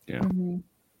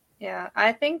 Yeah,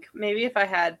 I think maybe if I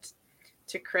had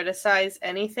to criticize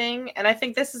anything, and I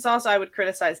think this is also, I would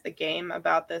criticize the game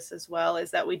about this as well, is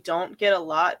that we don't get a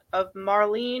lot of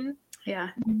Marlene. Yeah.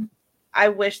 I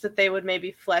wish that they would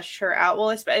maybe flesh her out.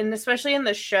 Well, and especially in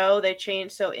the show, they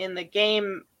changed. So in the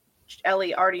game,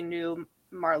 Ellie already knew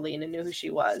Marlene and knew who she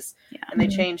was. Yeah. And they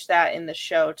changed that in the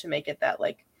show to make it that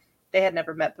like they had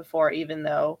never met before, even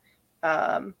though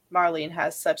Marlene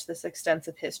has such this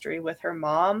extensive history with her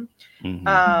mom. And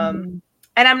I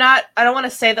don't want to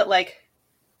say that like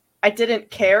I didn't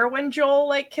care when Joel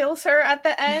like kills her at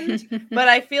the end, but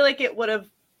I feel like it would have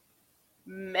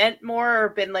meant more or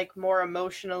been like more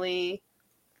emotionally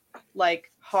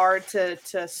like hard to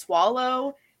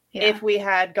swallow if we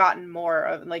had gotten more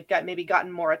of like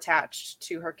gotten more attached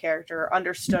to her character, or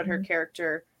understood her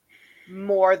character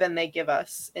more than they give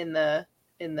us in the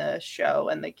show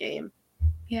and the game.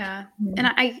 Yeah. And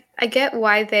I get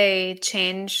why they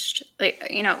changed, like,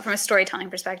 you know, from a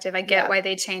storytelling perspective, I get why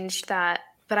they changed that.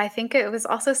 But I think it was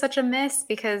also such a miss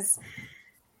because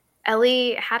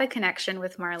Ellie had a connection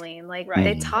with Marlene. Like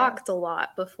they talked a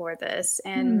lot before this,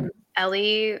 and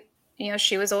Ellie, you know,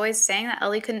 she was always saying that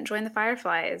Ellie couldn't join the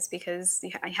Fireflies because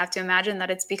I have to imagine that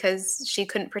it's because she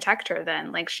couldn't protect her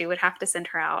then. Like she would have to send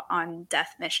her out on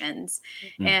death missions.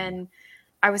 And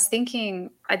I was thinking,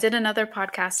 I did another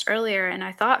podcast earlier, and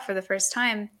I thought for the first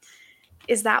time,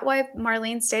 is that why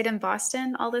Marlene stayed in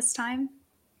Boston all this time?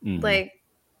 Like,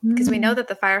 because we know that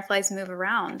the Fireflies move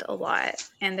around a lot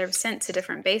and they're sent to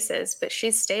different bases, but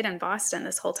she's stayed in Boston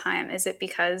this whole time. Is it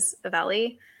because of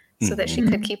Ellie, so that she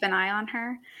could keep an eye on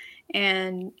her?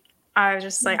 And I was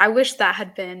just like, I wish that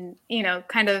had been, you know,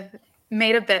 kind of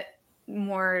made a bit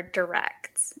more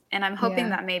direct. And I'm hoping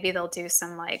that maybe they'll do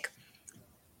some like,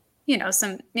 you know,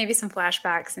 maybe some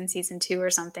flashbacks in season 2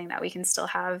 or something that we can still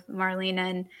have Marlene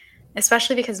in,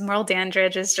 especially because Merle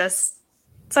Dandridge is just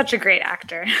such a great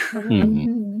actor.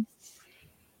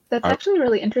 That's actually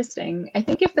really interesting. I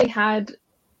think if they had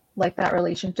like that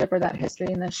relationship or that history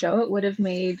in the show, it would have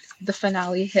made the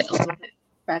finale hit a little bit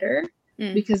better,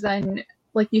 because then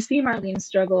like you see Marlene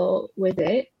struggle with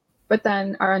it, but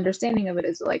then our understanding of it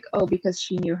is like, oh, because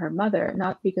she knew her mother,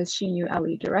 not because she knew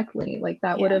Ellie directly. Like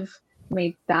that would have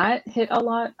made that hit a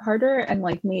lot harder, and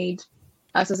like made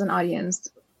us as an audience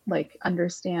like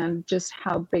understand just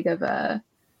how big of a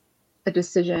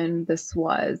decision this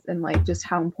was, and like just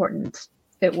how important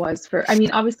it was for, I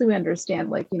mean, obviously we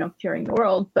understand like, you know, curing the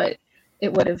world, but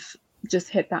it would have just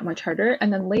hit that much harder.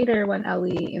 And then later when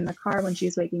Ellie in the car, when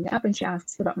she's waking up and she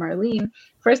asks about Marlene,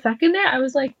 for a second there I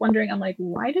was like wondering, I'm like,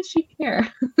 why does she care?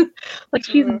 Like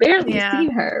she's barely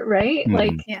seen her, right?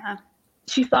 Like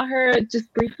she saw her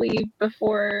just briefly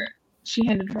before she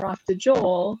handed her off to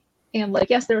Joel, and like,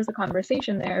 yes, there was a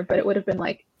conversation there, but it would have been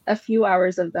like a few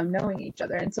hours of them knowing each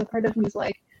other. And so part of me's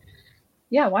like,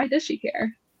 yeah, why does she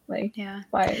care? Like,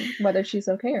 why, whether she's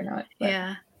okay or not.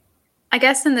 But. I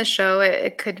guess in the show,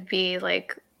 it could be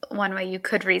like, one way you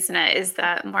could reason it is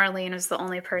that Marlene was the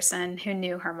only person who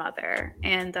knew her mother,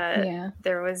 and that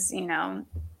there was, you know,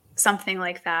 something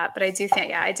like that. But I do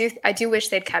think, I do wish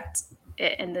they'd kept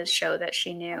it in the show that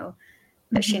she knew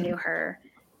she knew her,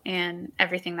 and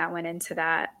everything that went into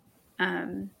that.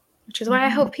 Which is why I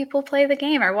hope people play the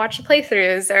game or watch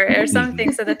playthroughs or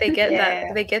something, so that they get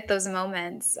that they get those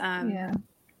moments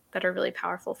that are really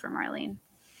powerful for Marlene.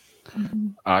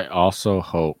 I also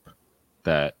hope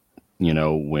that, you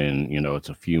know, when, you know, it's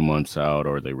a few months out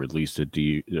or they release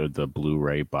the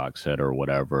Blu-ray box set or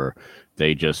whatever,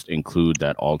 they just include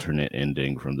that alternate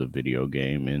ending from the video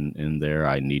game in there.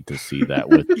 I need to see that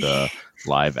with the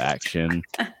live action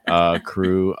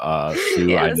crew.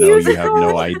 Sue, I know you have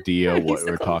no idea what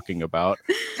we're talking about.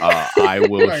 I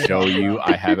will show you.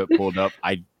 I have it pulled up.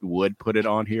 I would put it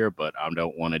on here, but I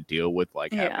don't want to deal with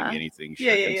like having anything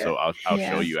stricken. So I'll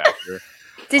show you after.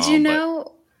 Did you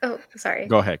know? Oh, sorry.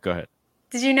 Go ahead.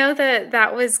 Did you know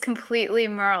that was completely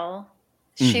Merle?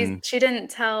 She didn't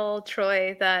tell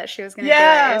Troy that she was going to do it.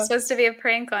 It was supposed to be a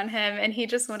prank on him, and he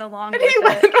just went along with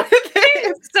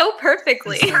it. So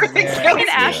perfectly. I mean,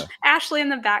 Ashley in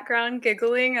the background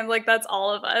giggling, and like that's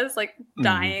all of us like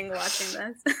dying watching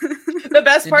this. The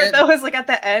best part though is like at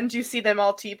the end you see them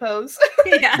all T-pose.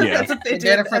 That's what they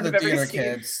did it for the theater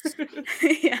kids.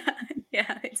 Yeah,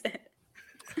 they did.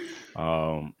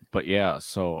 But yeah,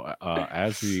 so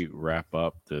as we wrap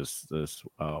up this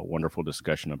wonderful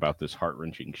discussion about this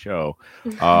heart-wrenching show,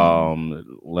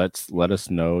 let us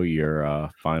know your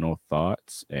final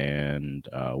thoughts and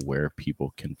where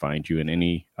people can find you and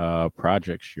any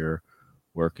projects you're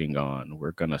working on.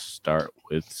 We're gonna start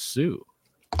with Sue.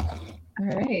 All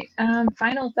right.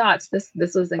 Final thoughts.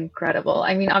 This was incredible.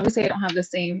 I mean, obviously I don't have the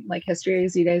same like history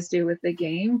as you guys do with the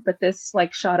game, but this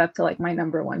like shot up to like my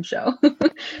 #1 show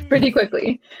pretty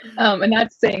quickly. And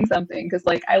that's saying something, because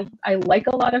like I like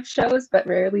a lot of shows, but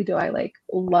rarely do I like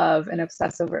love and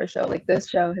obsess over a show. Like this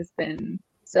show has been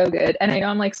so good. And I know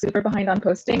I'm like super behind on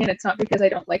posting, and it's not because I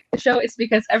don't like the show, it's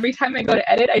because every time I go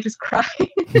to edit I just cry.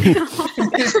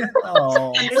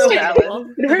 Oh, so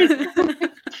valid. It hurts.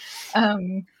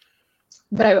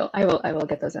 But I will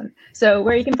get those in. So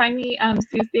where you can find me,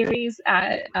 Sue's Theories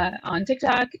on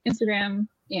TikTok, Instagram,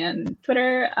 and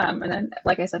Twitter. And then,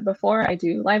 like I said before, I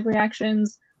do live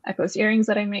reactions. I post earrings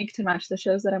that I make to match the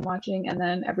shows that I'm watching, and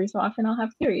then every so often I'll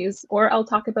have theories, or I'll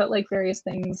talk about like various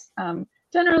things,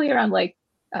 generally around like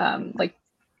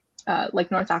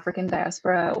North African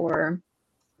diaspora or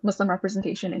Muslim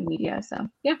representation in media. So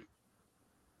yeah.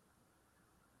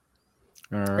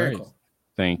 All right. Cool.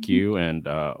 Thank you. And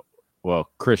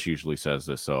well, Chris usually says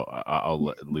this, so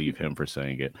I'll leave him for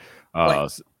saying it.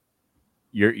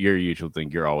 Your usual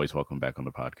thing. You're always welcome back on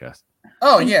the podcast.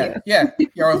 Oh yeah.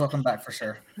 You're always welcome back for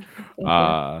sure.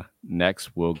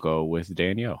 Next, we'll go with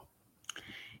Danielle.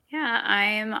 Yeah,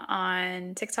 I'm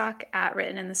on TikTok at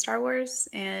Written in the Star Wars,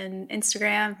 and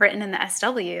Instagram Written in the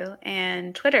SW,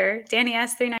 and Twitter Danny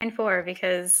S394,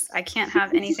 because I can't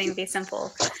have anything be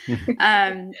simple.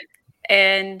 And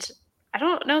I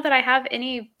don't know that I have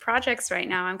any projects right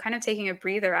now. I'm kind of taking a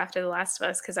breather after The Last of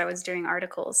Us because I was doing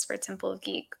articles for Temple of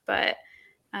Geek, but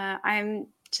I'm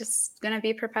just going to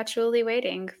be perpetually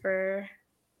waiting for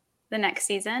the next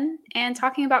season and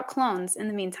talking about clones in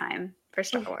the meantime for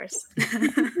Star Wars.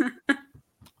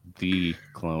 The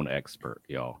clone expert,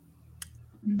 y'all.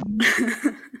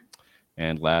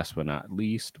 And last but not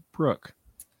least, Brooke.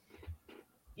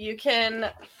 You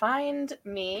can find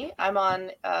me. I'm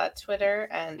on Twitter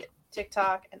and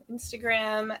TikTok and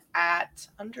Instagram at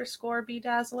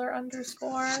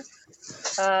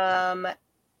 _bedazzler_.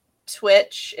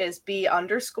 Twitch is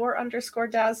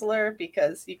 __dazzler,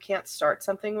 because you can't start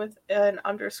something with an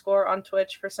underscore on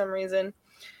Twitch for some reason.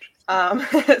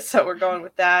 So we're going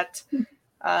with that.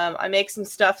 I make some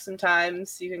stuff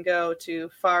sometimes. You can go to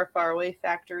Far Far Away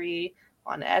Factory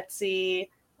on Etsy.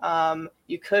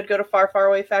 You could go to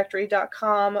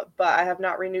farfarawayfactory.com, but I have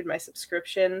not renewed my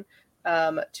subscription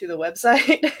to the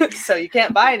website, so you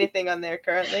can't buy anything on there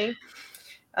currently.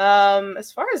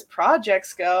 As far as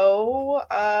projects go,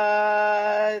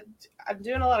 I'm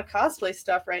doing a lot of cosplay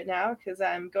stuff right now because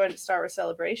I'm going to Star Wars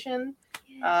Celebration.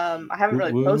 I haven't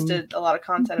really posted a lot of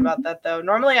content about that though.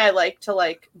 Normally I like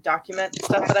to document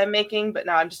stuff that I'm making, but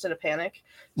now I'm just in a panic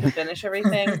to finish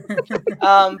everything.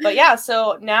 But yeah,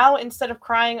 so now instead of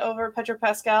crying over Pedro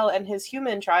Pascal and his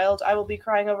human child, I will be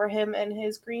crying over him and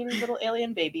his green little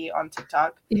alien baby on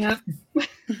TikTok. Yeah.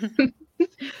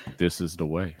 This is the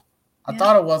way. I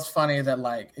thought it was funny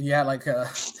that you had a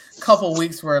couple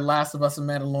weeks where Last of Us and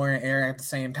Mandalorian airing at the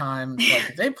same time. It's like,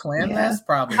 did they plan this?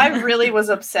 Probably. I really was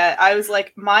upset. I was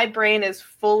like, my brain is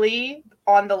fully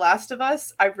on The Last of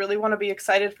Us. I really want to be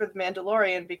excited for The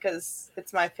Mandalorian because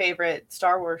it's my favorite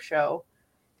Star Wars show.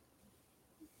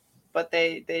 But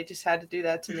they just had to do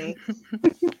that to me.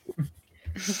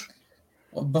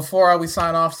 Well, before we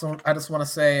sign off, so I just want to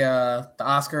say the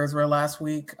Oscars were last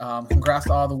week. Congrats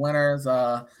to all the winners.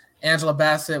 Angela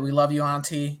Bassett, we love you,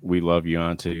 Auntie. We love you,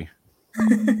 Auntie.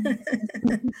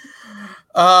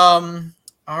 All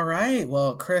right.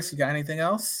 Well, Chris, you got anything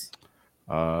else?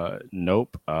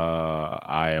 Nope.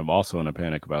 I am also in a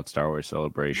panic about Star Wars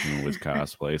Celebration with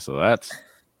cosplay, so that's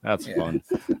fun.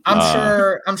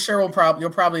 I'm sure we'll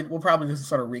probably just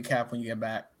sort of recap when you get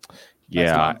back.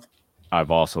 Yeah. I've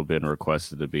also been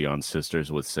requested to be on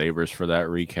Sisters with Sabers for that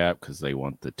recap because they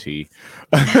want the tea.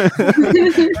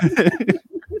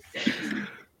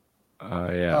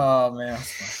 Yeah. Oh man.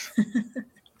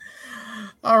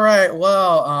 All right.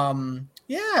 Well,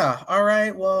 yeah. All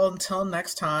right. Well, until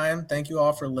next time, thank you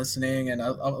all for listening. And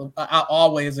I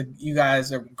always, you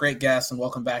guys are great guests and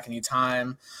welcome back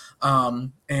anytime.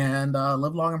 And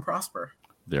live long and prosper.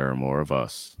 There are more of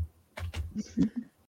us.